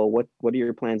 so what are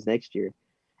your plans next year?"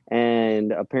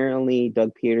 And apparently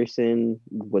Doug Peterson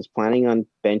was planning on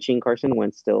benching Carson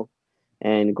Wentz still,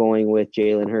 and going with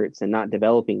Jalen Hurts and not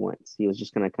developing Wentz. He was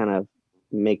just gonna kind of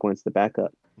make Wentz the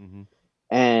backup. Mhm.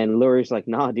 And Lurie's like,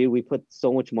 "Nah, dude, we put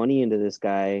so much money into this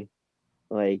guy,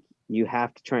 like you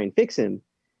have to try and fix him."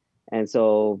 And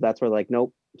so that's where like,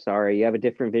 nope, sorry, you have a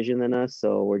different vision than us,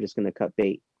 so we're just gonna cut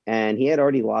bait. And he had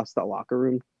already lost the locker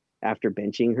room after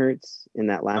benching Hurts in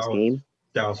that last game.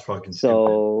 That was fucking stupid.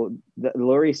 So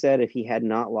Lurie said if he had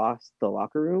not lost the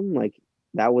locker room, like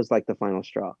that was like the final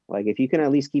straw. Like if you can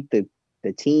at least keep the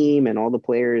team and all the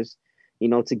players,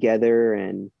 together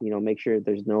and, make sure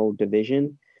there's no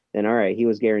division, then all right, he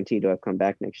was guaranteed to have come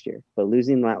back next year. But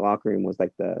losing that locker room was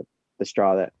like the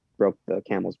straw that broke the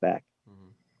camel's back.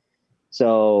 Mhm.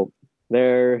 So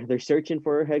they're searching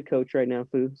for a head coach right now,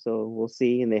 Foo. So we'll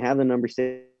see. And they have the number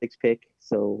 6 pick.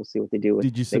 So we'll see what they do with.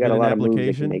 Did you They got submit a an lot of moves they can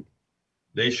application? make.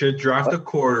 They should draft a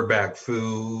quarterback,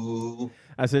 fool.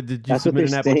 I said, did you That's what submit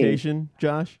an they're saying. application,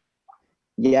 Josh?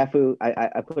 Yeah, Fu,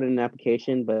 I put in an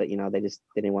application, but they just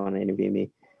didn't want to interview me.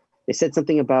 They said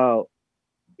something about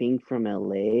being from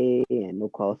LA and no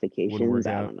qualifications.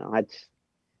 I don't know.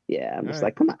 I'm just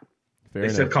like, come on. Fair They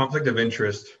enough. said conflict of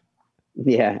interest.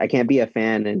 Yeah, I can't be a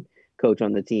fan and coach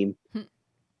on the team.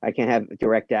 I can't have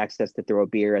direct access to throw a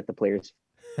beer at the players'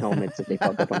 helmets if they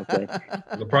fuck up on the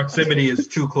play. The proximity is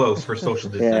too close for social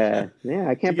distancing. Yeah,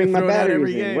 I can't You bring get my thrown out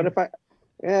every batteries in. What game.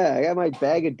 if I got my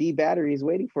bag of D batteries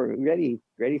waiting for ready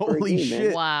for Holy a game, shit.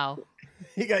 man. Wow.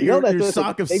 You got You know your that's what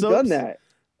sock of they've soaps? done that.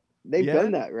 They've Yeah?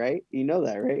 done that, right? You know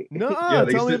that, right? No, Yeah,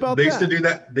 tell me about they that. used to do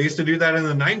that. They used to do that in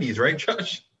the 90s, right,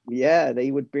 Josh? Yeah, they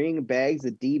would bring bags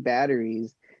of D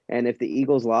batteries, and if the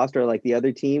Eagles lost or like the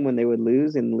other team when they would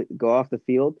lose and go off the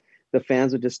field, the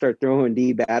fans would just start throwing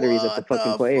D batteries at the What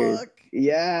fucking the players. fuck?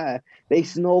 Yeah, they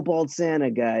snowballed Santa,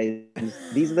 guys.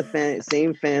 These are the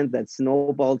same fans that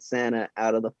snowballed Santa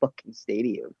out of the fucking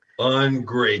stadium.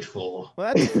 Ungrateful.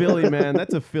 Well, that's Philly, man.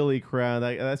 That's a Philly crowd.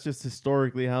 That's just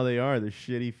historically how they are. They're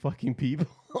shitty fucking people.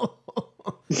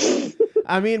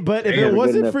 I mean, but if Damn. it Good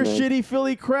wasn't enough, for man. shitty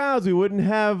Philly crowds, we wouldn't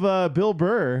have Bill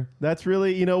Burr. That's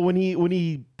really, when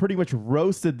he pretty much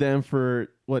roasted them for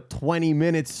 20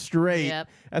 minutes straight. Yep.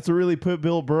 That's what really put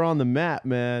Bill Burr on the map,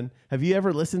 man. Have you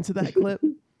ever listened to that clip?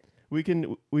 We can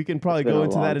probably It's been go a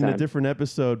into long that in a time. different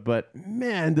episode, but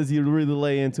man, does he really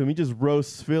lay into him. He just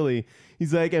roasts Philly.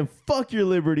 He's like, and fuck your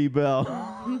Liberty Bell.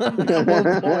 At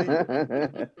one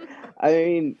point. I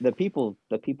mean, the people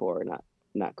are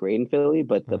not great in Philly,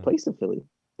 but the place of Philly,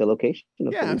 the location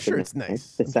of Yeah, Philly I'm is sure nice. it's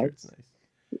nice. The I'm sure it's sights.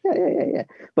 nice. Yeah.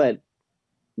 But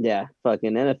yeah,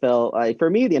 fucking NFL. For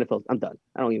me, the NFL, I'm done.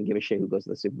 I don't even give a shit who goes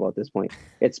to the Super Bowl at this point.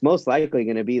 It's most likely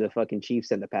going to be the fucking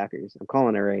Chiefs and the Packers. I'm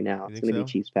calling it right now. You It's think going to so?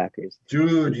 be Chiefs Packers.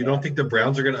 Dude, you don't think the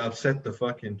Browns are going to upset the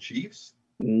fucking Chiefs?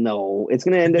 No, it's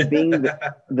going to end up being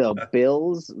the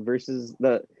Bills versus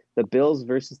the Bills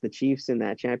versus the Chiefs in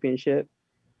that championship.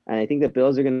 And I think the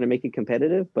Bills are going to make it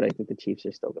competitive, but I think the Chiefs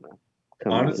are still going to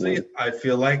come out and Honestly, win. I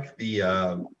feel like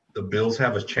the Bills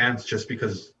have a chance just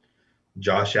because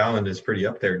Josh Allen is pretty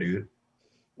up there, dude.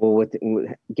 Well, with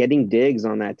getting Diggs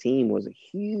on that team was a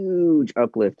huge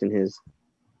uplift in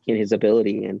his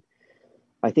ability, and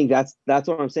I think that's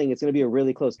what I'm saying. It's going to be a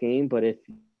really close game, but if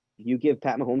you give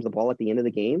Pat Mahomes the ball at the end of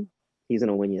the game, he's going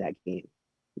to win you that game.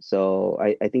 So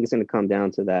I think it's going to come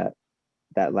down to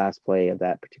that last play of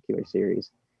that particular series.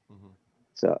 Mhm.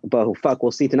 So, but fuck,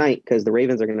 we'll see tonight because the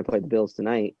Ravens are going to play the Bills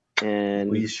tonight, and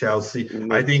We shall see.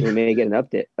 we I we may get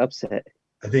an upset.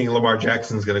 I think Lamar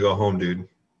Jackson's going to go home, dude.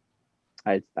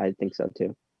 I think so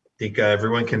too. I think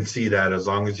everyone can see that as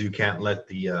long as you can't let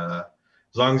as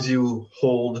long as you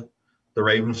hold the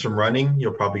Ravens from running,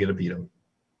 you're probably going to beat them.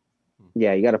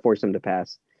 Yeah, you got to force him to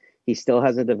pass. He still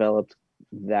hasn't developed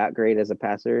that great as a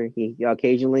passer. He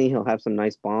occasionally he'll have some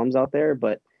nice bombs out there,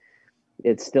 but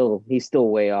he's still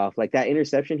way off. Like that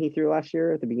interception he threw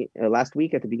last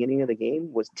week at the beginning of the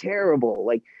game was terrible.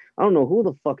 Like I don't know who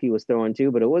the fuck he was throwing to,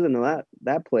 but it wasn't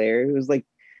that player. It was like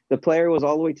the player was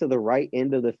all the way to the right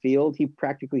end of the field. He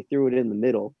practically threw it in the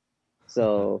middle.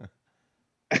 So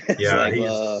Yeah, like,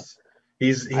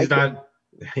 he's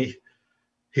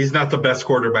not the best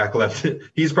quarterback left.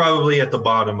 He's probably at the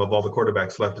bottom of all the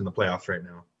quarterbacks left in the playoffs right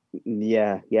now.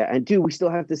 yeah. And dude, we still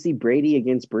have to see Brady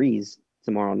against Breeze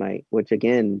tomorrow night, which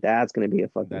again, that's going to be a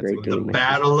fucking That's great gonna The game.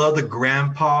 battle of the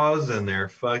grandpas and their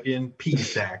fucking pea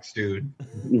sacks, dude.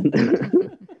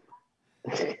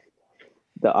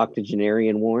 The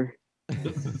octogenarian war.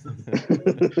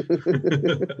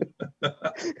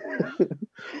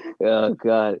 Oh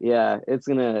god, yeah, it's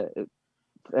gonna.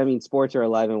 I mean, sports are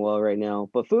alive and well right now.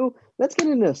 But Fu, let's get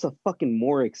into some fucking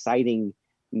more exciting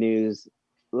news.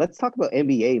 Let's talk about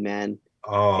NBA, man.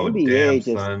 Oh, NBA damn,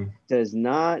 just son. does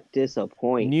not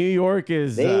disappoint. New York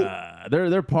is They-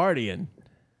 they're partying.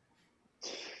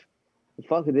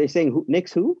 Fuck, are they saying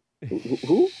Knicks? Who?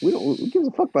 Who? Who gives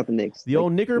a fuck about the Knicks? The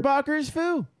old Knickerbockers,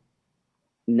 foo.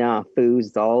 Nah, Foos,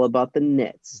 it's all about the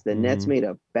Nets. The Nets Mhm. made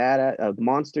a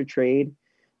monster trade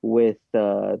with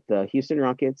the Houston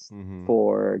Rockets Mhm.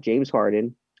 for James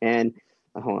Harden. And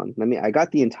hold on, I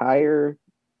got the entire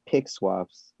pick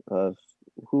swaps of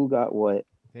who got what.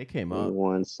 They came Give me up.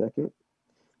 1 second.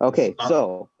 Okay,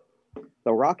 so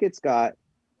the Rockets got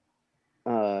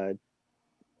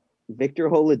Victor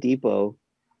Oladipo,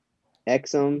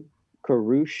 Exum,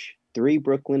 Karush, 3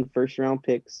 Brooklyn first-round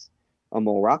picks, a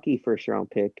Milwaukee first-round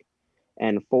pick,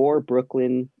 and 4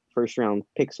 Brooklyn first-round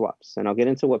pick swaps. And I'll get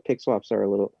into what pick swaps are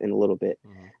in a little bit.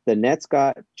 Mhm. The Nets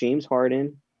got James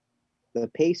Harden. The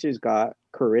Pacers got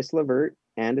Caris LeVert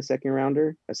and a second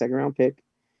round pick.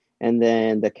 And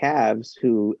then the Cavs,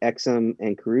 who Exum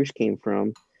and Karush came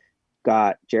from,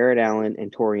 got Jared Allen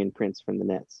and Taurean Prince from the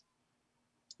Nets.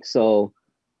 So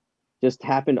just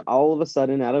happened all of a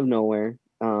sudden out of nowhere.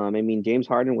 I mean, James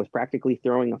Harden was practically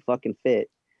throwing a fucking fit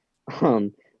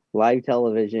on live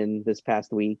television this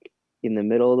past week. In the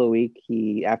middle of the week,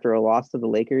 after a loss to the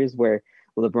Lakers, where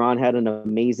LeBron had an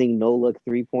amazing no-look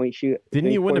three-point shoot.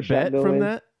 Didn't you win a bet from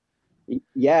that?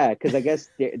 Yeah, because I guess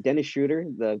Dennis Schroeder,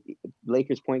 the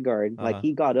Lakers point guard, like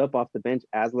he got up off the bench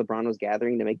as LeBron was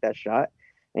gathering to make that shot,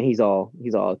 and he's all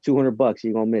 $200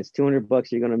 you're gonna miss,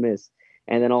 $200 you're gonna miss,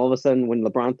 and then all of a sudden when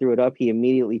LeBron threw it up, he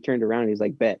immediately turned around and he's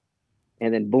like bet,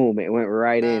 and then boom, it went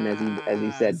right in as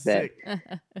he said bet.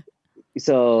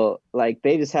 So like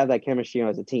they just have that chemistry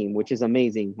as a team, which is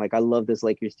amazing. Like I love this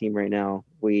Lakers team right now.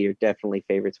 We are definitely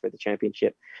favorites for the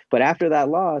championship. But after that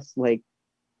loss, like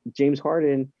James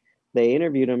Harden, they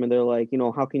interviewed him and they're like,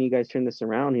 how can you guys turn this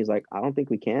around? He's like, I don't think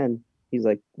we can. He's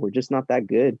like, we're just not that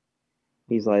good.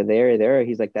 He's like, there.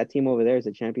 He's like, that team over there is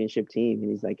a championship team. And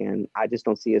he's like, and I just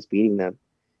don't see us beating them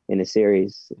in a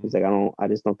series. He's like, I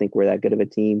just don't think we're that good of a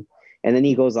team. And then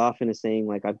he goes off and is saying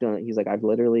like, I've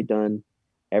literally done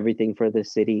everything for the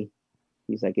city.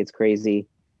 He's like, it's crazy,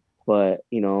 but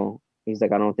he's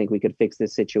like, I don't think we could fix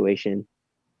this situation.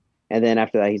 And then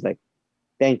after that, he's like,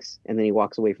 thanks. And then he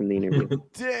walks away from the interview.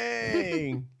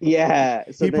 Dang.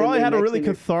 Yeah. So he probably had a really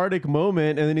cathartic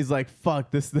moment, and then he's like,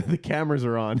 fuck, the cameras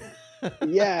are on.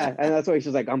 Yeah. And that's why he's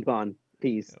just like, I'm gone.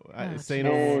 Peace. Say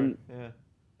no more. Yeah.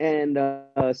 And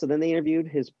so then they interviewed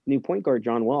his new point guard,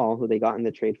 John Wall, who they got in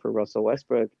the trade for Russell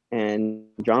Westbrook. And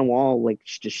John Wall, like,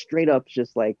 just straight up,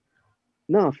 just like,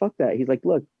 no, fuck that. He's like,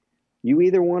 look, you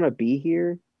either want to be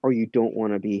here or you don't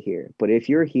want to be here. But if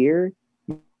you're here,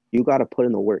 you got to put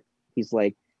in the work. He's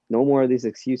like, no more of these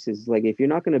excuses. Like, if you're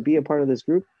not going to be a part of this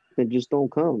group, then just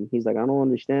don't come. He's like, I don't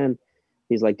understand.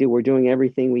 He's like, dude, we're doing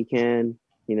everything we can,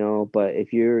 but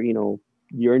if you're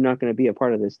not going to be a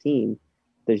part of this team,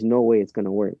 there's no way it's going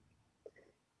to work.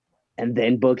 And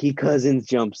then Boogie Cousins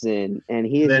jumps in, and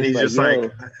he was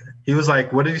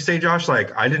like, what did you say, Josh?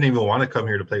 Like, I didn't even want to come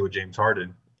here to play with James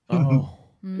Harden. Oh.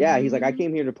 Yeah, he's like, I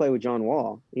came here to play with John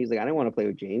Wall. He's like, I didn't want to play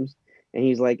with James. And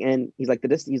he's like,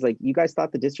 you guys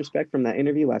thought the disrespect from that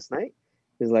interview last night?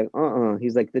 He's like,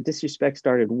 He's like, the disrespect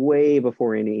started way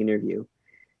before any interview.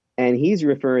 And he's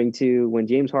referring to when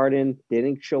James Harden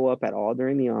didn't show up at all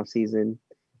during the offseason.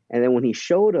 And then when he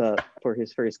showed up for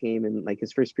his first game and like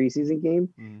his first preseason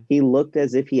game, he looked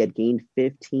as if he had gained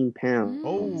 15 pounds.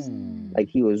 Oh. Like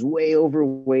he was way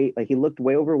overweight. Like he looked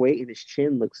way overweight, and his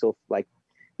chin looked so like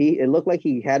it looked like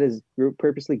he had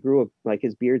purposely grew up like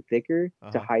his beard thicker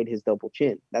to hide his double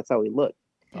chin. That's how he looked.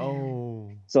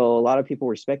 Oh. So a lot of people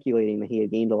were speculating that he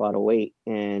had gained a lot of weight,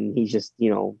 and he's just,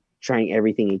 trying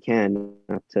everything he can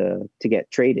not to get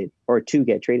traded.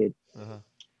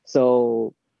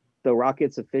 So the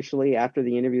Rockets officially, after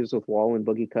the interviews with Wall and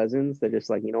Boogie Cousins, they're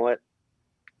just like, you know what?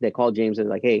 They called James and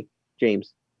they're like, hey,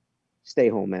 James, stay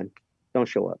home, man. Don't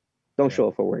show up. Don't show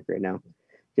up for work right now.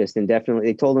 Just indefinitely.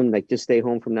 They told him, like, just stay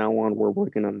home from now on. We're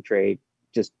working on the trade.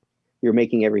 Just, you're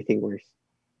making everything worse.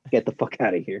 Get the fuck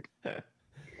out of here.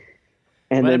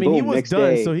 And then, boom, he was next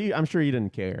done, day, so I'm sure he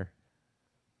didn't care.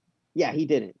 Yeah, he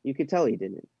didn't. You could tell he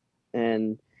didn't.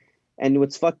 And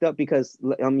what's fucked up, because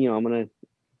I'm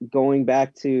going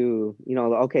back to,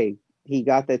 okay, he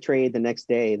got the trade the next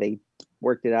day. They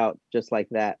worked it out just like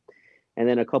that. And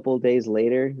then a couple of days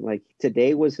later, like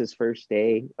today was his first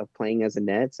day of playing as a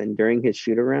Nets. And during his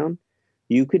shoot around,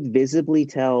 you could visibly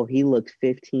tell he looked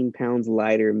 15 pounds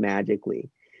lighter magically.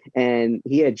 And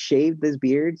he had shaved his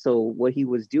beard. So what he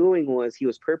was doing was he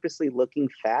was purposely looking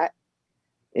fat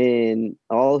in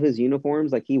all of his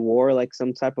uniforms. Like he wore like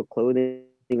some type of clothing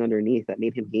underneath that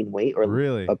made him gain weight or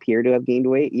really appear to have gained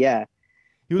weight. Yeah.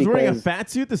 He was wearing a fat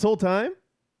suit this whole time?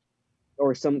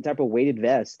 Or some type of weighted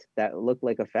vest that looked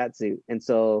like a fat suit. And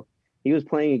so he was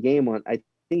playing a game on, I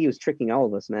think he was tricking all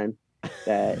of us, man.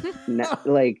 That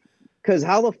like, because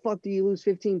how the fuck do you lose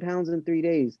 15 pounds in 3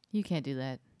 days? You can't do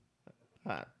that.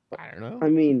 I don't know. I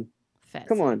mean, Fat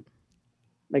come suit. on.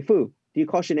 Like, Foo, do you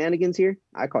call shenanigans here?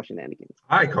 I call shenanigans.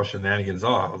 I call shenanigans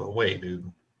all the way,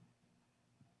 dude.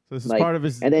 So this is part of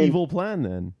his evil plan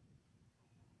then.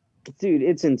 Dude,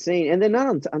 it's insane. And then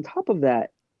on top of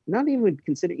that, not even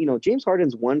consider, James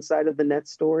Harden's one side of the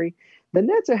Nets story. The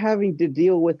Nets are having to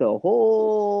deal with a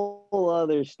whole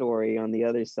other story on the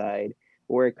other side,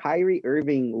 where Kyrie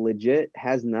Irving legit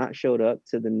has not showed up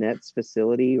to the Nets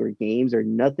facility or games or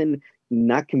nothing,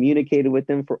 not communicated with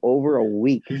them for over a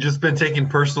week. He's just been taking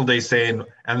personal days and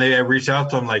they reached out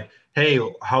to him like, hey,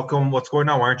 how come, what's going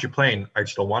on? Why aren't you playing? I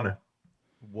just don't want to.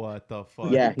 What the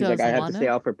fuck? Yeah, he's like, I Doesn't have to stay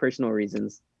wanna? out for personal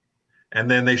reasons. And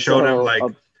then they showed him So, like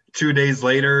 2 days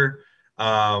later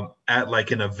at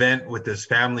like an event with his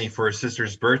family for his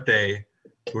sister's birthday,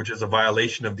 which is a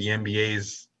violation of the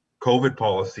NBA's COVID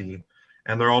policy.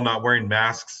 And they're all not wearing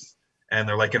masks, and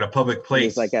they're like in a public place.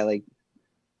 it's like at like,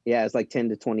 yeah, it's like 10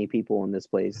 to 20 people in this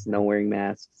place, no wearing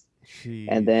masks. Jeez.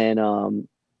 And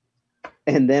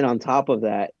then on top of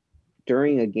that,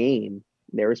 during a game,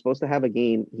 they were supposed to have a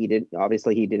game. He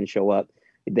didn't show up.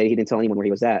 He didn't tell anyone where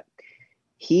he was at.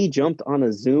 He jumped on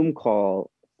a Zoom call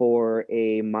for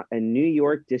a New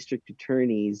York district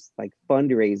attorney's like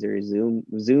fundraiser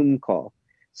Zoom call.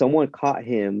 Someone caught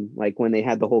him like when they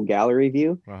had the whole gallery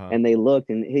view, and they looked,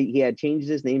 and he had changed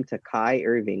his name to Kai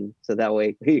Irving, so that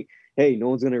way, hey, no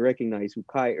one's gonna recognize who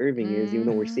Kai Irving is, even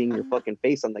though we're seeing your fucking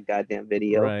face on the goddamn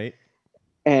video. Right.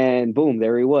 And boom,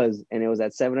 there he was, and it was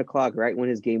at 7:00, right when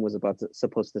his game was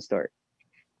supposed to start.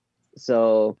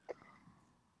 So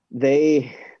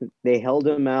they held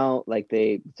him out. Like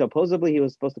supposedly he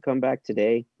was supposed to come back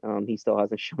today. He still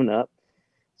hasn't shown up.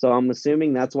 So I'm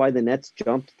assuming that's why the Nets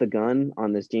jumped the gun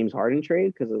on this James Harden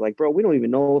trade, because they're like, bro, we don't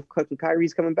even know if fucking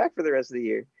Kyrie's coming back for the rest of the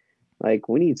year. Like,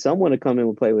 we need someone to come in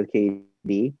and play with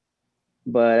KD.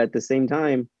 But at the same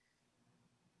time,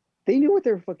 they knew what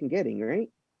they were fucking getting,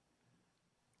 right?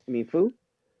 I mean, Fu?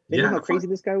 They knew how crazy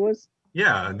this guy was?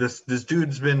 Yeah, this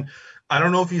dude's been, I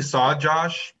don't know if you saw,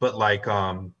 Josh, but like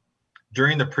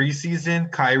during the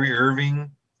preseason, Kyrie Irving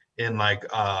in like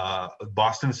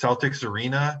Boston Celtics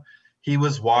arena, he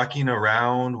was walking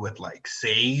around with like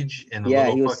sage and he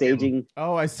was saging.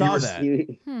 Oh, I saw that.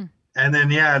 And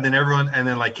then everyone, and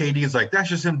then like KD is like, that's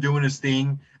just him doing his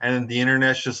thing. And then the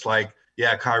internet's just like,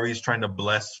 yeah, Kyrie's trying to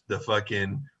bless the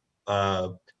fucking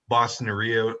Boston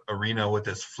arena with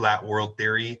his flat world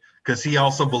theory, because he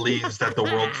also believes that the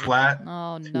world's flat.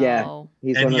 Oh no. Yeah,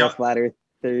 he's one of the flat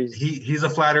earthers. He's a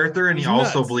flat earther, and he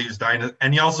also believes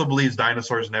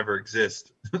dinosaurs never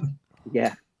exist.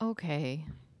 Yeah. Okay.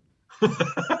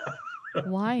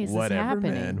 Why is Whatever,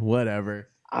 this happening? man. Whatever.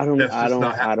 I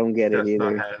don't get it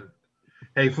either.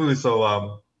 Hey, Fu,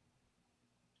 so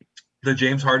the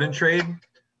James Harden trade,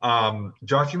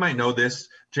 Josh, you might know this.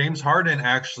 James Harden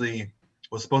actually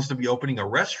was supposed to be opening a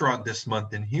restaurant this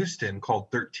month in Houston called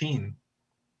 13.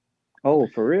 Oh,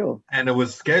 for real? And it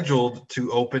was scheduled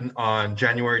to open on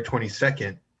January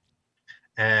 22nd.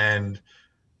 And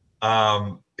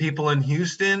people in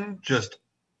Houston just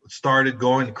started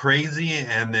going crazy,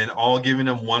 and then all giving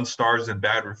them 1 stars and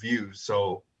bad reviews.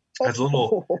 So as a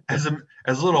little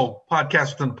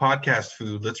podcast within podcast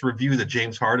food, let's review the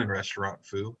James Harden restaurant,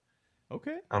 Fu.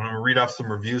 Okay. I'm going to read off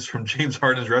some reviews from James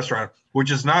Harden's restaurant,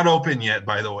 which is not open yet,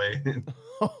 by the way.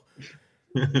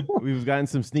 We've gotten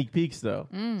some sneak peeks, though.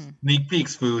 Sneak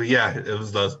peeks, Fu. Yeah, it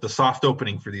was the soft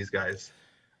opening for these guys.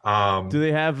 Do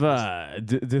they have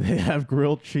do they have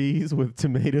grilled cheese with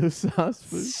tomato sauce,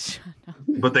 Fu?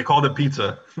 But they called it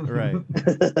pizza. Right.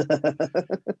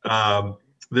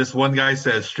 This one guy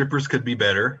says strippers could be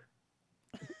better.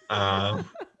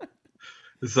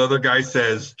 This other guy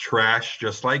says trash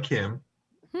just like him.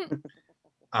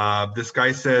 This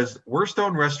guy says worst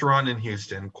owned restaurant in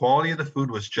Houston. Quality of the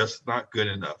food was just not good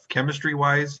enough. Chemistry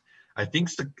wise, I think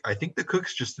the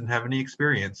cooks just didn't have any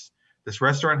experience. This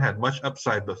restaurant had much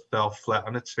upside but fell flat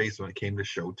on its face when it came to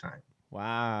showtime.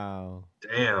 Wow.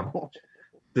 Damn.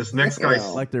 This next guy,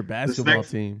 like their basketball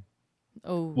team.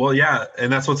 Oh. Well, yeah,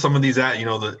 and that's what some of these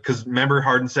because remember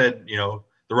Harden said, the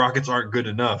Rockets aren't good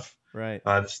enough. Right.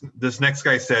 This next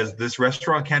guy says this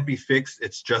restaurant can't be fixed.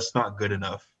 It's just not good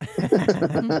enough.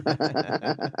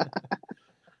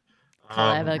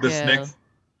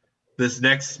 This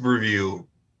next review.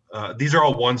 These are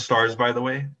all 1 stars, by the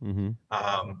way.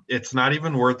 Mm-hmm. It's not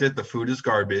even worth it. The food is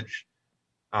garbage.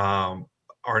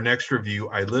 Our next review.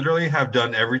 I literally have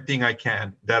done everything I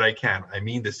can. I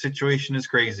mean, the situation is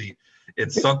crazy.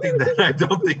 It's something that I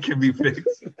don't think can be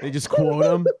fixed. They just quote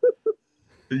them.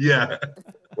 Yeah.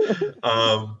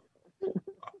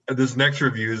 This next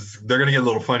review they're gonna get a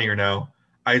little funnier now.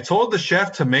 I told the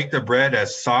chef to make the bread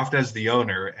as soft as the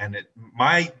owner, and it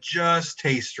might just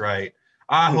taste right.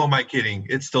 Who am I kidding?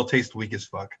 It still tastes weak as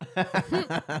fuck.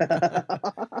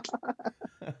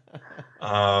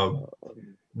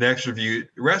 Next review.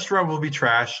 Restaurant will be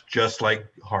trash just like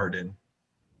Harden.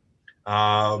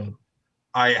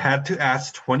 I had to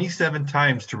ask 27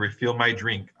 times to refill my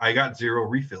drink. I got 0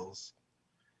 refills.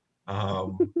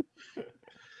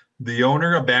 The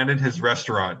owner abandoned his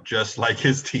restaurant just like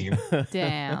his team.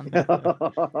 Damn.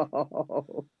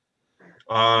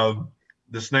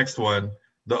 This next one.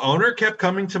 The owner kept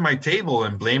coming to my table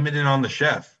and blaming it on the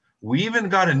chef. We even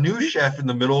got a new chef in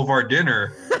the middle of our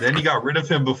dinner. Then he got rid of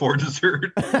him before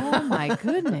dessert. Oh my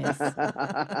goodness.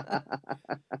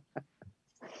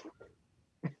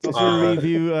 It's also a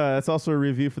review. That's also a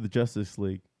review for the Justice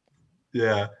League.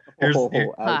 Yeah.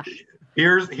 Ouch.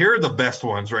 Here are the best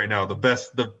ones right now.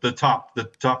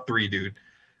 The top three, dude.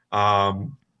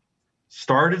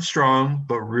 Started strong,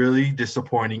 but really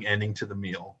disappointing ending to the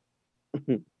meal.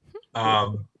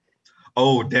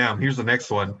 Oh damn! Here's the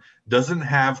next one. Doesn't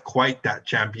have quite that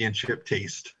championship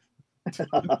taste.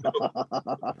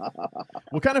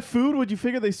 What kind of food would you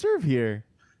figure they serve here?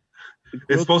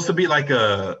 It's supposed to be like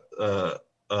a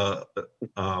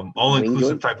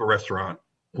all-inclusive type of restaurant.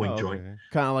 Wing joint.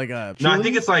 Kind of like a. No, I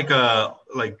think it's like kind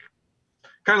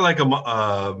of like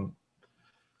a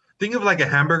think of like a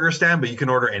hamburger stand, but you can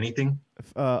order anything.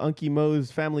 Unky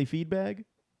Mo's family feed bag.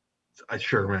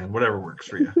 Sure, man. Whatever works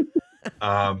for you.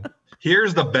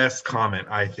 Here's the best comment,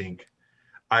 I think.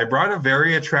 I brought a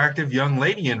very attractive young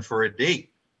lady in for a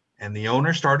date, and the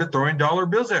owner started throwing dollar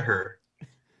bills at her.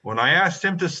 When I asked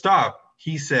him to stop,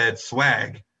 he said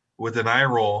swag with an eye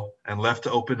roll and left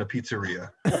to open a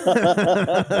pizzeria.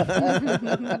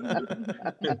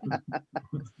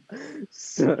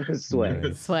 Swag.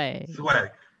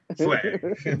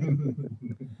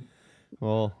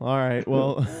 Well, all right.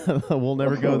 Well, we'll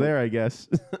never go there, I guess.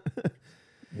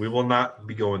 We will not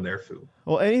be going there, Foo.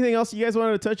 Well, anything else you guys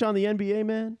wanted to touch on the NBA,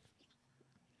 man?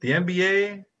 The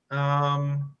NBA,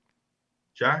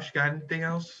 Josh, got anything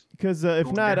else? Because if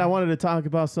not, I wanted to talk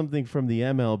about something from the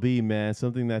MLB, man.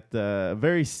 Something that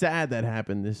very sad that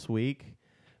happened this week.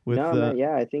 Man,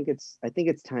 yeah, I think it's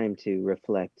time to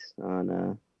reflect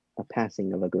on a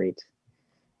passing of a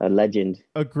legend.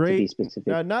 A great, to be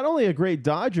specific. Not only a great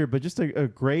Dodger, but just a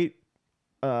great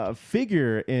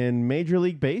figure in Major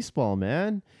League Baseball,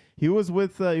 man. He was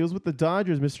with the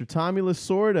Dodgers. Mr. Tommy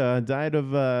Lasorda died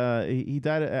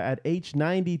at age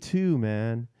 92,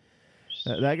 man.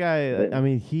 That guy, I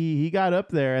mean, he got up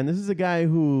there, and this is a guy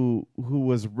who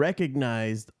was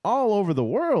recognized all over the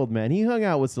world, man. He hung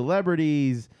out with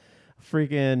celebrities,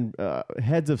 freaking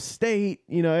heads of state.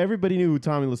 You know, everybody knew who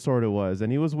Tommy Lasorda was,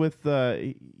 and he was with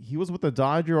the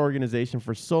Dodger organization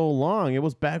for so long. It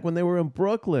was back when they were in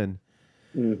Brooklyn.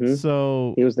 Mm-hmm.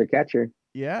 So he was their catcher.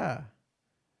 Yeah.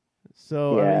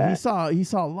 So yeah. I mean, he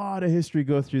saw a lot of history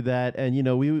go through that, and you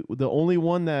know, the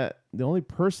only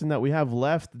person that we have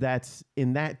left that's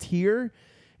in that tier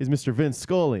is Mr. Vince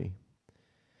Scully,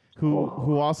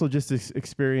 who also just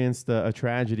experienced a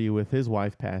tragedy with his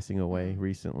wife passing away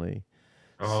recently.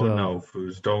 Oh no,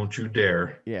 Foos, don't you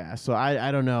dare! Yeah, so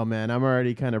I don't know, man. I'm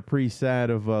already kind of pretty sad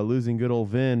of losing good old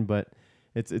Vin, but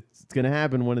it's gonna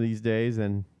happen one of these days,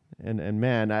 and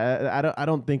man, I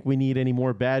don't think we need any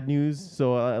more bad news.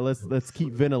 So let's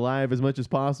keep Vin alive as much as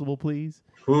possible, please.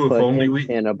 Ooh, if only we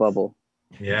in a bubble.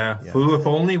 Yeah. Ooh, if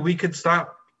only we could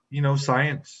stop,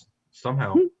 science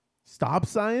somehow. Stop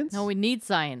science? No, we need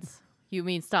science. You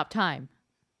mean stop time?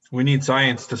 We need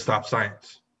science to stop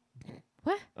science.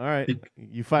 What? All right,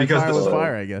 you fight fire with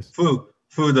fire, I guess. Foo,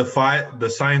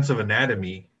 the science of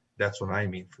anatomy. That's what I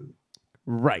mean, Foo.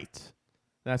 Right.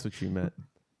 That's what you meant.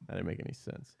 That didn't make any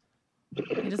sense.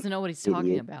 He doesn't know what he's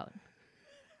talking about.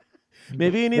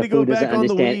 Maybe you need to go back on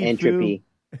the weed, entropy.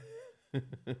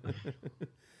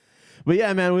 But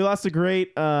yeah, man, we lost a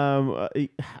great. I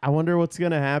wonder what's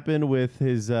gonna happen with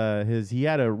his. He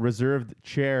had a reserved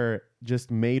chair just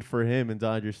made for him in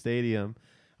Dodger Stadium.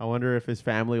 I wonder if his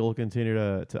family will continue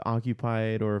to occupy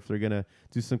it, or if they're gonna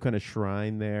do some kind of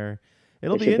shrine there.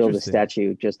 It'll be interesting. Build a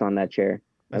statue just on that chair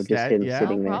of just him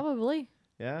sitting there. Probably.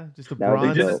 Yeah, just a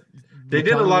bronze. They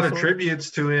did a lot of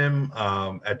tributes to him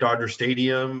at Dodger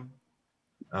Stadium.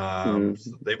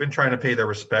 They've been trying to pay their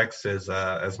respects as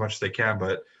much as they can.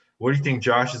 But what do you think,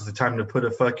 Josh? Is the time to put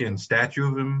a fucking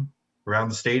statue of him around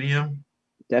the stadium?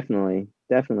 Definitely.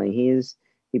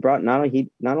 He brought not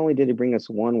only did he bring us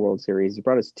one World Series, he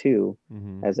brought us two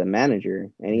as a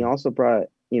manager, and he also brought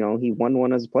he won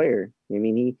one as a player. I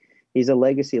mean, he's a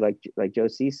legacy like Joe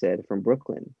C said from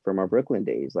Brooklyn, from our Brooklyn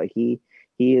days. Like he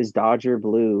is Dodger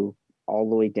blue all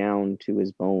the way down to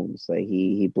his bones. Like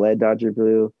he bled Dodger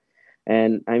blue,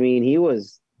 and I mean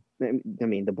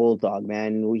the Bulldog,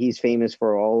 man. He's famous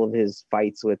for all of his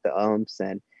fights with the umps,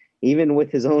 and even with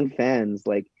his own fans.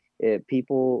 Like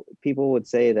people would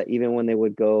say that even when they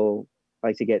would go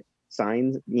like to get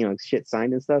signs, shit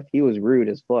signed and stuff, he was rude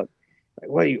as fuck.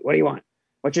 Like, what do you want?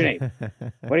 What's your name?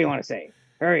 What do you want to say?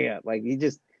 Hurry up! Like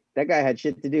that guy had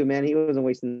shit to do, man. He wasn't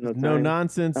wasting no time. No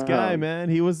nonsense guy, man.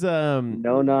 He was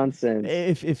no nonsense.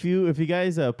 If you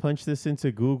guys punch this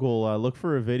into Google, look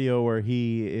for a video where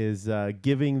he is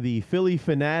giving the Philly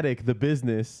Fanatic the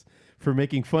business for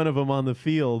making fun of him on the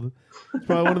field. It's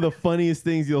probably one of the funniest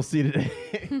things you'll see today.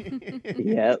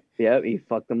 Yep. He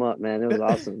fucked them up, man. It was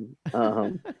awesome.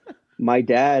 My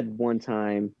dad one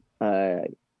time,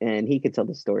 and he could tell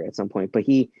the story at some point, but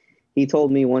he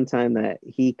told me one time that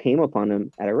he came upon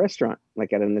him at a restaurant,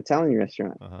 like at an Italian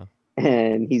restaurant,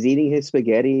 and he's eating his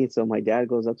spaghetti. So my dad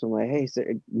goes up to him like, "Hey,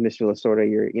 sir, Mr.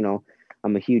 Lasorda,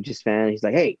 I'm a hugest fan." He's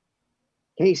like, "Hey,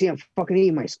 can you see I'm fucking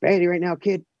eating my spaghetti right now,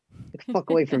 kid? Get the fuck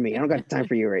away from me. I don't got time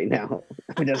for you right now."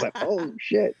 I'm just like, "Oh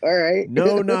shit, all right."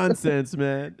 No nonsense,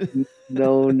 man.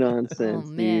 No nonsense,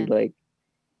 dude. Like,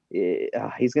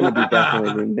 he's gonna be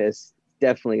definitely missed.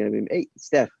 Definitely gonna be. Hey,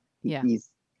 Steph. He's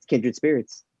kindred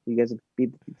spirits. You guys would be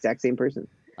the exact same person.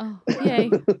 Oh, yay!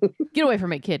 Get away from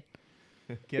me, kid.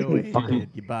 Get away, kid.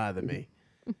 You bother me.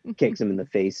 Kicks him in the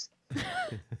face.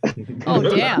 Oh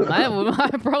damn! I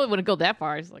probably wouldn't go that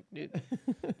far. It's like, dude,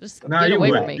 just get away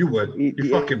from me. You would. You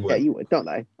fucking would. Yeah, you would. Don't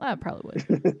lie. I probably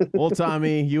would. Well,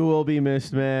 Tommy, you will be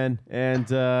missed, man. And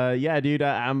yeah, dude,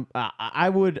 I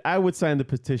would sign the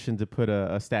petition to put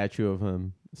a statue of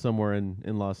him somewhere in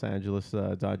Los Angeles,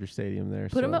 Dodger Stadium there.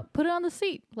 Put him up. Put it on the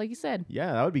seat, like you said.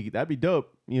 Yeah, that'd be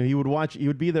dope. He would watch. He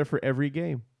would be there for every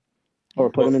game. Or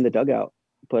put him in the dugout.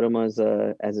 Put him as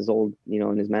his old,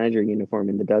 in his manager uniform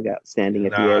in the dugout, standing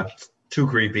at the edge. Too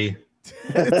creepy.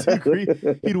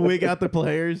 He'd wig out the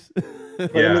players.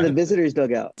 Put him in the visitors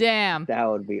dugout. Damn. That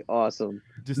would be awesome.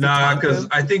 Because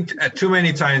I think too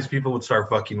many times people would start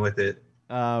fucking with it.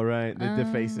 Oh, right. They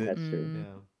deface it. That's true.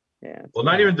 Yeah. Well,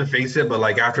 not even deface it, but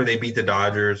like after they beat the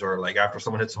Dodgers or like after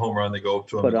someone hits a home run, they go up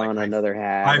to them. Put on another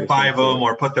hat. High five them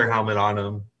or put their helmet on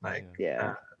them. Like,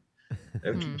 yeah.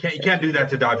 You can't do that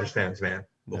to Dodgers fans, man.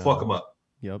 We'll fuck them up.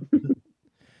 Yep.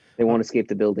 They won't escape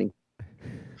the building.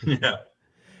 Yeah.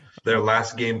 Their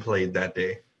last game played that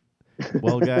day.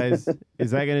 Well, guys,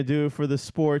 is that going to do it for the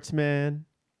sports, man?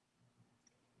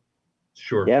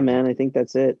 Sure. Yeah, man. I think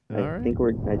that's it. All I right. think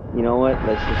you know what?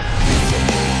 Let's just.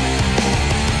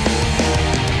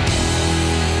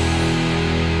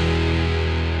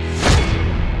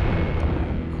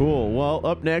 Cool. Well,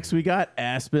 up next, we got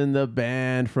Aspen, the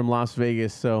band from Las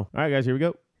Vegas. So, all right, guys, here we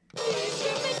go.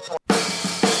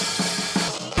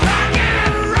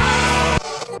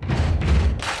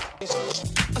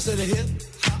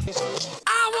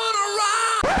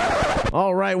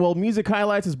 All right, well, Music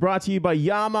Highlights is brought to you by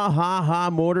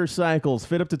Yamaha Motorcycles.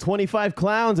 Fit up to 25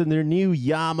 clowns in their new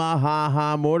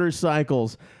Yamaha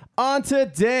Motorcycles. On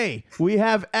today, we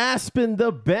have Aspen,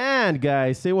 the band.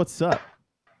 Guys, say what's up.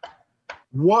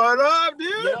 What up,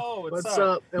 dude? Yo, what's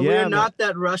up? And Yeah, we're not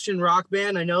that Russian rock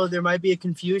band. I know there might be a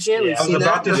confusion. Yeah. I was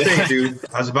about to say, dude.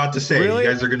 I was about to say, Really? you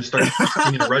guys are going to start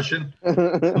singing Russian?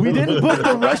 We didn't book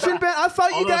the Russian band? I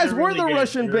thought you Although guys they're were really the good.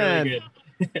 Russian They're band. really good.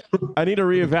 I need to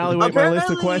reevaluate my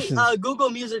list of questions. Google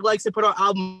Music likes to put our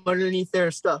album underneath their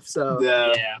stuff, so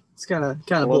Yeah. it's kind of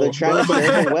Well, bull. they're trying to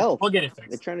share the wealth. We'll get it They're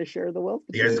fixed. trying to share the wealth.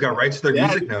 You guys got rights to their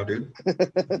music now, dude.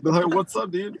 They're like, what's up,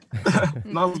 dude?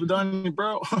 Nazvidanya,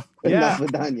 bro. Yeah.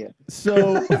 Lasagna.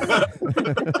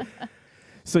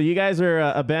 So you guys are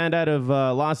a band out of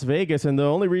Las Vegas, and the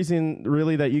only reason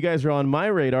really that you guys are on my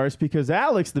radar is because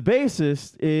Alex, the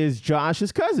bassist, is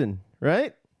Josh's cousin,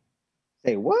 right?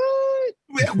 Say what?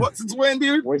 Yeah, what since when,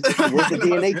 dude? Where's the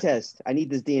DNA test? I need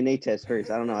this DNA test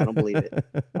first. I don't know. I don't believe it.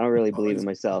 I don't really believe it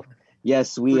myself.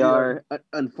 Yes, we are.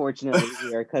 Unfortunately,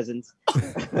 we are cousins.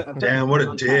 Damn, what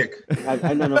a dick. I've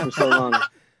known him for so long.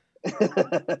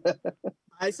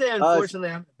 I say, unfortunately,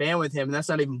 I'm in a band with him, and that's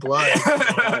not even blood.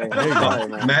 Sorry,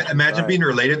 man. Imagine Sorry. being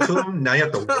related to him. Now you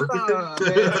have to work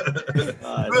with him.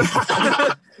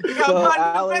 You got So, mud in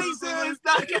Alex- the face, and it's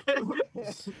not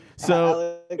good.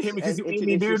 So Alex, Hey, because you eat introduce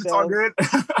me, dude. It's all yourself.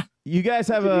 good. you guys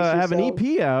have Introduce an yourself.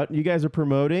 EP out. You guys are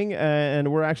promoting,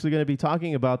 and we're actually going to be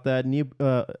talking about that new.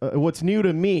 What's new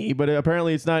to me, but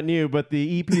apparently it's not new. But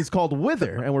the EP is called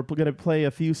Wither, and we're going to play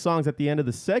a few songs at the end of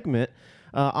the segment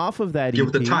off of that Get EP.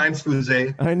 with the times,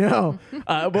 Fuze. I know.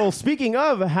 Well, speaking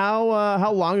of,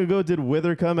 how long ago did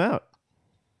Wither come out?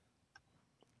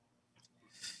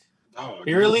 Oh,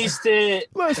 We released it.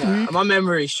 Last week. My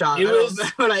memory's shot. It I don't was- know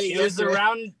what I It was yesterday.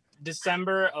 around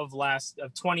December of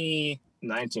 19.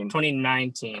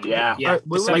 2019. Yeah. Yeah.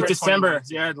 Like December.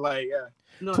 2019. Yeah, like, yeah.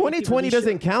 No, 2020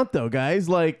 doesn't count though, guys.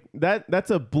 Like that's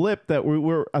a blip that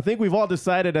we're. I think we've all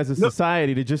decided as a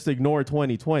society to just ignore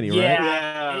 2020, right? Yeah.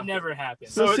 Yeah. It never happened.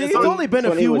 So So see, it's it's only been a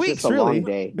 20 few was weeks, just a really. long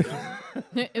day.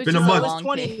 It was Been a just month. It long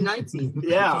was day. 2019.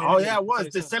 Yeah. Oh, yeah, it was.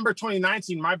 December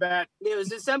 2019. My bad. It was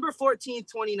December 14th,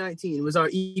 2019. Was our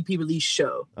EP release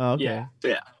show. Oh, okay. Yeah.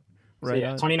 Yeah. So Right.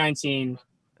 yeah, on. 2019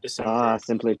 December.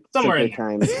 Simpler Somewhere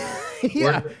times.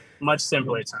 Yeah. Much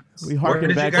simpler times. We Where harken did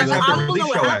you back guys to have that. to I don't know release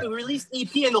what show happened. We released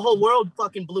EP and the whole world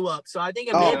fucking blew up. So I think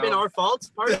it may Oh. have been our fault.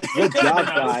 Part of it. Good job,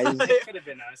 guys. It could have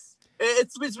been us.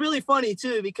 It's really funny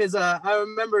too because I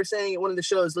remember saying at one of the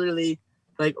shows literally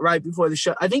like right before the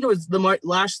show. I think it was the March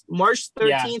 13th,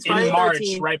 Yeah, Friday in March,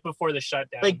 13th, right before the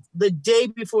shutdown. like the day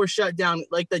before shutdown.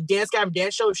 Like the Dance Gavin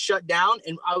Dance show shut down,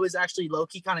 and I was actually low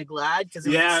key kind of glad because it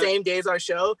was the same day as our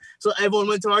show, so everyone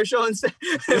went to our show instead.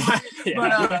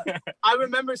 But I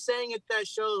remember saying at that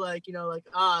show, like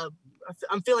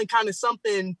I'm feeling kind of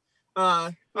something.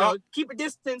 Keep a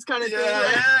distance kind of thing.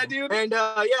 Yeah, dude. And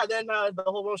then the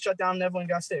whole world shut down and everyone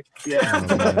got sick. Yeah.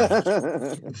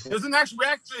 Oh, Doesn't actually we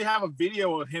actually have a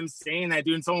video of him saying that,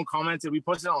 dude. And someone commented, we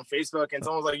posted it on Facebook, and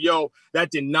someone was like, "Yo,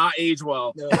 that did not age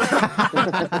well."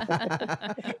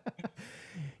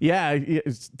 Yeah,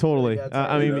 totally. Yeah,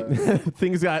 I mean,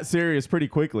 things got serious pretty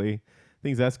quickly.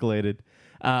 Things escalated.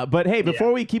 But hey,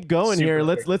 before we keep going Super here,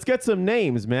 quick. let's get some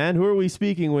names, man. Who are we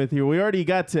speaking with here? We already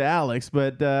got to Alex,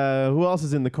 but who else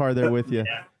is in the car there with you?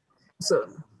 Yeah.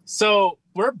 So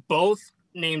we're both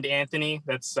named Anthony.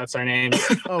 That's our name.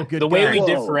 Oh, good. The way guy. we Whoa.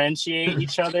 differentiate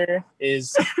each other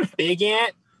is Big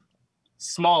Ant,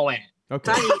 Small Ant,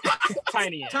 Okay.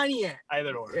 Tiny Ant. Tiny ant.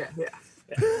 Either or. Yeah.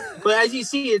 But as you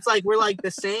see, it's like we're like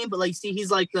the same, but like see, he's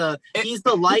the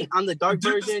light on the dark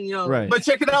version, Right. But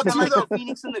check it out, It's too, like though. the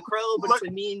Phoenix and the Crow, but it's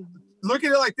like mean. Look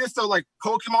at it like this, though, like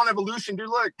Pokemon evolution, dude.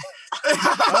 Look.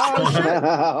 Oh, shit.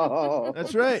 Oh,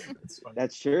 That's right.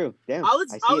 that's true. Damn. I was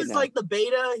see it now. like the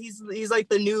beta. He's like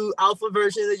the new alpha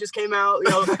version that just came out.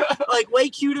 Like way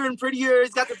cuter and prettier. He's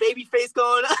got the baby face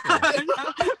going.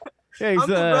 Yeah, he's I'm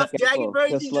the rough, Careful. jagged version.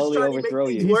 He'll Just slowly trying to overthrow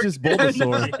make you. things he's work. just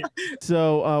Bulbasaur.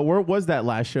 So, where was that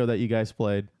last show that you guys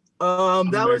played? That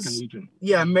American was Legion.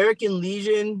 American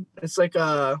Legion. It's like one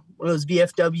of those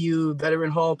VFW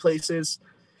veteran hall places.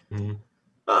 Mhm.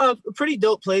 A pretty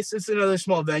dope place. It's another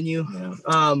small venue.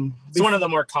 It's one of the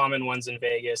more common ones in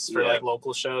Vegas for Yeah. like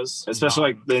local shows.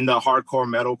 Especially like in the hardcore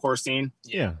metalcore scene.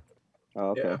 Yeah. Oh,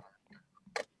 okay. Yeah.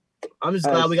 I'm just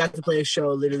glad we got to play a show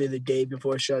literally the day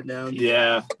before shutdown.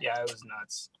 Yeah. Yeah, it was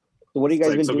nuts. So what have you guys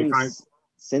Like, been so we doing kind-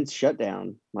 since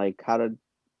shutdown? Like, how did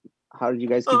you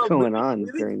guys keep going on we've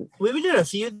been- during? We've been doing a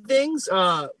few things.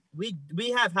 We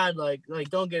have had like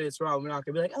don't get us wrong. We're not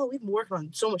gonna be like, oh, we've been working on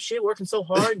so much shit, working so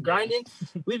hard, grinding.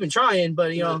 We've been trying, but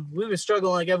we've been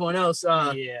struggling like everyone else.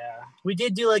 Yeah. We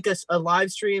did do like a live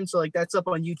stream, so like that's up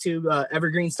on YouTube.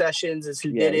 Evergreen Sessions is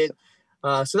who did Yes.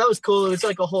 it. So that was cool. It was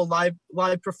like a whole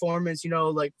live performance,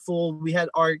 like full. We had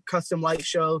our custom light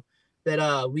show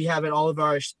that we have at all of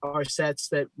our sets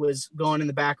that was going in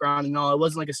the background and all. It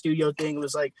wasn't like a studio thing. It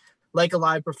was like a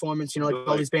live performance, like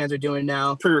all these bands are doing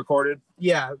now. Pre-recorded.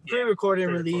 Yeah, pre-recorded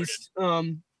and pre-recorded. released.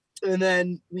 And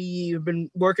then we've been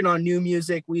working on new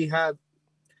music. We have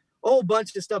a whole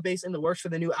bunch of stuff based in the works for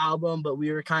the new album, but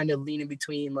we were kind of leaning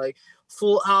between like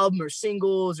full album or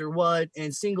singles or what.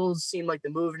 And singles seem like the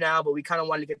move now, but we kind of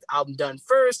wanted to get the album done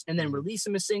first and then release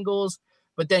them as singles.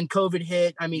 But then COVID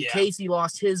hit. I mean, Yeah. Casey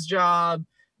lost his job.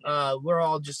 We're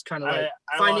all just kind of like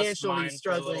I lost financially mine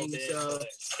for a little struggling. bit, So but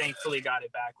thankfully got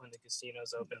it back when the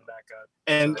casinos opened back up.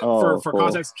 And Oh, for cool.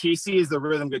 context, Casey is the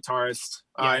rhythm guitarist.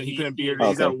 Yeah, And he he- couldn't be here. Okay.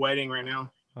 He's at a wedding right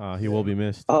now. He will be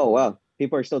missed. Oh wow,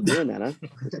 people are still doing that, huh?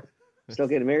 Still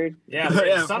getting married? Yeah,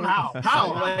 Yeah. somehow.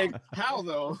 How? Like, how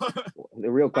though? The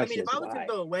real I question mean, if is I was why. to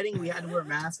go to a wedding, we had to wear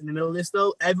masks in the middle of this,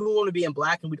 though. Everyone would be in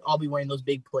black, and we'd all be wearing those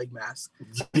big plague masks.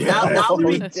 That would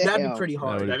be Damn. pretty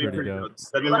hard. That would That'd be pretty pretty dope. good.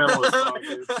 That'd be memorable as fuck,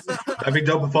 dude. That'd be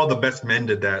dope if all the best men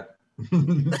did that.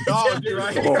 Oh, dude,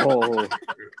 right. Oh,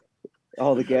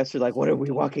 all the guests are like, "What are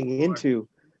we walking into?"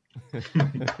 And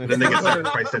then they get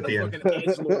sacrificed at the end.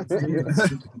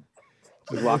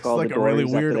 Just lock Looks all like the a really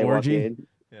doors after weird they walk orgy. in.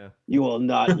 Yeah. You will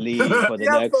not leave for the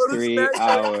Yeah, next photos 3 back.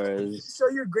 hours. Show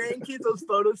your grandkids those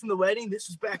photos from the wedding. This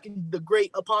was back in the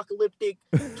great apocalyptic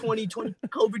 2020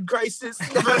 COVID crisis.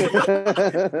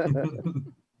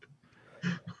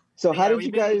 So how Yeah, did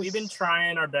you guys? We've been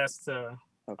trying our best to.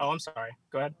 Okay. Oh, I'm sorry.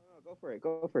 Go ahead.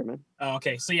 Go for it, man. Oh,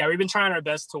 okay, so yeah, we've been trying our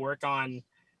best to work on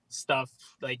stuff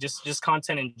like just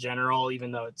content in general,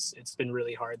 even though it's been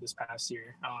really hard this past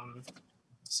year.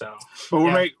 So But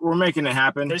Yeah. we're making it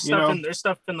happen. there's you know? there's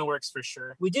stuff in the works for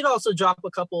sure. We did also drop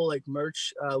a couple like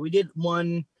merch. We did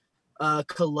one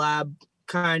collab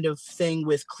kind of thing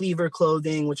with Cleaver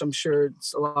Clothing, which I'm sure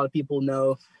a lot of people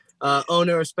know.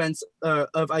 Owner of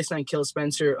of Ice Nine Kill,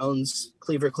 Spencer, owns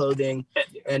Cleaver Clothing,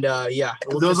 and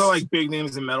Those are like big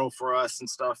names in metal for us and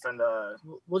stuff. And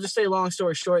we'll just say, long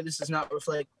story short, this does not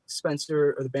reflect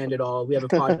Spencer or the band at all. We have a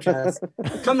podcast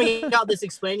coming out that's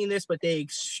explaining this, but they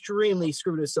extremely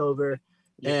screwed us over.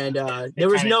 And they there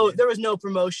was kinda did. no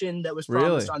promotion that was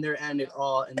promised on their end at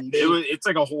all, and they It's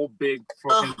like a whole big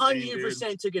fucking thing, dude.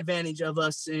 100% took advantage of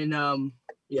us, and that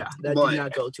did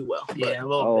not go too well. Yeah, a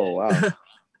little Oh bit. wow.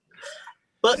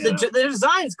 But the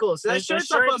design's cool. So that The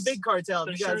shirt's up on shirts- Big Cartel.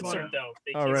 The If you guys shirts want are dope.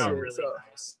 They Oh, came right. out really So-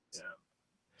 nice.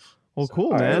 Well, cool,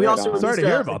 All right, man. we right also on. Sorry to released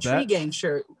hear a about Tree that. Gang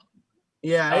shirt.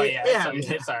 Yeah, Oh it- yeah, yeah.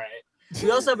 it's all right. We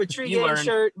also have a Tree You Gang learn.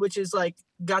 shirt, which is like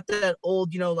got that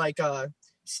old,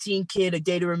 scene kid, A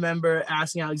Day to Remember,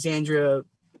 asking Alexandria,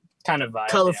 Kind of vibe.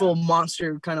 colorful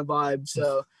monster kind of vibe.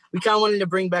 So we kind of wanted to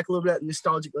bring back a little bit of that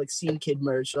nostalgic, like scene kid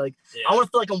merch. Like Yeah. I want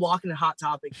to feel like I'm walking a Hot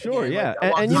Topic. Sure, again. yeah. Like, I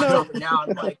walk And Hot you know- Topic now,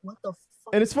 and I'm like, what the fuck?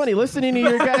 And it's funny listening to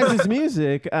your guys'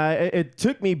 music. It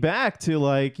took me back to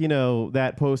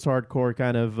that post-hardcore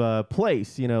kind of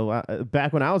place.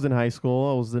 Back when I was in high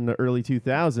school, I was in the early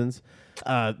 2000s.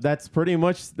 That's pretty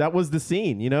much that was the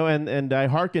scene, and I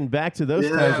harkened back to those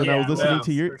times when I was listening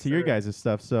to your guys'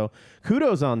 stuff. So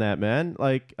kudos on that, man.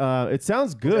 Like it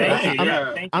sounds good. Thank you.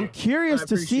 I'm- I'm curious I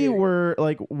to see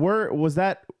appreciate it. where was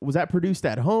that produced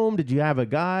at home? Did you have a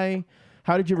guy?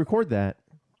 How did you record that?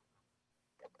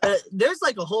 There's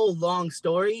like a whole long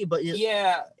story, but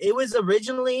it was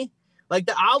originally like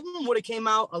the album would have came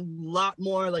out a lot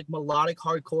more like melodic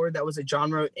hardcore. That was a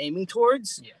genre aiming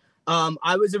towards. Yeah.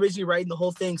 I was originally writing the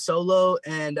whole thing solo,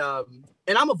 and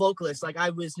I'm a vocalist. Like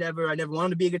I never wanted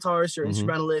to be a guitarist or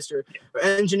instrumentalist or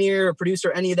engineer or producer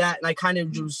or any of that. And I kind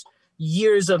of just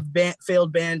years of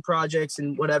failed band projects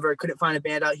and whatever. Couldn't find a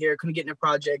band out here. Couldn't get in a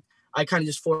project. I kind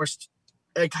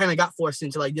of got forced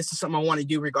into like, this is something I want to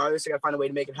do regardless. I got to find a way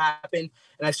to make it happen.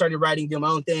 And I started writing, doing my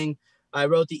own thing. I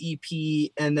wrote the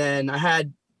EP, and then I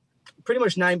had pretty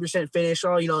much 9% finished,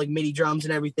 all, like MIDI drums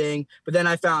and everything. But then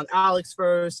I found Alex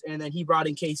first, and then he brought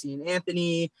in Casey and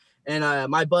Anthony, and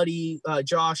my buddy,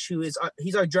 Josh,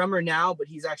 he's our drummer now, but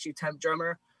he's actually a temp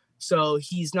drummer. So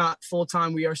he's not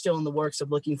full-time. We are still in the works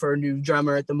of looking for a new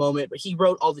drummer at the moment, but he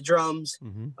wrote all the drums.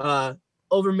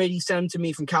 Over MIDI sent them to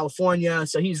me from California.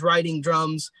 So he's writing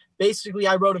drums. Basically,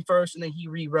 I wrote them first, and then he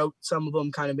rewrote some of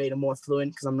them, kind of made them more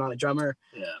fluent because I'm not a drummer.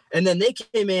 Yeah. And then they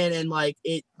came in and like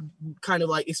it kind of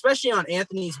like, especially on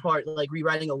Anthony's part, like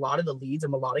rewriting a lot of the leads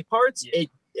and melodic parts,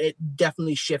 it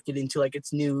definitely shifted into like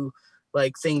its new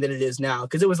like thing that it is now.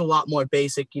 Because it was a lot more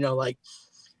basic, like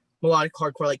melodic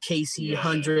hardcore, like Casey,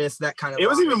 Hundredth, that kind of. It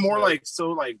was even more like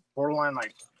borderline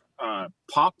like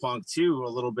pop punk too, a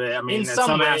little bit. I mean, In in some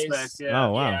some ways. aspects, yeah.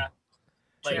 Oh wow. Yeah.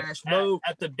 Like Trash at, Boat.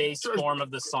 at the base form of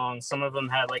the song, some of them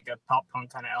had like a pop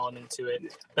punk kind of element to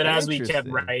it. But as we kept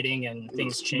Interesting. writing and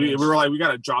things We changed, were like, we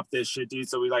gotta drop this shit, dude.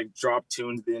 So we like dropped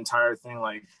tuned the entire thing,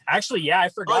 like actually, I Oh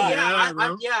forgot.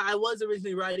 yeah, I was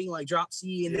originally writing like drop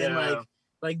C, and then Yeah.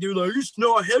 like dude, like it's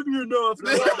not heavy enough.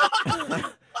 And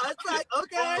I was like,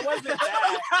 okay. Well, it wasn't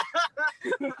that.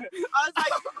 I was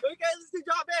like, okay, let's do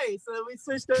drop A. So we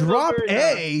switched over. Drop and,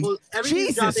 A?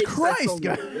 everything's drop Jesus A, Christ, that's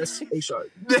guys. solo. That's A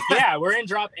sharp. Yeah, we're in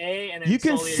drop A, and then You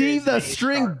can slowly see there's the A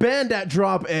string sharp. bend at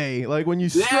drop A, like when you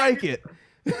strike it.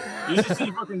 you should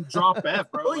see fucking drop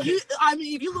F, bro. Well, I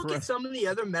mean, if you look at some of the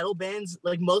other metal bands,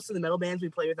 like most of the metal bands we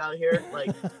play with out here, like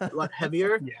a lot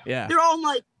heavier, Yeah. they're all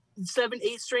like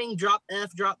 7/8 string, drop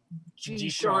F, drop G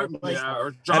sharp, like yeah,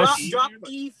 or drop, At a- drop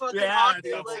E, fucking Yeah,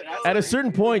 octave. double Like, F. At a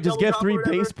certain point, just double get drop or 3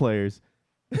 whatever. bass players.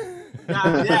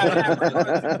 Yeah.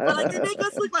 But like they make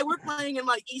us look like we're playing in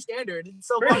like E standard. It's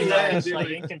so Pretty funny. much, dude. like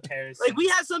in comparison. Like we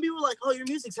have some people like, oh, your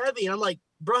music's heavy, and I'm like,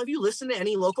 bro, have you listened to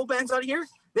any local bands out here?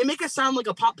 They make us sound like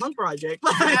a pop punk project.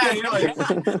 Yeah, you're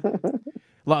like,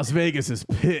 Las Vegas is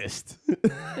pissed.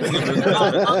 Can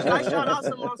I shout out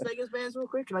some Las Vegas bands real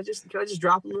quick? Can I just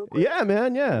drop them real quick? Yeah,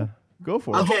 man. Yeah. Go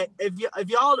for it. Okay, if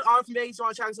y'all are from Vegas,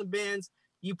 want to check out some bands,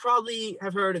 you probably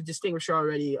have heard of Distinguisher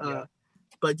already.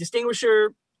 But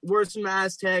Distinguisher, Words from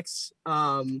Aztecs,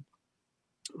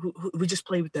 we just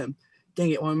played with them.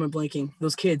 Dang it, why am I blanking?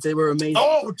 Those kids, they were amazing.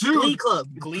 oh, dude, Glee Club.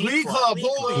 Glee Club,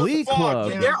 holy Glee fuck, Club.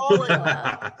 man. They're all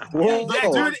like, Whoa,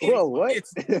 Yeah, dude, whoa, what?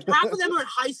 half of them are in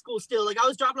high school still. Like I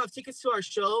was dropping off tickets to our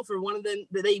show for one of them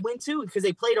that they went to because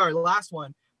they played our last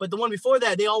one. But the one before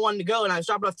that, they all wanted to go, and I was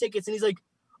dropping off tickets, and he's like,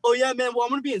 "Oh yeah, man. Well,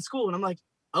 I'm gonna be in school," and I'm like,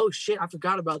 "Oh shit, I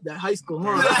forgot about that high school,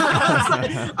 huh?"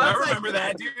 I remember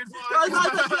that, dude. I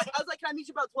was like, "Can I meet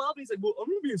you about 12?" And he's like, "Well, I'm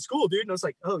gonna be in school, dude." And I was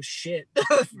like, "Oh shit."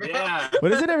 Yeah.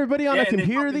 But isn't everybody on Yeah, a and they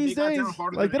computer fucking- these they got days? down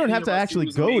harder Like than they don't any have of to us. It actually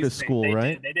was go to amazing. school, they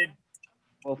right? Did, they did.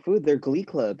 Well, food, they're Glee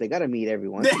Club. They gotta meet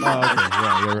everyone. Oh, okay.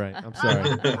 Yeah, you're right. I'm sorry.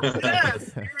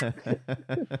 Yes.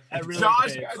 That really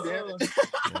Josh, fits. goddamn it.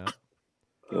 Yeah.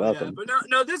 You're welcome. Yeah, but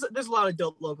no, there's a lot of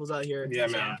dope locals out here. Yeah,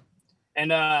 man.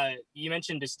 And you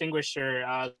mentioned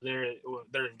Distinguisher, their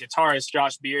guitarist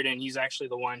Josh Bearden. He's actually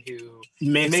the one who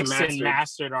mixed and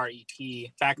mastered our EP.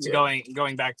 Back to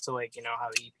going back to like how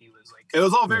the EP was like. It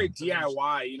was all very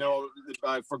DIY.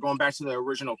 For going back to the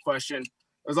original question,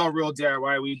 it was all real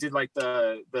DIY. We did like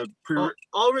the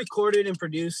all recorded and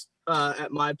produced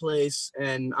at my place,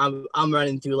 and I'm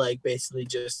running through like basically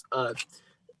just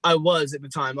I was at the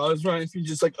time. I was running through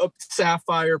just like a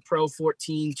Sapphire Pro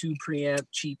 14 2 preamp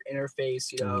cheap interface,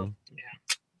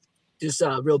 just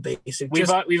real basic. We've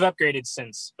upgraded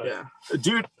since, but. Yeah,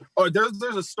 dude. Oh,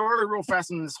 there's a story real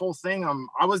fast in this whole thing.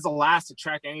 I was the last to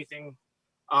track anything,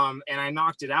 and I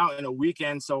knocked it out in a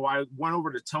weekend. So I went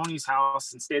over to Tony's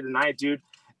house and stayed the night, dude.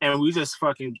 And we just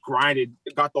fucking grinded,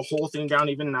 got the whole thing down.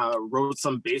 Even wrote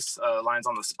some bass lines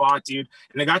on the spot, dude.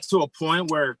 And it got to a point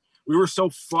where we were so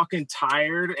fucking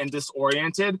tired and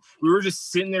disoriented. We were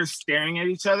just sitting there staring at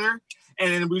each other.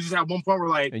 And then we just at one point we're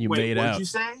like, wait, what'd you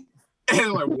say?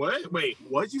 And like, what? Wait,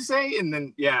 what'd you say? And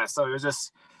then, so it was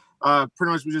just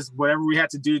pretty much whatever we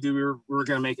had to do, we were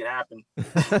going to make it happen.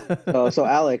 So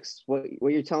Alex, what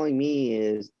you're telling me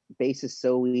is bass is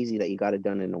so easy that you got it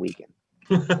done in a weekend.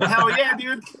 Hell yeah,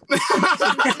 dude.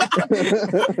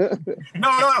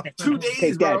 No, 2 days,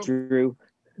 Take bro. that, Drew.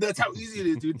 That's how easy it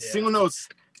is, dude. Single notes.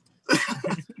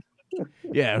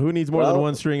 Yeah, who needs more than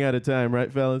one string at a time,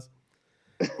 right, fellas?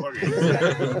 We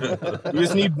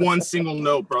just need one single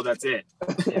note, bro. That's it.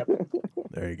 Yep.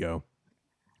 There you go.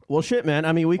 Well, shit, man.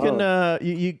 I mean, we can.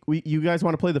 You guys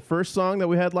want to play the first song that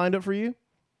we had lined up for you?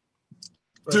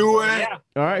 Do it. Yeah.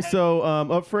 All right. So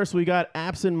up first, we got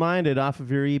 "Absent Minded" off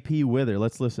of your EP "Wither."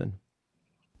 Let's listen.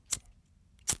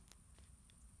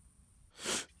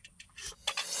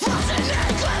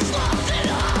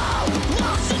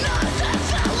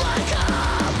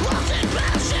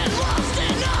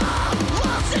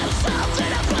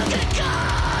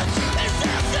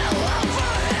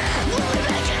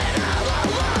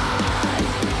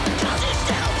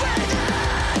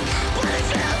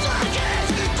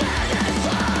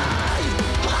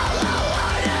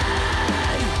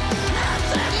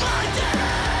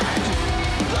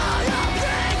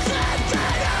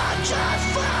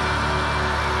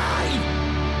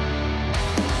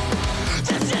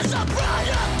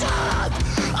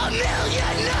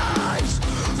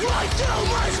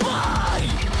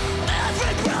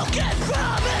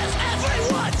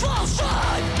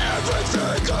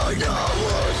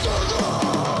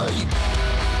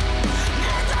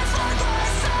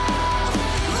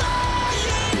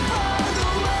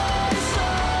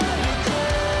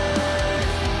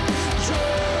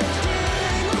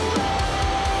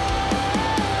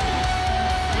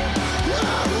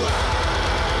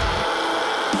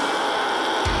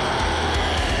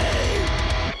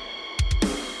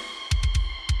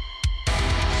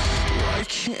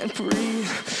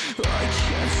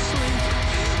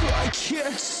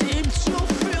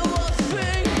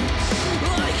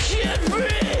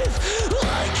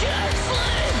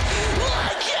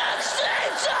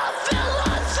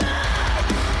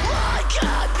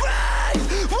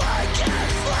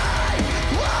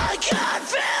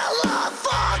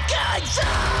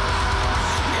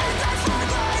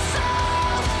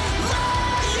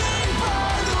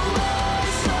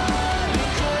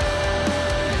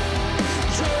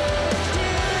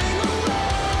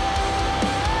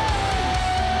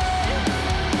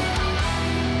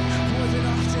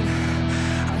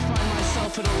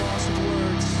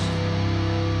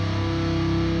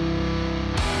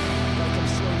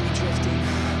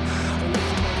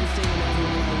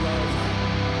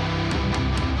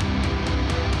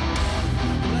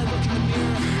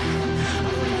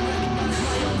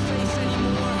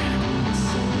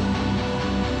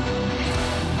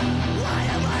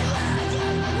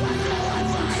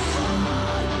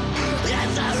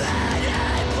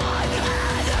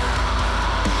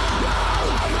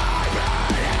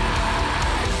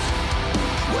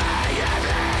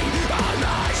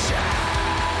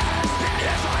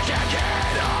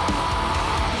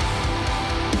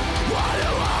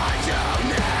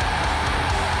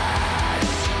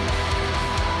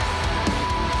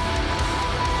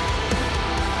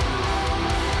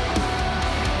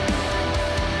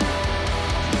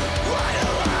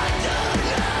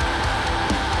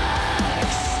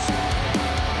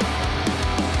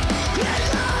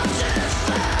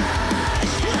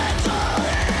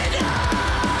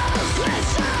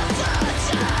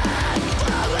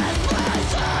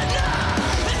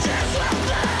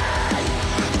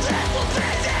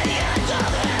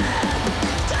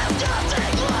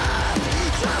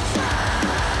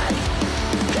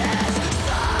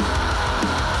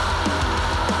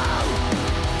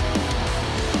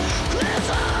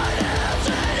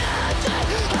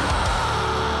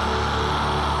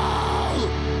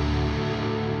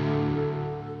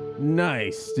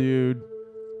 Nice, dude.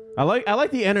 I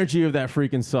like the energy of that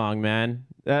freaking song, man.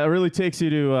 That really takes you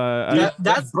to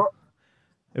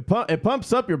it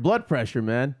pumps up your blood pressure,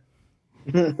 man.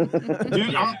 Dude,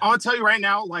 I'm gonna tell you right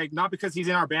now, like, not because he's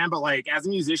in our band, but like as a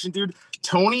musician, dude,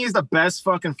 Tony is the best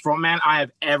fucking frontman I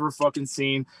have ever fucking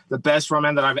seen. The best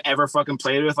frontman that I've ever fucking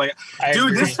played with. Like,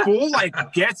 dude, this fool like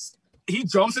he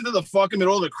jumps into the fucking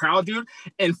middle of the crowd, dude,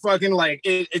 and fucking like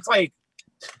it's like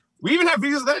we even have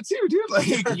videos of that too, dude. Like,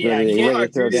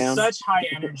 he's such high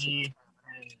energy.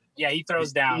 Yeah, he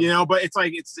throws down. You know, but it's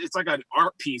like an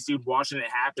art piece, dude. Watching it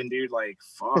happen, dude. Like,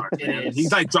 fuck, man. He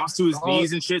like drops to his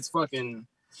knees and shit's fucking.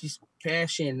 He's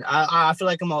passion. I feel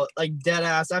like I'm like dead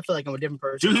ass. I feel like I'm a different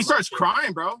person. Dude, he starts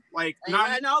crying, bro. Like, no,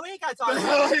 we ain't got to talk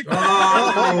about it.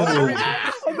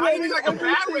 Not even like a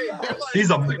bad way. Dude.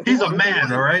 Like, he's a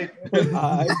man, all right.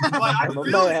 I feel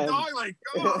it, dog. Like,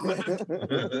 so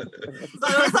I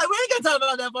was like, we ain't got to talk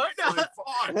about that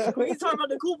part. Like, we can talk about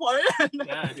the cool part.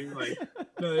 Yeah, dude. Like,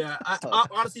 no, yeah. I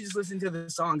honestly just listening to the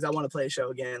songs. I want to play a show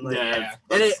again. Like, yeah.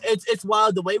 And it's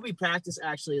wild the way we practice.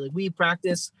 Actually, like we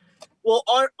practice. Well,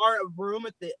 our room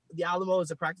at the Alamo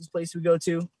is a practice place we go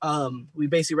to. We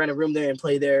basically rent a room there and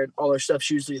play there. All our stuff's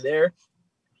usually there.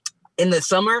 In the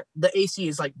summer, the AC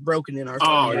is like broken in our room.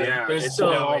 Oh yeah, There's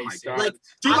oh my god, like,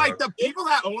 dude, like the people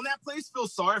that own that place feel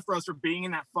sorry for us for being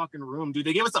in that fucking room, dude.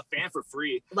 They gave us a fan for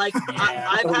free. Like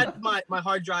I've had my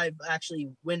hard drive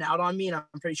actually went out on me, and I'm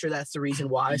pretty sure that's the reason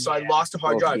why. So I lost a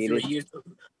hard drive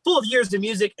full of years of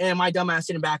music, and my dumbass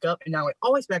didn't back up. And now I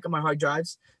always back up my hard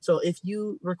drives. So if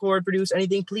you record, produce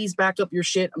anything, please back up your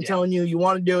shit. I'm telling you, you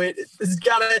want to do it.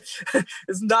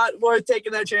 It's not worth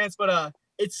taking that chance, but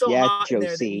it's so hot in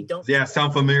there that we don't. Yeah,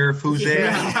 sound familiar, Fuzzy?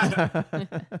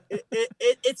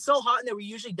 It's so hot in there. We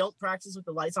usually don't practice with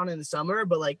the lights on in the summer,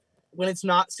 but like when it's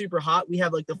not super hot, we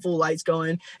have like the full lights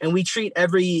going, and we treat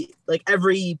every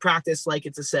practice like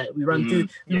it's a set. We run through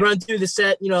the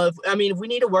set. You know, if we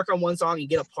need to work on one song and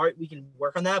get a part, we can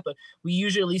work on that. But we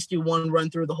usually at least do one run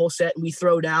through the whole set, and we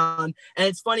throw down. And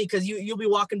it's funny because you'll be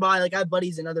walking by, like I have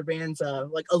buddies in other bands,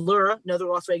 like Allura, another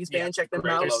Las Vegas band. Check them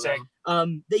out.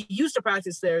 They used to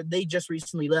practice there. They just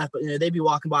recently left, but they'd be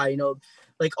walking by. You know,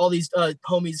 like all these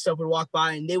homies and stuff would walk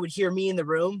by, and they would hear me in the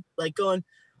room, like going,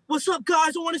 "What's up,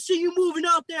 guys? I want to see you moving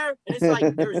out there." And it's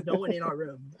like there's no one in our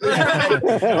room. But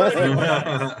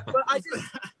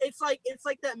it's like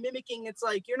that mimicking. It's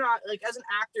like you're not like as an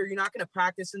actor, you're not gonna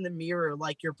practice in the mirror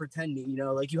like you're pretending. You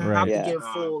know, like you have to give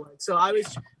full. So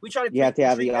we try to. You have to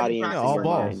have the audience. All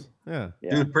balls. Yeah.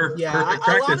 Dude, perfect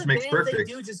practice makes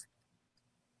perfect.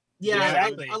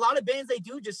 Exactly. A lot of bands they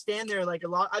do just stand there like a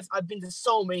lot. I've been to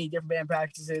so many different band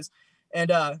practices, and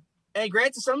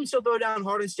granted, some of them still throw down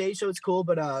hard on stage, so it's cool.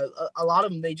 But a lot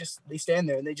of them they stand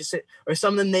there and they just sit, or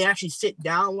some of them they actually sit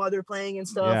down while they're playing and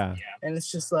stuff. Yeah. And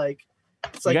it's just like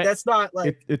that's not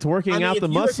like it's working out the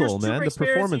muscle, man. The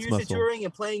performance muscle. Touring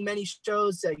and playing many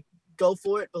shows, like go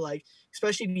for it. But like,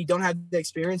 especially if you don't have the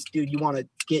experience, dude, you want to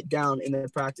get down in the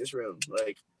practice room,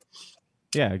 like.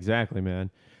 Yeah, exactly, man.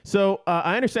 So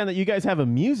I understand that you guys have a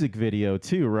music video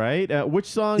too, right? Which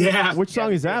song? Yeah. Which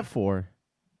song is that for?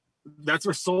 That's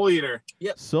for Soul Eater.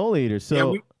 Yep. Soul Eater.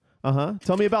 So,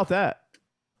 tell me about that.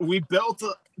 We built.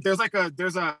 There's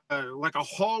a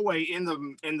hallway in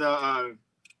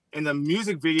the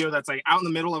music video that's like out in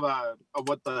the middle of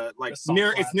what the like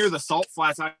near flats. It's near the salt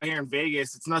flats out here in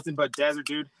Vegas. It's nothing but desert,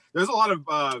 dude. There's a lot of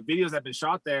videos that have been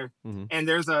shot there, and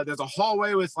there's a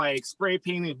hallway with like spray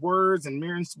painted words and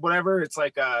mirrors, whatever. It's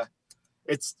like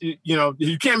it's you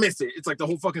can't miss it. It's like the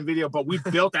whole fucking video. But we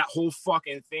built that whole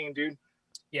fucking thing, dude.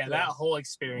 Yeah, that whole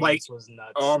experience was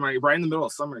nuts. Oh my! Right in the middle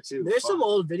of summer too. There's some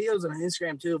old videos on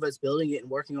Instagram too of us building it and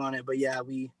working on it. But yeah,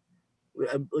 we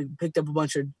picked up a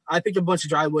bunch of. I picked up a bunch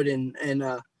of drywood and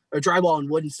or drywall and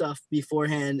wood and stuff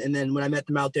beforehand, and then when I met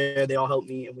them out there, they all helped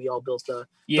me, and we all built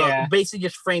basically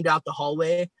just framed out the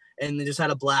hallway, and then just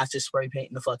had a blast just spray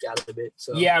painting the fuck out of it.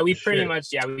 So yeah, we pretty much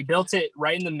we built it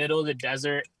right in the middle of the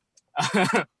desert.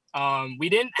 We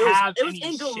didn't have. It was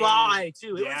in July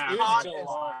too. It was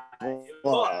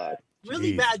July.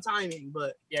 Really bad timing,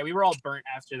 but yeah, we were all burnt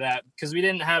after that because we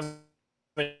didn't have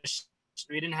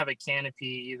a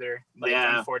canopy either.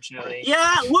 Unfortunately.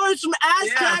 Yeah, words from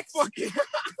Aztecs.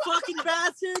 Fucking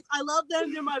bastards. I love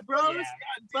them. They're my bros. Yeah,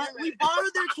 but we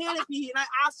borrowed their canopy, and I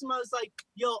asked them. I was like,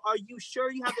 "Yo, are you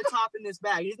sure you have the top in this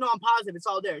bag?" He said, "No, I'm positive. It's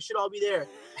all there. It should all be there."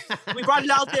 We brought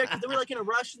it out there because they were like in a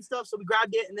rush and stuff, so we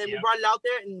grabbed it, and then we brought it out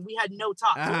there, and we had no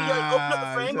top. So we like opened up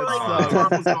the frame. We're like,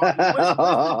 "Where's the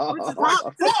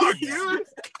top?"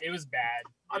 It was bad.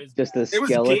 Just a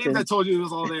skeleton. It was Gabe that told you it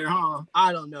was all there, huh?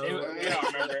 I don't know. We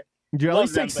don't remember. Did you at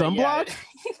least take sunblock?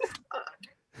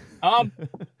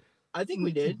 I think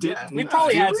we did. Did- Yeah. We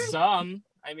probably Did had we? some.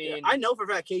 I mean, I know for a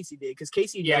fact Casey did because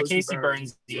Casey. yeah, knows he Casey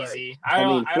burns Right. easy. I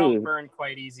mean, I don't food. burn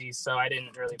quite easy, so I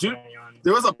didn't really Dude, put any on.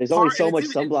 There was a There's part, only so and much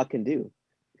it's even- sunblock can do.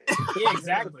 Yeah,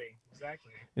 exactly.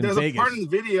 In There's Vegas. a part in the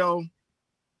video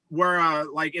where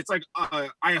like it's like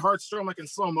I heart stroke like in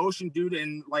slow motion, dude,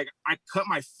 and like I cut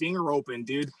my finger open,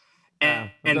 dude, Yeah, I've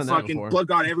and done that fucking before. blood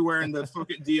got everywhere. And the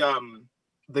fucking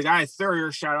the guy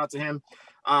Thurier, shout out to him,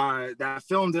 that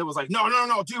filmed it was like,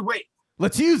 no, dude, wait.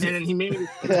 Let's use And it. then he made me.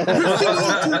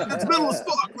 It's metal as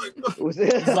fuck. Like, Was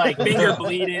it? It's like finger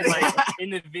bleeding. Like in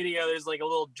the video, there's like a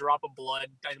little drop of blood.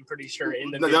 I'm pretty sure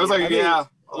in the that video. was like, I mean, yeah,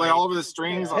 like all over the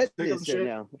strings. Yeah, I'll pick tetanus up shit shit.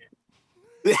 now.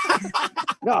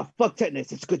 No, fuck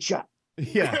tetanus. It's a good shot.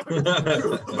 Yeah. You go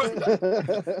to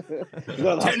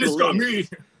the Tetanus hospital got later. me.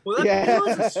 Well, Yeah. that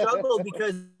was a struggle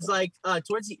because like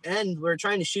towards the end, we were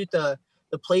trying to shoot the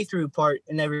playthrough part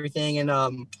and everything, and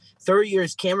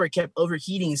Thurier's camera kept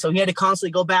overheating, so he had to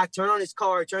constantly go back, turn on his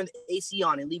car, turn the AC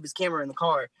on, and leave his camera in the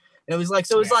car. And it was like,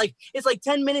 so it's like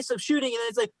 10 minutes of shooting, and then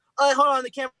it's like, hold on,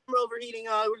 the camera overheating.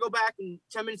 We go back and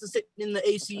 10 minutes of sitting in the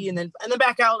AC, and then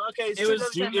back out. Okay, It was-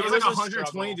 Dude, It it was like was a 120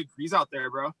 struggle. degrees out there,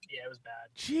 bro. Yeah, it was bad.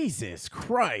 Jesus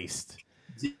Christ.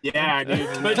 Yeah,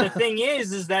 dude. But the thing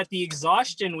is that the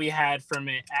exhaustion we had from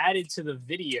it added to the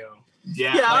video.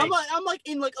 Yeah, Yeah, like- I'm like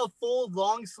in like a full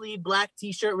long sleeve black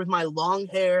t-shirt with my long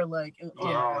hair, like Oh,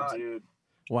 God. dude.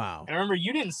 Wow. I remember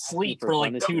you didn't sleep Super for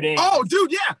like punishment. 2 days. Oh,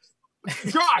 dude, yeah.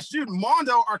 Gosh, dude,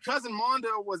 Mondo, our cousin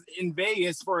Mondo was in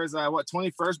Vegas for his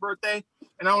 21st birthday,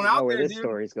 and I went I know out where there, this dude.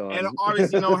 story's going. And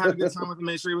obviously, had a good time with him.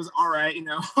 Made sure he was all right,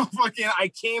 Fucking, I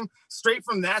came straight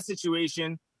from that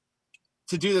situation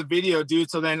to do the video,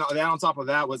 dude. So then on top of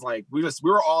that was like we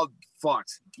were all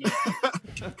fucked. Yeah.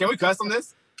 Can we cuss on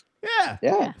this? Yeah.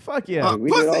 Yeah, Fuck yeah.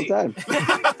 we do it all pussy. the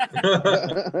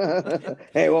time.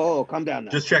 Hey, whoa, calm down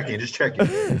now. Just checking.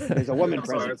 There's a woman I'm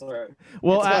sorry, present. it's all right.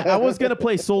 Well, I was going to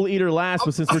play Soul Eater last,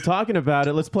 but since we're talking about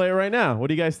it, let's play it right now. What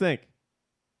do you guys think?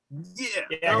 Yeah,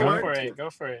 Yeah, all go right. for it. Go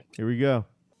for it. Here we go.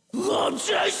 I'm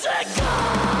chasing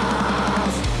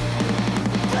goals.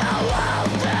 Now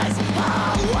this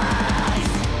always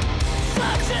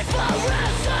searching for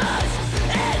answers in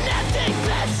empty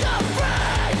bits of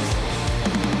brains.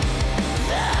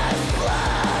 This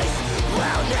place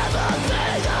will never be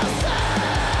the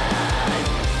same.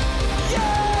 You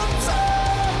took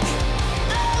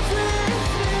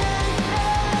everything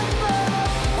ever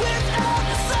without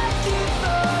a second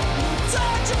thought.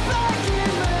 Turned your back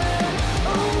and ran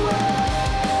away.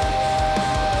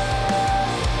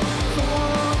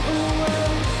 Far away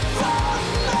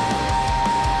from me.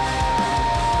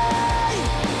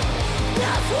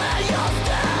 That's where you'll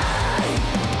stay.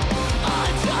 I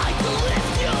tried to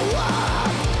lift you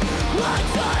up. I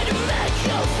tried to make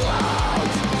you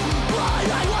float. But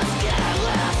I was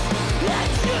careless,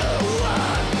 and you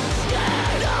were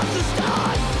scared of the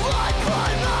stars. I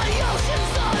put my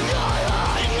oceans on your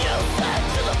heart, and you sank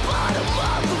to the bottom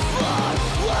of the floor.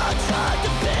 I tried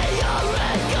to be your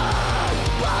anchor,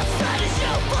 but said as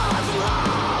you far from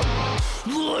home,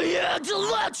 I had to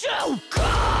let you go.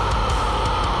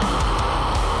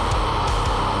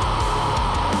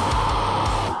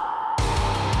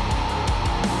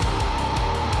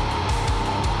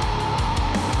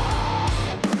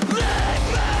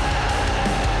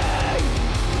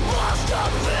 Lost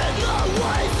up in the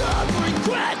waves of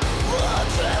regret,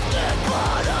 drifted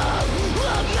bottom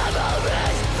of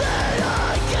memories that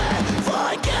I can't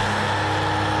forget.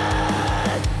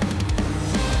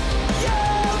 You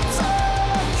took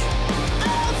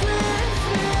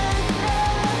everything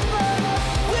ever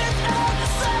without a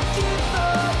second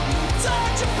thought.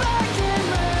 Turned your back and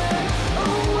ran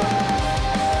away.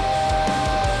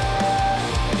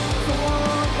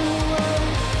 Far away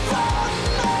from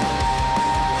me.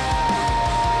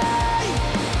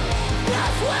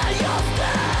 That's where you'll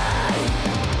stay.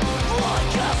 I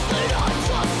guess that I'm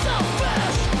just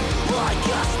selfish. I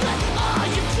guess that I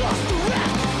am just a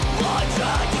wreck. I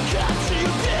tried to capture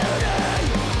your beauty,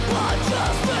 but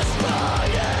just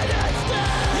destroyed it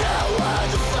instead. You were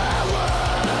the flower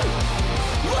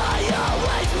I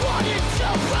always wanted to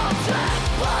protect,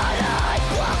 but I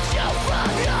plucked you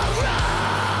from your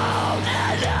own.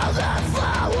 And now that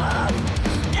flower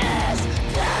is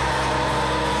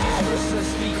dead. Useless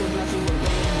speak of nothing but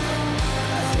pain,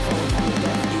 as if all through the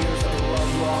deaf ears of the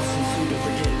love lost and soon to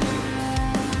forget.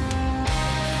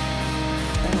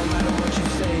 And no matter what you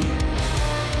say,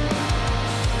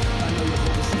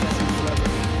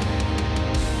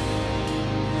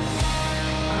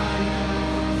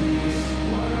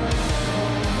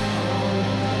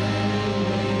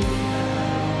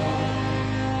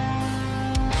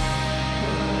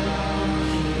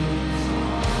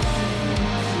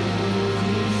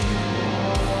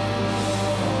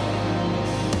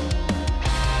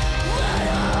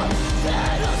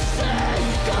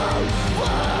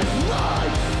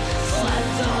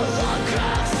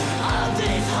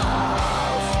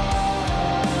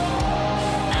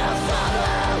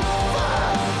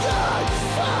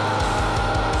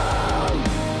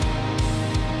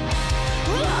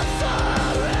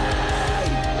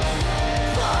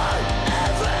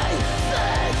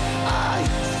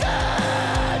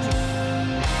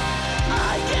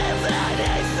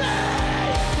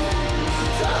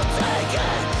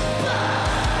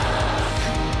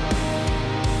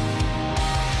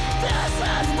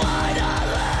 has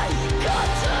finally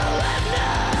come to an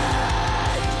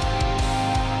end.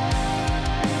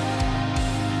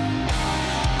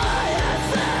 I have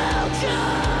found you,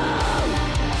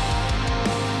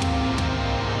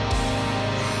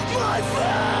 my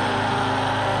friend.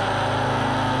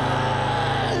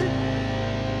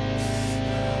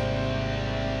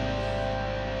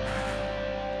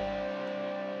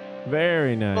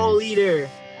 Very nice. Oh, leader.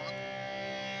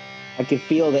 I could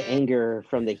feel the anger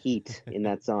from the heat in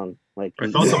that song. Like I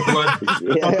felt the blood.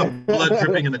 I felt the blood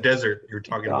dripping in the desert. You were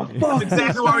talking about. That's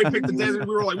exactly why we picked the desert.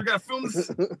 We were like, we gotta film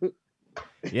this.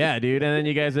 Yeah, dude. And then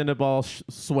you guys end up all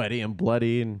sweaty and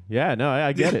bloody. And yeah, no,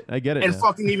 I get it. I get it. And now.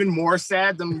 fucking even more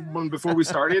sad than when before we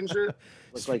started and shit.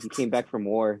 Looks like you came back from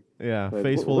war. Yeah, Like,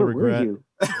 face full where of were regret. you?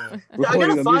 I Recording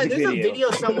gotta find. music There's a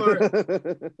video somewhere.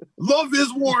 Love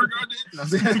is war,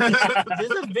 goddamn.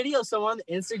 There's a video somewhere on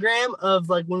Instagram of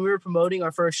like when we were promoting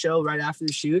our first show right after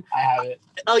the shoot. I have it.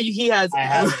 Oh, he has. I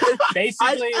have it.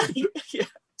 Basically, yeah.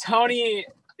 Tony,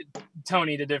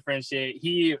 to differentiate,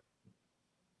 we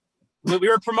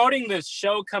were promoting this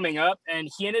show coming up, and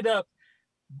he ended up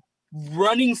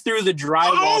running through the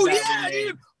drywall. Oh that we yeah, made.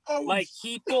 dude. Oh, Like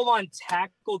he full on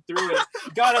tackled through it,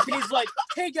 got up and he's like,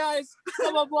 "Hey guys,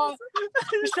 blah blah blah,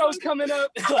 the show's coming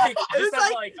up." Like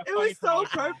It was so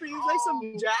perfect. It was like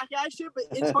some jackass shit, but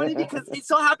it's funny because it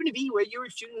so happened to be where you were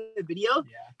shooting the video.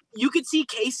 Yeah. You could see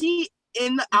Casey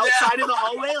in the outside of the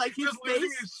hallway, like his face.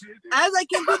 As I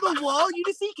came through the wall, you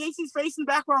just see Casey's face in the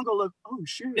background. Go look. Oh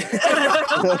shit!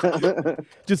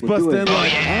 Just bust in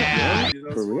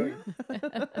like. For real?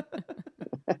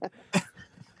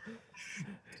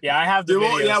 Yeah, I have the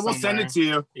video. We'll send it to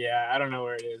you. Yeah, I don't know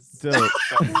where it is. Dope.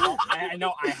 I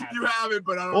know I have. You have it,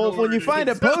 but I don't Well, know. when where you it find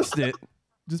is. it, post it.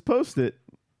 Just post it.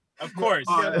 Of course,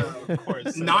 of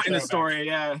course. Not in the Throwback. story,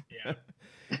 yeah. Yeah.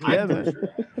 Yeah, man.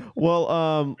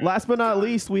 Well, last but not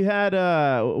least, we had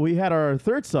our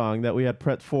third song that we had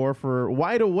prepped for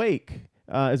Wide Awake.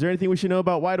 Is there anything we should know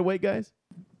about Wide Awake, guys?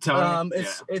 It's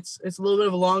a little bit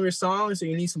of a longer song, so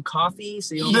you need some coffee.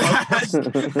 So you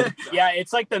don't. Yeah,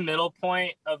 it's like the middle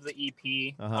point of the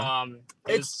EP. Uh-huh.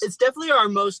 It's definitely our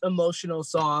most emotional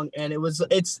song, and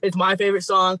it's my favorite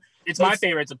song. It's my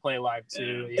favorite to play live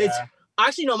too. Yeah. It's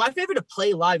actually no, my favorite to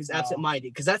play live is Absent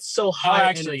Minded because that's so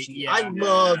high energy. Yeah, I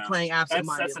love playing Absent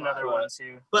Minded. That's another one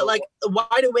too. But like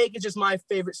Wide Awake is just my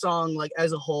favorite song. Like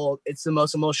as a whole, it's the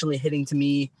most emotionally hitting to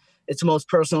me. It's the most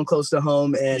personal and close to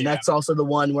home, and that's also the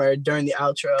one where during the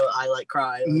outro I like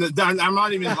cry. I'm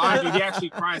not even lying. He actually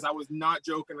cries. I was not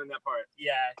joking on that part.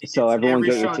 Yeah. So everyone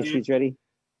get your show, tissues ready.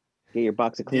 Get your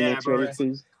box of Kleenex bro. ready,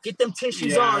 please. Get them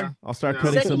tissues on. I'll start Yeah.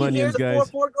 cutting Second some you hear onions, the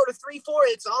guys. 4-4 go to 3-4,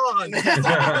 it's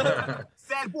on.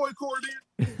 Sad boy core,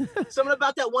 dude. Something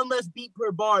about that one less beat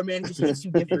per bar, man. It just hits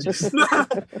you different.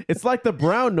 It's like the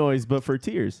brown noise, but for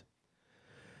tears.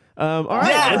 All right.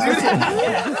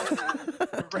 Yeah,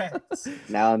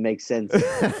 Now it makes sense. All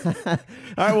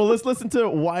right. Well, let's listen to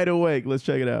Wide Awake. Let's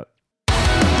check it out.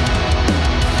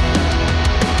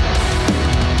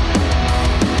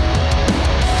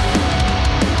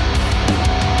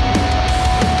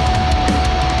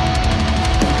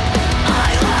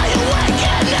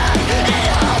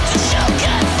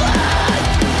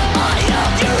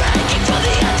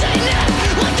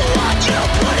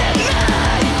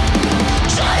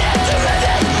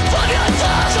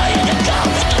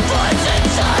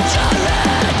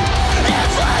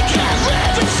 If I can't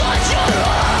live inside your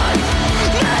heart,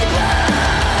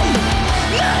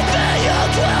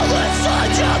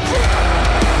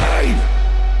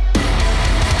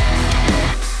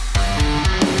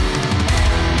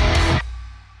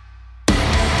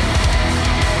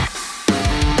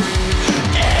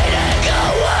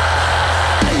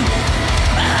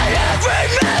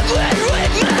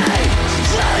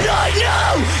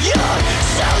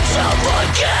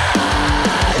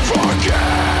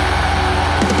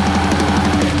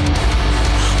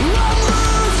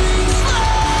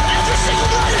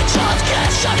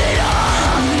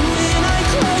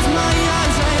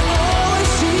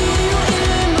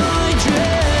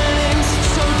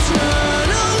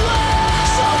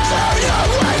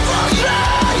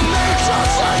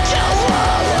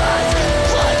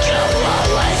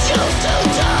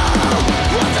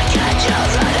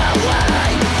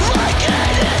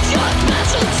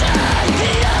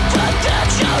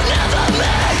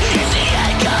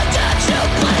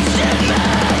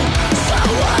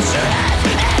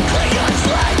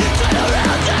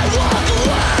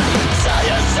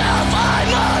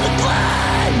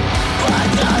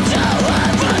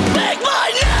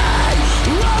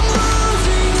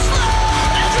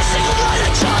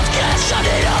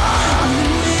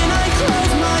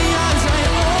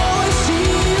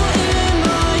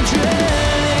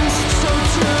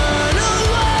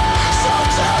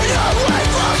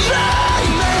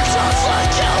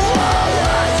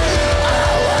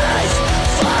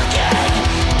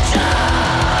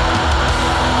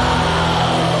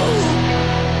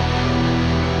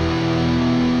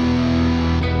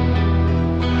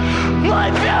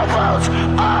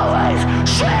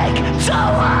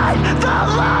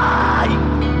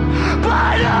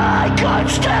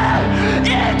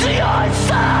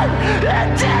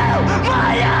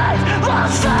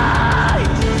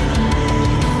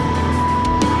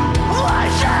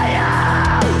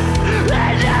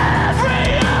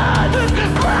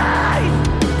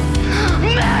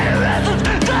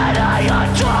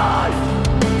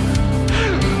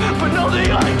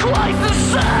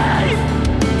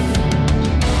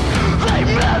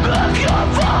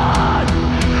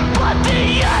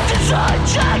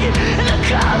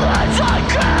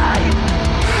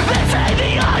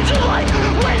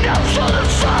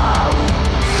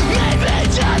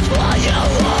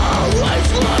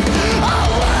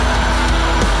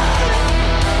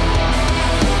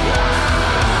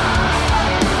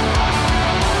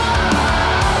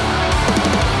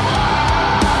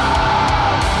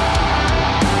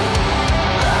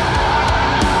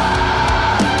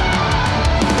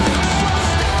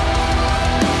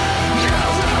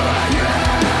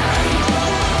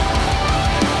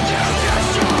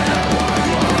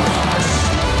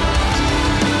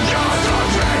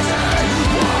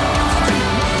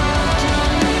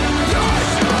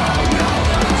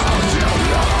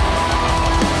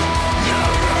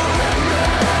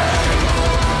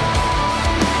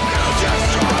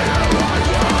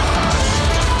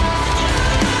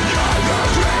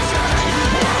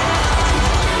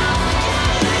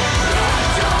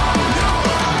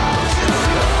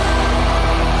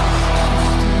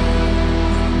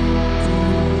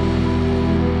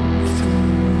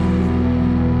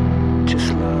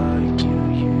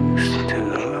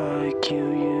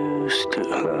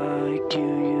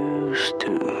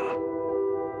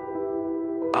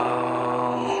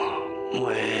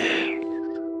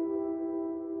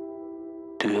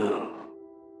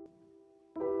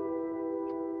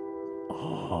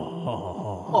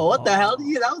 Oh, what the hell?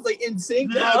 Yeah, that was like in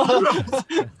sync, bro.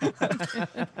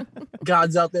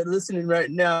 God's out there listening right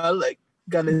now, like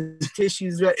got his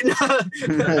tissues right now.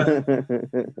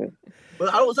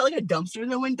 But was that like a dumpster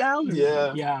that went down?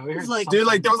 Yeah. It was like, Dude,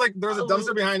 like there was a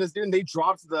dumpster behind us, dude, and they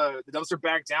dropped the dumpster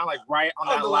back down like right on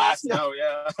that the last last note.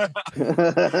 Yeah.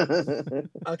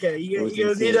 okay, you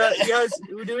guys,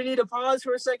 do we need to pause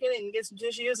for a second and get some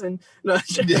tissues? And no,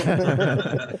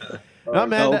 No,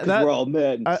 man, we're all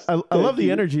men. I love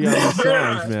the energy on these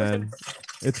songs, man.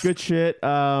 It's good shit.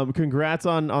 Congrats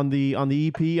on the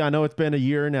EP. I know it's been a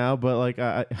year now, but like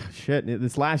shit,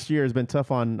 this last year has been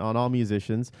tough on all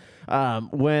musicians.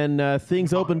 When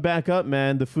things open back up,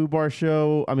 man, the Foo Bar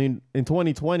show. I mean, in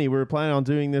 2020, we were planning on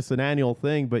doing this an annual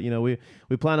thing, but we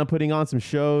plan on putting on some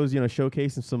shows.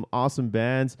 Showcasing some awesome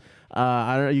bands.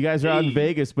 I don't know. You guys are out in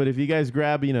Vegas, but if you guys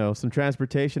grab some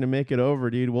transportation and make it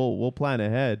over, dude, we'll plan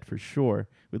ahead for sure.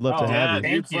 We'd love to have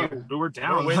you. Thank you. We're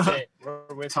down. We're with it.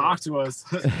 We're with Talk to us.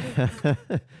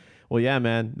 Well, yeah,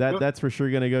 man. That's for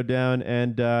sure gonna go down.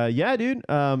 And yeah, dude.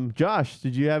 Josh,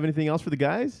 did you have anything else for the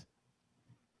guys?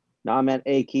 Nah, man.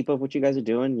 Hey, keep up what you guys are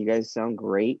doing. You guys sound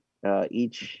great.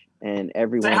 Each and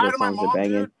every one of those songs are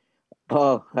banging. Dude.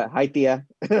 Oh, hi, Thea.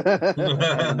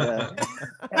 Yeah,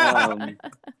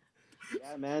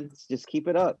 man. Just keep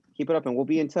it up. Keep it up, and we'll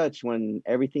be in touch when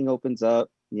everything opens up.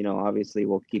 Obviously,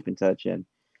 we'll keep in touch, and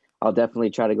I'll definitely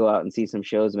try to go out and see some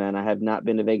shows, man. I have not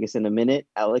been to Vegas in a minute.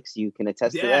 Alex, you can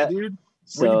attest to that. Dude.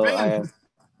 So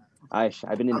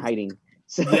I've been in hiding.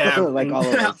 So, like all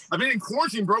of us. I've been in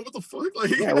quarantine, bro. What the fuck?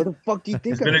 Like, yeah, what the fuck do you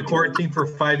think? He's been in quarantine for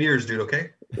 5 years, dude. Okay.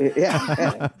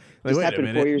 Yeah. Wait a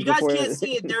minute. 4 years you guys before. can't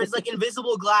see it. There's like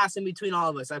invisible glass in between all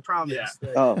of us. I promise. Yeah.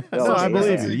 Oh, No, I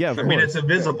believe you. Yeah, of I mean, course. it's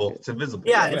invisible. It's invisible.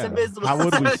 Yeah, it's invisible. How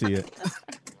would we see it?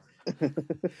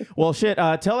 Well, shit.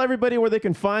 Tell everybody where they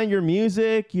can find your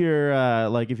music. Your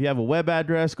like, if you have a web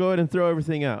address, go ahead and throw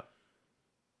everything out.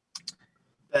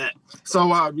 So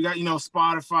we got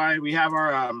Spotify. We have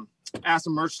our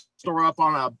Aspen merch store up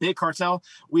on Big Cartel.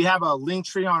 We have a link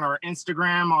tree on our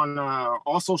Instagram, on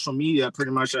all social media.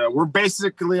 Pretty much, we're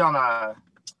basically on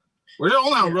we're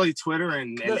only on really Twitter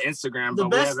and Instagram. The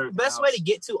but best way to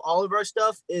get to all of our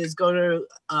stuff is go to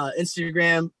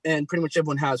Instagram, and pretty much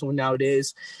everyone has one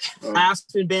nowadays.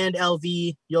 Aspen Band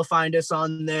LV, you'll find us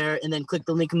on there, and then click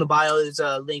the link in the bio. There's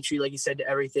a link tree, like you said, to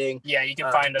everything. Yeah, you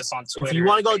can find us on Twitter. If you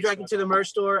want to go directly to the merch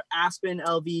store,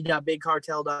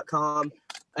 aspenlv.bigcartel.com.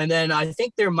 And then I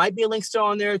think there might be a link still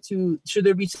on there to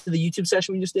the YouTube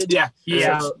session we just did. Yeah.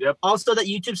 So, also, that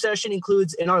YouTube session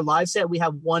includes, in our live set, we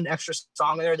have one extra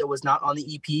song there that was not on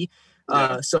the EP.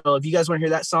 So if you guys want to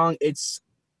hear that song, it's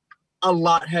a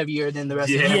lot heavier than the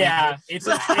rest of it. Yeah, it's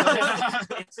a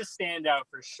standout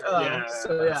for sure.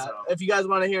 If you guys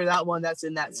want to hear that one, that's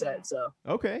in that set. So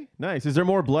okay, nice. Is there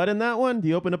more blood in that one? Do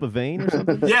you open up a vein or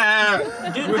something?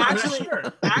 Yeah, dude.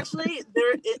 Actually,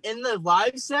 there in the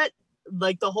live set,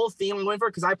 like the whole theme we went for,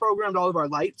 because I programmed all of our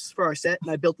lights for our set and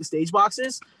I built the stage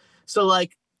boxes. So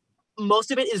like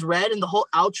most of it is red, and the whole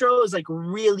outro is like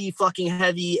really fucking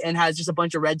heavy and has just a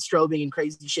bunch of red strobing and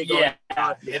crazy shit going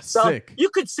on. So sick. You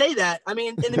could say that. I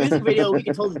mean, in the music video, we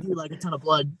could totally do like a ton of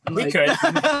blood. We like, could.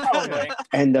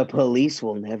 And the police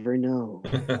will never know.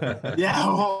 Yeah.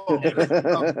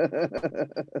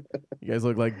 You guys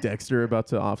look like Dexter about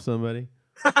to off somebody.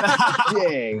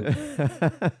 Dang.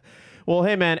 Well,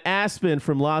 hey, man, Aspen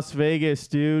from Las Vegas,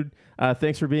 dude.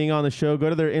 Thanks for being on the show. Go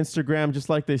to their Instagram, just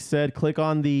like they said. Click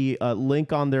on the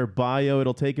link on their bio.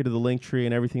 It'll take you to the link tree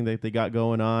and everything that they got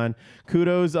going on.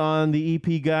 Kudos on the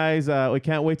EP, guys. We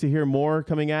can't wait to hear more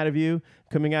coming out of you,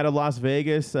 coming out of Las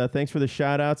Vegas. Thanks for the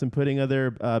shout-outs and putting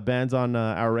other bands on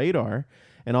our radar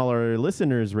and all our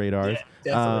listeners' radars.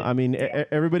 Yeah, I mean,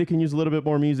 everybody can use a little bit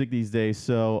more music these days.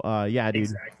 So, yeah, dude.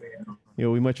 Exactly.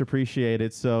 We much appreciate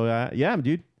it. So, yeah,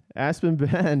 dude. Aspen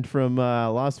Band from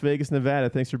Las Vegas, Nevada.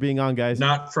 Thanks for being on, guys.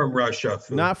 Not from Russia.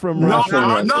 Food. Not from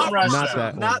Russia. Not Russia. Not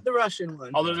that one. not the Russian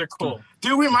one. All those are cool.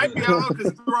 Dude, we might be out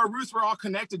because through our roots, we're all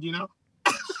connected,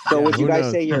 So would you who guys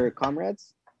knows? say you're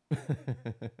comrades?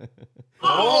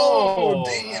 Oh,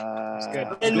 It's good.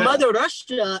 In Mother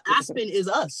Russia, Aspen is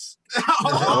us.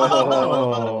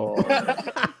 Oh.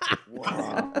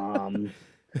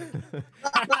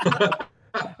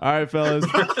 All right, fellas.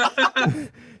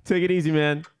 Take it easy,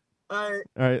 man. All right.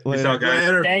 All right, Peace later. out,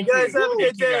 guys. Thank You guys you. have a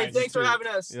good Thank you, day. guys. Thanks for having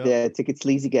us. Yep. Yeah, take it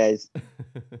sleazy, guys.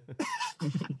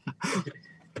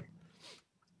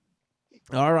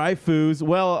 All right, Foos.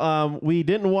 Well, we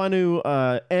didn't want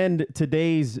to end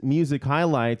today's music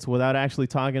highlights without actually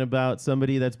talking about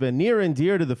somebody that's been near and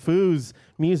dear to the Foos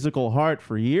musical heart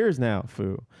for years now,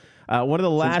 Foo. One of the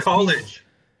last Since college.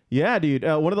 Yeah, dude.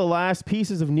 One of the last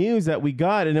pieces of news that we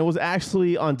got, and it was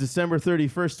actually on December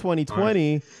 31st,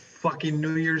 2020. Fucking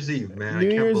New Year's Eve, man. New I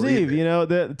can't Year's believe Eve. it. You know,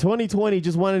 the 2020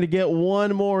 just wanted to get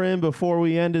one more in before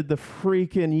we ended the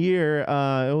freaking year.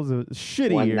 It was a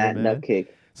shitty year, man. Nut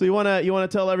kick. So you wanna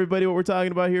tell everybody what we're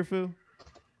talking about here, Fu?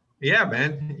 Yeah,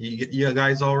 man. You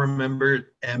guys all remember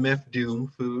MF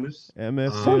Doom Foos?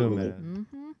 MF Doom, man.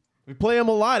 We play him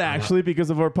a lot, actually, because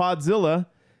of our Podzilla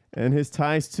and his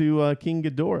ties to King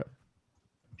Ghidorah.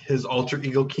 His alter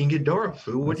ego King Ghidorah,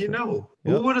 Foo. What do you know?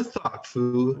 Yep. Who would have thought,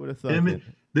 Foo? Who would have thought?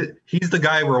 He's the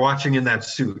guy we're watching in that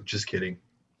suit. Just kidding.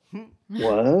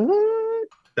 What?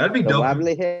 That'd be The dope.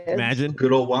 wobbly heads? Imagine.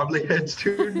 Good old wobbly heads,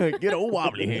 dude. Good old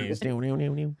wobbly hands. This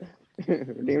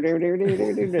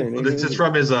is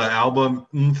from his album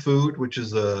Food, which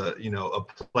is a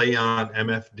play on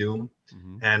MF Doom,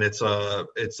 and it's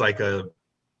like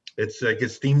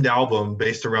his themed album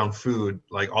based around food.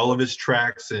 Like all of his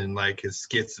tracks and like his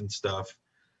skits and stuff,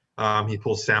 he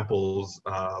pulls samples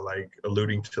like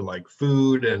alluding to like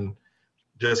food and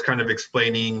just kind of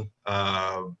explaining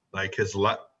like his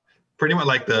pretty much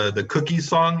like the cookies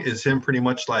song is him pretty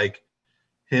much like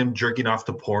him jerking off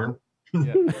to porn.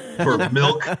 For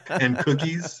milk and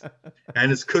cookies,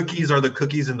 and his cookies are the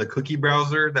cookies in the cookie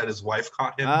browser that his wife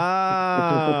caught him.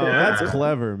 That's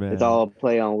clever, man. It's all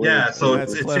play on words. Yeah, so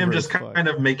That's it's clever him just as fuck. kind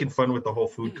of making fun with the whole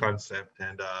food concept,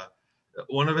 and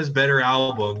one of his better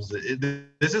albums.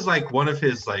 This is like one of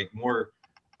his like more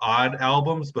odd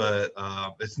albums, but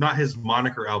it's not his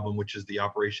moniker album, which is the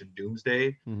Operation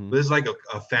Doomsday. This is like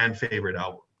a fan favorite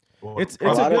album. It's a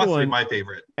good one. My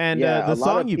favorite. And yeah, the a lot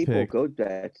song of you people picked, go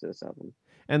back to this album.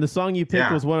 and the song you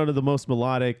picked was one of the most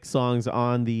melodic songs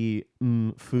on the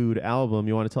Food album.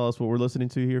 You want to tell us what we're listening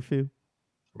to here, Fu?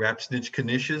 Rap Snitch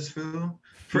Kanish's, Fu.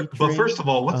 But Featuring- first of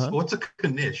all, what's a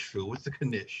Kanish, Fu? What's a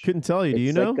Kanish? Couldn't tell you. Do you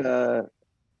It's know?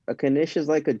 like a knish is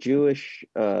like a Jewish,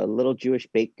 little Jewish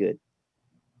baked good.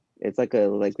 It's like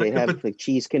they have like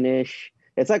cheese knish.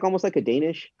 It's like almost like a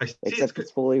Danish, except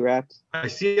it's fully wrapped. I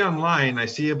see online. I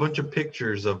see a bunch of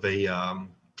pictures of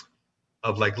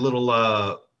of like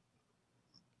little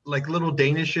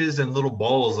Danishes and little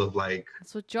balls of like.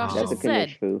 That's what Josh That's a just said.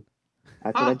 knish, Fu.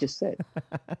 That's what I just said.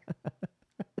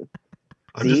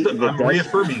 I'm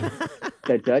reaffirming.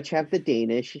 The Dutch have the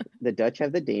Danish,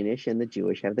 and the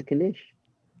Jewish have the knish.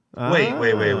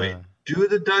 Wait. Do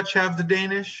the Dutch have the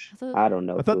Danish? I don't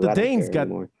know. I thought Fu. the I don't Danes care got.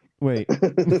 anymore. Wait.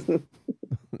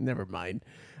 Never mind.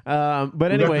 But Who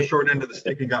got anyway, the short end of the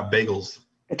stick and got bagels.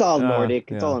 It's all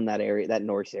Nordic. It's yeah. all in that area, that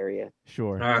Norse area.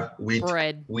 Sure.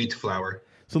 Wheat flour.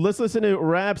 So let's listen to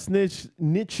Rap Snitch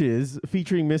Niches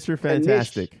featuring Mr.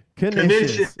 Fantastic.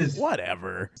 Knishes.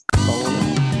 Whatever.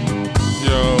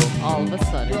 Yo. All of a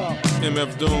sudden.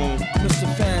 MF Doom.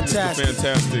 Mr. Fantastic.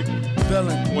 Fantastic.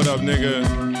 Villain. What up, nigga?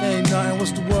 Ain't nothing.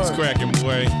 What's the word? It's cracking,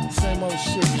 boy. Same old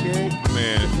shit, kid.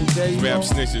 Man. Day, you Rap know?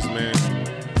 snitches, man.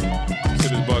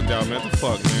 Shit is bugged out, man. What the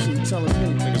fuck, man? Shit, telling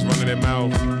me. Niggas running their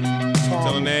mouth.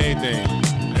 Telling everything.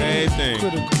 Everything.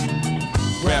 Critical.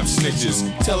 Rap snitches,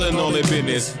 telling all their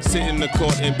business. Sit in the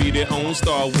court and be their own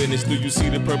star witness. Do you see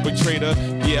the perpetrator?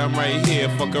 Yeah, I'm right here.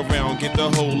 Fuck around, get the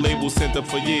whole label sent up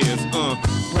for years.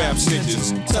 Rap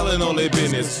snitches, telling all their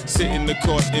business. Sit in the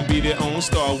court and be their own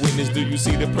star witness. Do you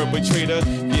see the perpetrator?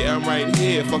 Yeah, I'm right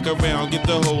here. Fuck around, get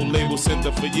the whole label sent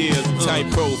up for years. Tight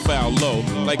profile, low,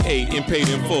 like 8 and paid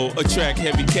in full. Attract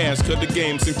heavy cash, cause the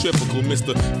game's centrifugal.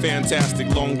 Mr. Fantastic,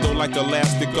 long though like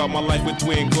elastic. Got my life with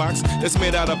twin clocks that's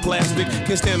made out of plastic.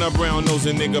 Can't stand a brown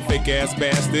nosing nigga, fake ass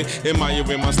bastard.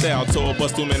 Admiring my style, tour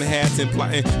bus through Manhattan,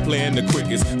 plotting, playing the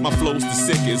quickest. My flow's the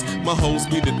sickest, my hoes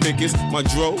be the thickest. My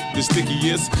dro, the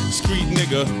stickiest. Street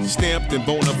nigga, stamped and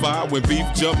bona fide. When beef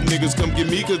jump, niggas come get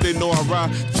me cause they know I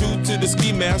ride. True to the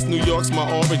ski mask, New York's my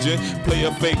origin. Play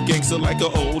a fake gangster like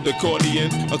an old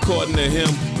accordion. According to him,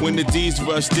 when the D's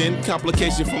rushed in,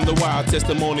 complication from the wild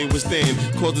testimony was thin.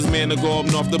 Caused this man to go up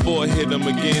north, the boy hit him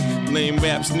again. Lame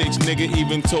rap snitch nigga,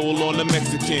 even told on the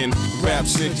Mexican. Rap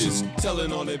snitches,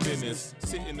 telling all their business.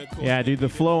 Yeah, dude, the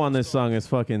flow on this song is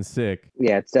fucking sick.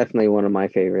 Yeah, it's definitely one of my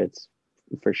favorites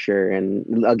for sure.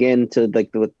 And again, to like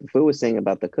what Fu was saying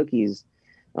about the cookies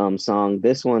song,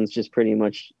 this one's just pretty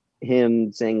much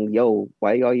him saying, yo,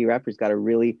 why all you rappers gotta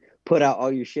really put out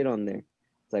all your shit on there?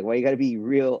 It's like, why you gotta be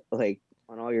real, like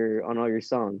on all your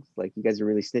songs? Like you guys are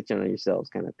really snitching on yourselves,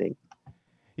 kind of thing.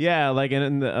 Yeah, like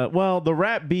and the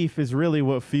rap beef is really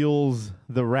what fuels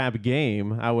the rap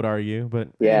game, I would argue. But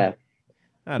yeah,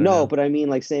 I don't know. but I mean,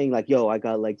 like saying like, yo, I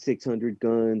got like 600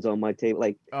 guns on my table.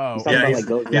 Like,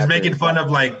 he's making fun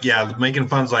of like, making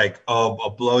fun's like, oh,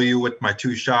 I'll blow you with my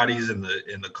 2 shotties in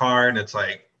the car, and it's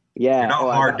like, Yeah. You're not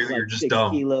I hard, got, dude. like, You're just 6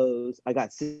 dumb. kilos. I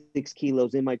got 6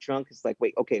 kilos in my trunk. It's like,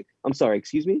 wait, okay. I'm sorry.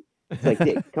 Excuse me. It's like,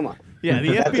 Dick, come on. Yeah,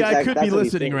 the That's FBI could be that's what he's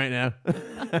listening saying. right now.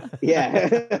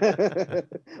 Yeah.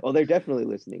 Oh, they're definitely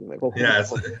listening. Like, oh,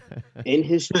 Yes. in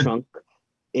his trunk,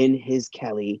 in his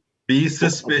Kelly. Be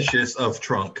suspicious of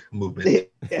trunk movement.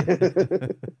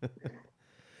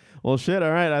 Well, shit.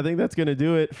 All right. I think that's going to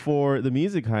do it for the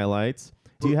music highlights.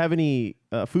 Do you have any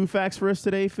Foo facts for us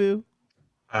today, Foo?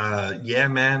 Yeah,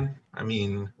 man. I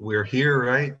mean, we're here,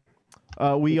 right?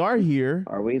 We are here.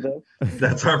 Are we, though?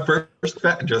 That's our first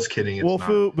fact. Just kidding. It's Well, not.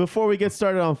 Foo, before we get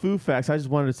started on Foo Facts, I just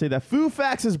wanted to say that Foo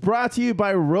Facts is brought to you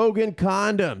by Rogan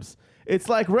Condoms. It's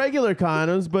like regular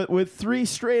condoms, but with 3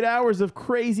 straight hours of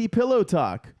crazy pillow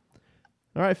talk.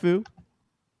 All right, Foo.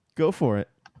 Go for it.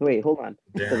 Wait, hold on.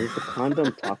 Yeah. So does the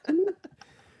condom talk to me?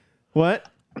 What?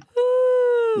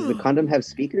 Does the condom have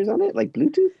speakers on it, like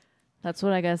Bluetooth? That's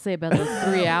what I gotta say about those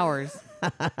 3 hours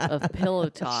of pillow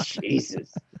talk.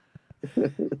 Jesus.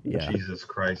 Yeah. Jesus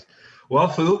Christ. Well,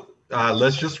 Foo,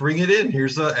 let's just ring it in.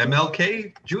 Here's a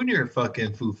MLK Jr.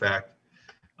 fucking Foo fact.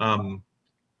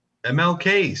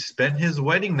 MLK spent his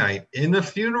wedding night in a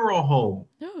funeral home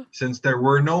since there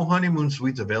were no honeymoon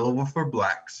suites available for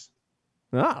blacks.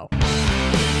 Oh.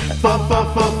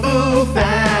 Foo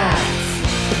facts.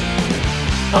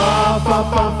 Foo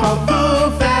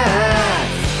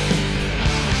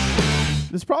facts.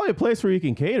 There's probably a place where you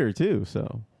can cater too,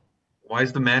 so.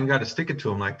 Why's the man got to stick it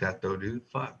to him like that, though, dude?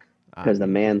 Fuck. Because the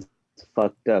man's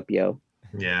fucked up, yo.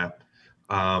 Yeah.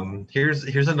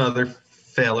 Here's another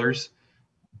fellers.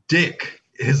 Dick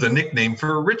is a nickname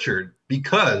for Richard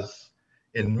because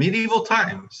in medieval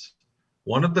times,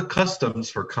 one of the customs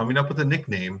for coming up with a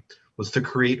nickname was to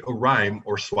create a rhyme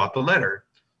or swap a letter.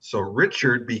 So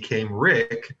Richard became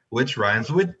Rick, which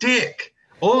rhymes with Dick.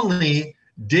 Only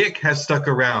Dick has stuck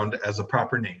around as a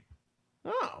proper name.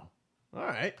 Oh. All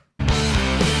right.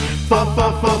 Foo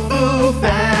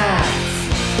facts.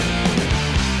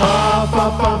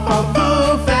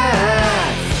 Foo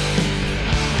facts.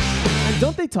 And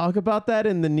don't they talk about that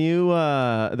in the new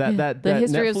The that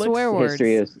history Netflix? of swear words.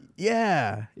 History is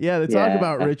Yeah, they talk Yeah.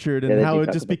 about Richard and Yeah, they how do it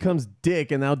talk just about becomes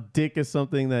Dick, and now Dick is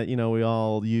something that we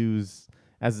all use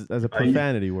as a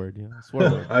profanity word,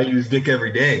 swear word. I use Dick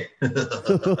every day. Whoa.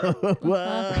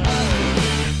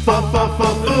 Foo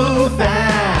facts. Foo facts.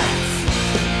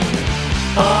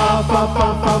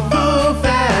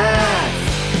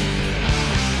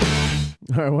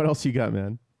 All right, what else you got,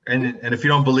 man? And if you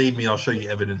don't believe me, I'll show you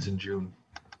evidence in June.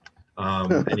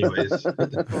 Anyways.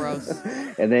 Gross.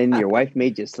 And then your wife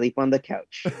made you sleep on the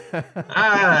couch.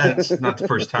 It's not the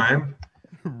first time.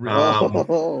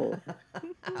 Oh.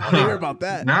 I didn't hear about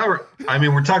that. Now,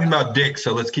 we're talking about Dick,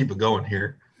 so let's keep it going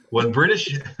here. When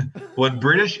British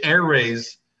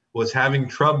Airways was having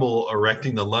trouble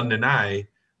erecting the London Eye,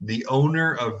 the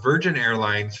owner of Virgin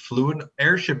Airlines flew an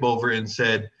airship over and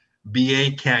said,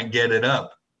 BA can't get it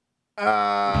up. Foo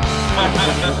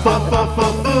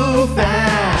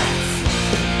facts.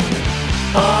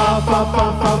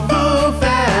 Foo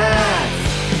facts.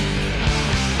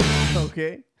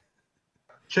 Okay.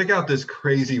 Check out this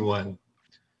crazy one.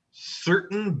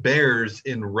 Certain bears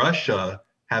in Russia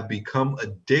have become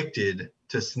addicted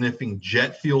to sniffing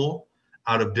jet fuel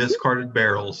out of discarded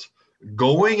barrels,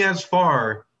 going as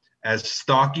far as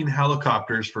stalking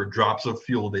helicopters for drops of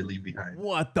fuel they leave behind.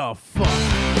 What the fuck?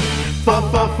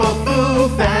 Foo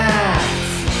facts.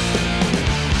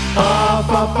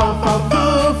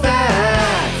 Foo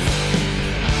facts.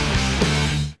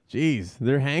 Jeez,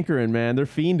 they're hankering, man. They're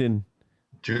fiending.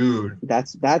 Dude.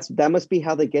 That must be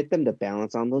how they get them to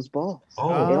balance on those balls.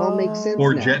 Oh. It all makes sense.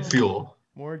 Or now. jet fuel.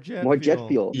 More jet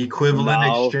fuel. Equivalent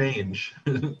No. exchange.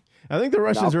 I think the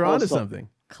Russians Now, are onto also- something.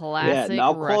 Classic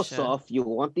now, Russia. Kosov, you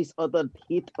want this other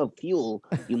hit of fuel,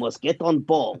 you must get on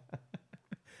ball.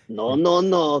 No,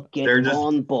 get They're just-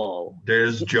 on ball.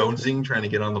 There's jonesing trying to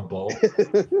get on the ball.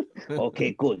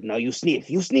 Okay, good. Now you sniff.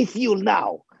 You sniff fuel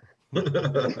now.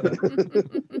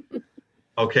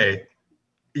 Okay.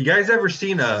 You guys ever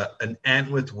seen an ant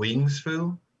with wings,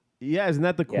 Foo? Yeah, isn't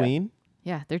that the Yeah. queen?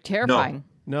 Yeah, they're terrifying.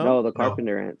 No. No, the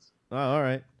carpenter ants. Oh, all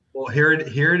right. Well, here it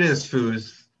is,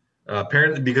 Foos.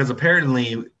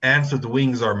 Apparently ants with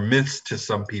wings are myths to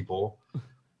some people.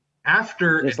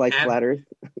 After Just an like ant- flat Earth.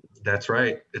 That's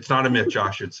right. It's not a myth,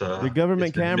 Josh. It's The government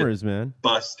it's been cameras, man.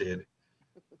 busted.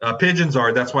 Pigeons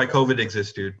are. That's why COVID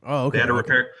exists, dude. Oh, okay. They had to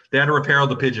repair. They had to repair all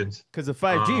the pigeons. Because of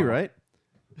 5G, right?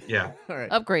 Yeah. All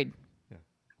right. Upgrade.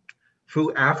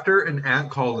 Foo, after an ant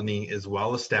colony is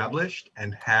well established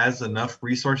and has enough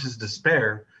resources to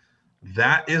spare,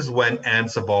 that is when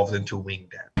ants evolved into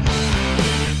winged ants.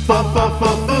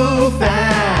 Foo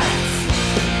facts.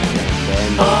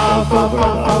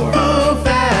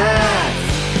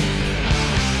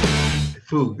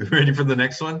 Food. You ready for the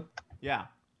next one? Yeah.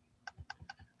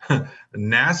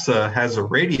 NASA has a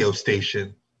radio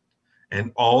station,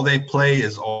 and all they play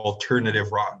is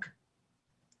alternative rock.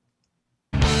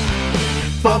 Foo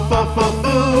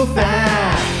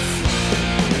facts.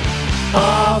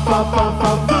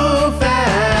 Foo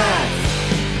facts.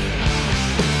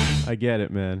 I get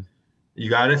it, man. You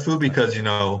got it, Foo? Because,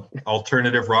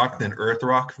 alternative rock, then earth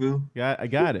rock, Foo? I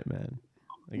got it, man.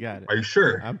 I got it. Are you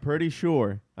sure? I'm pretty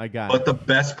sure I got it. But the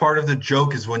best part of the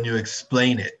joke is when you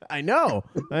explain it. I know.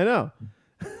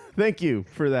 Thank you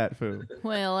for that, Foo.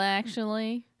 Well,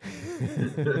 actually,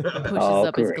 pushes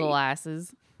up his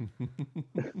glasses.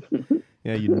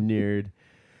 Yeah, you nerd.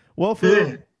 Well,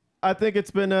 Foo, I think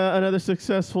it's been another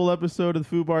successful episode of the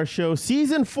Foo Bar Show.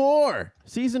 Season 4,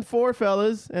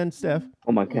 fellas, and Steph.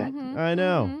 Oh my God! I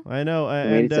know. I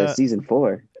made it to season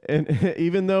 4. And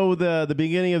even though the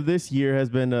beginning of this year has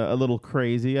been a little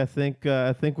crazy, I think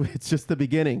it's just the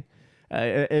beginning.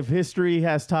 If history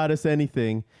has taught us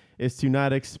anything, it's to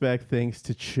not expect things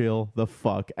to chill the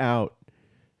fuck out.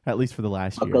 At least for the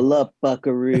last year. Buckle up,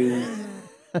 buckaroos.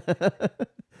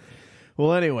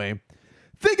 Well, anyway,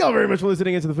 thank y'all very much for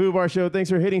listening into the Foo Bar Show.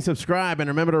 Thanks for hitting subscribe, and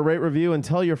remember to rate, review, and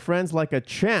tell your friends like a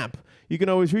champ. You can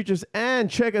always reach us and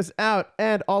check us out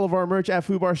and all of our merch at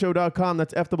foobarshow.com.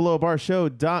 That's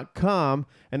FOOBarshow.com.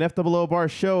 And FOO Bar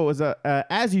Show is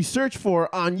as you search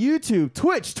for on YouTube,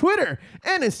 Twitch, Twitter,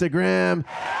 and Instagram.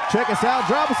 Check us out.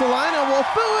 Drop us a line, and we'll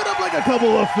fill it up like a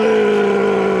couple of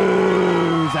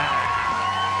foos.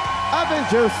 I've been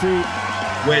Josie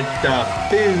with the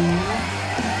Foo.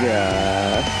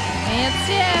 And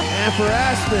Steph. And for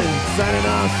Aspen, signing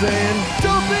off saying,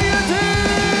 don't be a dick.